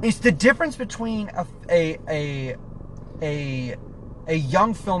the difference between a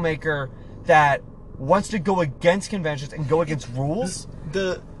young filmmaker that wants to go against conventions and go against rules.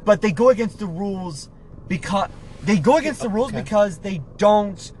 But they go against the rules because they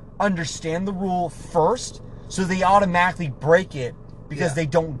don't understand the rule first, so they automatically break it because they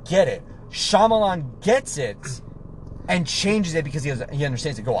don't get it. Shyamalan gets it and changes it because he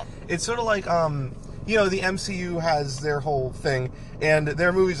understands it. Go on. It's sort of like the MCU has their whole thing, and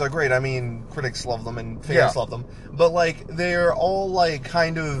their movies are great. I mean, critics love them and fans love them, but like they're all like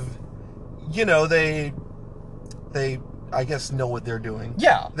kind of, they I guess know what they're doing.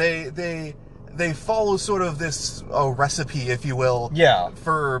 Yeah. They follow sort of this recipe, if you will,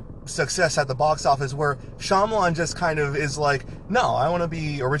 for success at the box office, where Shyamalan just kind of is like, no, I want to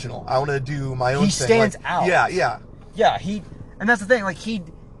be original. I want to do my own thing. He stands out. Yeah. Yeah, and that's the thing, like, he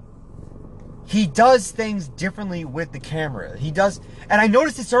does things differently with the camera. He does, and I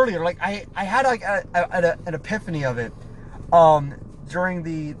noticed this earlier, like, I had, like, an epiphany of it,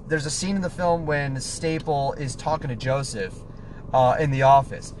 there's a scene in the film when Staple is talking to Joseph, in the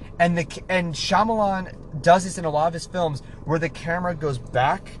office, and Shyamalan does this in a lot of his films, where the camera goes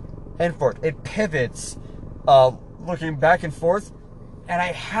back and forth. It pivots, looking back and forth, and I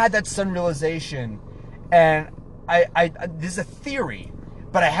had that sudden realization, and this is a theory,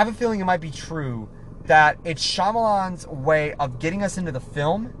 but I have a feeling it might be true, that it's Shyamalan's way of getting us into the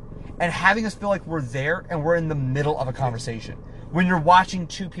film and having us feel like we're there and we're in the middle of a conversation. When you're watching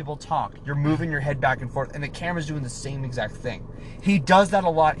two people talk, you're moving your head back and forth, and the camera's doing the same exact thing. He does that a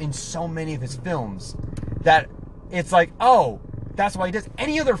lot in so many of his films, that it's like, oh, that's why he does.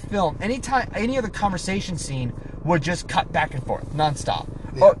 Any other film, any other conversation scene would just cut back and forth, nonstop.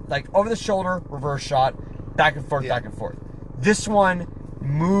 Yeah. Like over the shoulder, reverse shot, back and forth, back and forth. This one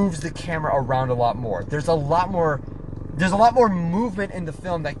moves the camera around a lot more. There's a lot more movement in the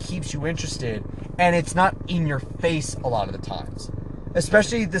film that keeps you interested, and it's not in your face a lot of the times.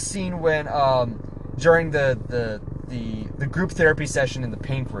 Especially the scene when during the group therapy session in the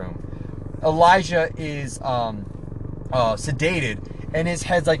pink room, Elijah is sedated, and his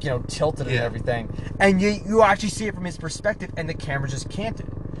head's like, tilted and everything, and you actually see it from his perspective, and the camera's just canted.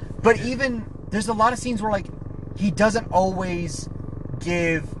 But even there's a lot of scenes where, like, he doesn't always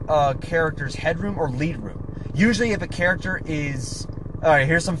give characters headroom or lead room. Usually, if a character is, all right,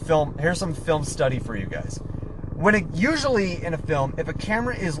 here's some film study for you guys. Usually in a film, if a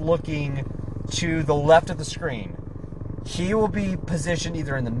camera is looking to the left of the screen, he will be positioned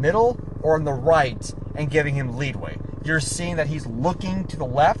either in the middle or in the right and giving him leadway. You're seeing that he's looking to the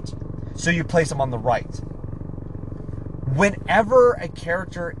left, so you place him on the right. Whenever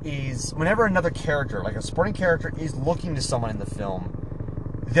another character, like a supporting character, is looking to someone in the film,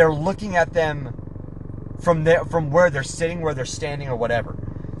 they're looking at them from where they're sitting, where they're standing, or whatever.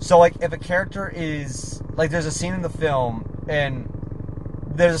 So, like, if a character is, like, there's a scene in the film, and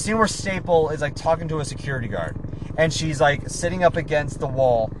there's a scene where Staple is, like, talking to a security guard, and she's, like, sitting up against the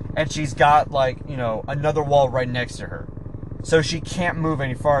wall, and she's got, like, another wall right next to her, so she can't move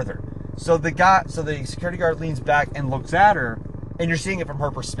any farther. So the security guard leans back and looks at her, and you're seeing it from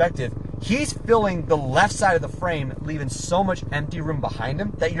her perspective. He's filling the left side of the frame, leaving so much empty room behind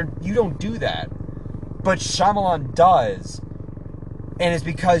him that you don't do that. But Shyamalan does, And it's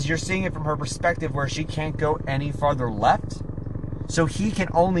because you're seeing it from her perspective where she can't go any farther left. So he can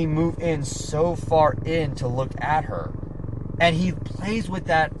only move in so far in to look at her. And he plays with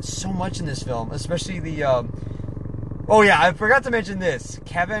that so much in this film, especially the... Oh yeah, I forgot to mention this.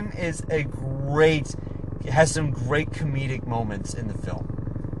 Kevin has some great comedic moments in the film.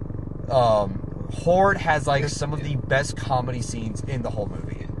 Horde has like some of the best comedy scenes in the whole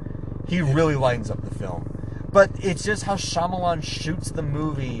movie. He really lightens up the film. But it's just how Shyamalan shoots the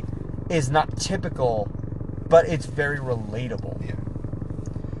movie is not typical, but it's very relatable. Yeah.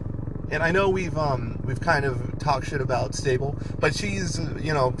 And I know we've kind of talked shit about Stable, but she's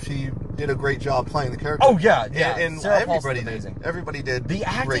she did a great job playing the character. Oh yeah, yeah. And Sarah everybody Paulson's amazing. did. Everybody did. The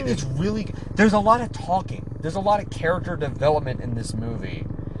acting is really good. There's a lot of talking. There's a lot of character development in this movie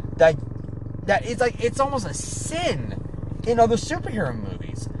that is like it's almost a sin in other superhero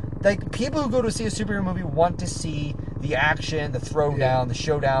movies. Like, people who go to see a superhero movie want to see the action, the throwdown, the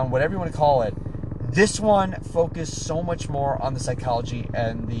showdown, whatever you want to call it. This one focused so much more on the psychology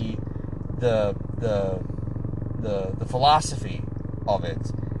and the philosophy of it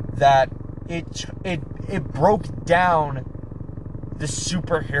that it broke down the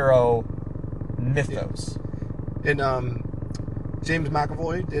superhero mythos. And James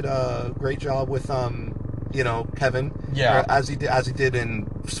McAvoy did a great job with Kevin. Yeah. As he did in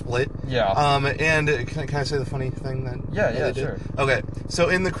Split. Yeah. And can I say the funny thing that? Yeah, they sure. did? Okay. So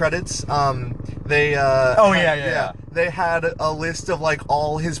in the credits, they they had a list of like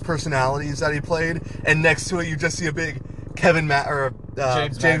all his personalities that he played, and next to it you just see a big James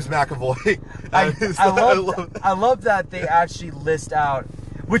McAvoy. I love that they actually list out,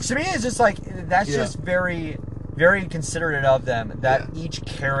 which to me is just like just very, very considerate of them that each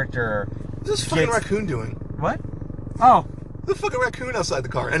character. What's this fucking raccoon doing? What? Oh. The fucking raccoon outside the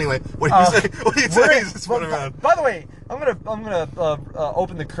car. Anyway, what are you saying? What are you saying? Just run around. By the way, I'm gonna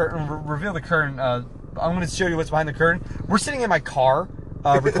open the curtain, reveal the curtain. I'm gonna show you what's behind the curtain. We're sitting in my car,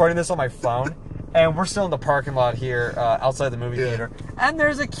 recording this on my phone, and we're still in the parking lot here outside the movie theater. And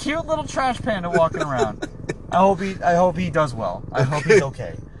there's a cute little trash panda walking around. I hope he does well. I hope he's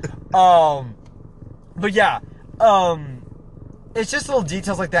okay. But yeah, it's just little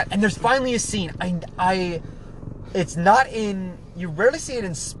details like that. And there's finally a scene. It's not in... You rarely see it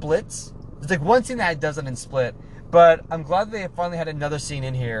in Splits. There's like one scene that does it in Split. But I'm glad that they finally had another scene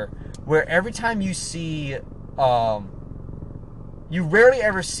in here where every time you see... you rarely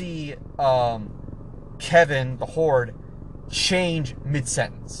ever see Kevin, the Horde, change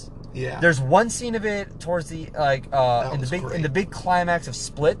mid-sentence. Yeah. There's one scene of it towards the... in the big climax of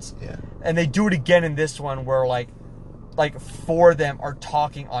Split. Yeah. And they do it again in this one where like four of them are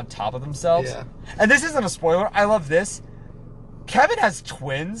talking on top of themselves. Yeah. And this isn't a spoiler. I love this. Kevin has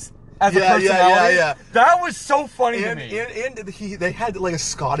twins as a personality. Yeah. That was so funny to me. And they had like a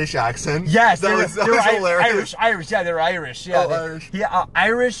Scottish accent. Yes, that was hilarious. Irish. Yeah, they're Irish. Yeah, Irish. Yeah,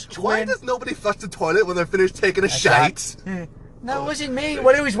 Irish twin. Why does nobody flush the toilet when they're finished taking a shite? No, it wasn't me.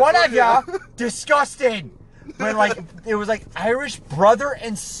 Well, it was one of ya. Disgusting. But like, it was like Irish brother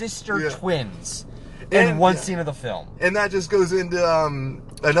and sister twins. In one scene of the film. And that just goes into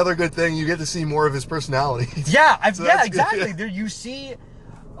another good thing. You get to see more of his personality. Yeah, exactly. There you see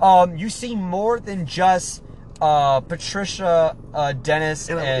more than just Patricia, Dennis,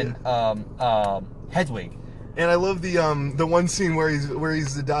 and Hedwig. And I love the one scene where he's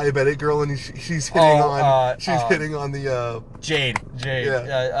the diabetic girl and she's hitting on the Jade,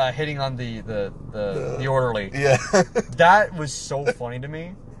 hitting on the orderly. Yeah, that was so funny to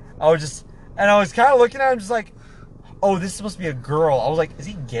me. I was kind of looking at him just like, oh, this is supposed to be a girl. I was like, is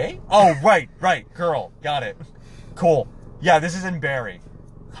he gay? Oh, right, girl, got it, cool. Yeah, this is in Barry.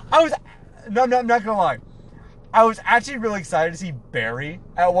 I'm not gonna lie. I was actually really excited to see Barry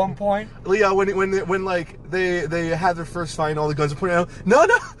at one point. Yeah, when like they had their first fight and all the guns are pointing out. No,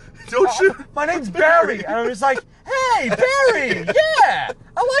 don't shoot. My name's Barry. And I was like, hey, Barry, yeah,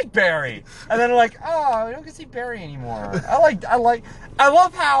 I like Barry. And then I'm like, oh, I don't get to see Barry anymore. I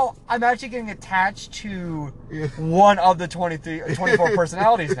love how I'm actually getting attached to one of the 24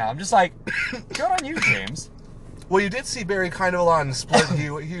 personalities now. I'm just like, good on you, James. Well, you did see Barry kind of a lot in Split.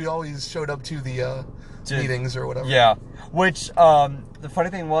 He always showed up to the meetings or whatever. Yeah. Which, the funny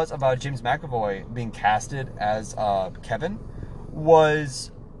thing was about James McAvoy being casted as Kevin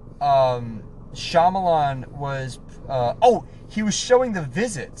was, Shyamalan was, he was showing The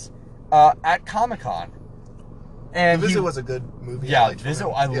Visit at Comic-Con. And The Visit was a good movie. Yeah,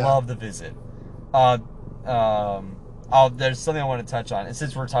 I love The Visit. There's something I want to touch on. And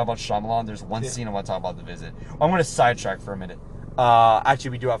since we're talking about Shyamalan, there's one scene I want to talk about The Visit. I'm going to sidetrack for a minute.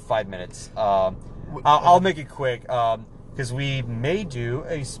 Actually, we do have 5 minutes. I'll make it quick. because we may do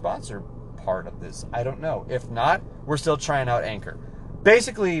a sponsor part of this. I don't know. If not, we're still trying out Anchor.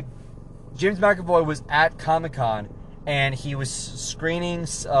 Basically, James McAvoy was at Comic-Con, and he was screening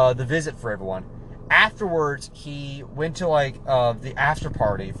The Visit for everyone. Afterwards, he went to like the after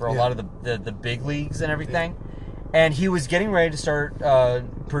party for a lot of the big leagues and everything, and he was getting ready to start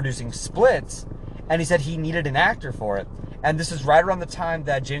producing Splits, and he said he needed an actor for it. And this is right around the time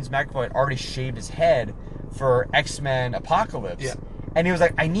that James McAvoy had already shaved his head for X-Men Apocalypse. Yeah. And he was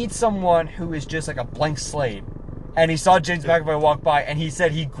like, I need someone who is just like a blank slate. And he saw James McAvoy walk by, and he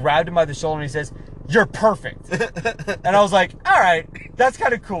said he grabbed him by the shoulder and he says, "You're perfect." And I was like, all right, that's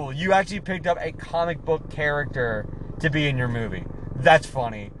kind of cool. You actually picked up a comic book character to be in your movie. That's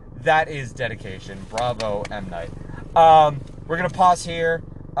funny. That is dedication. Bravo, M. Night. We're going to pause here,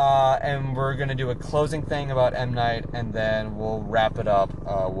 and we're going to do a closing thing about M. Night, and then we'll wrap it up.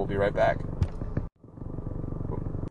 We'll be right back.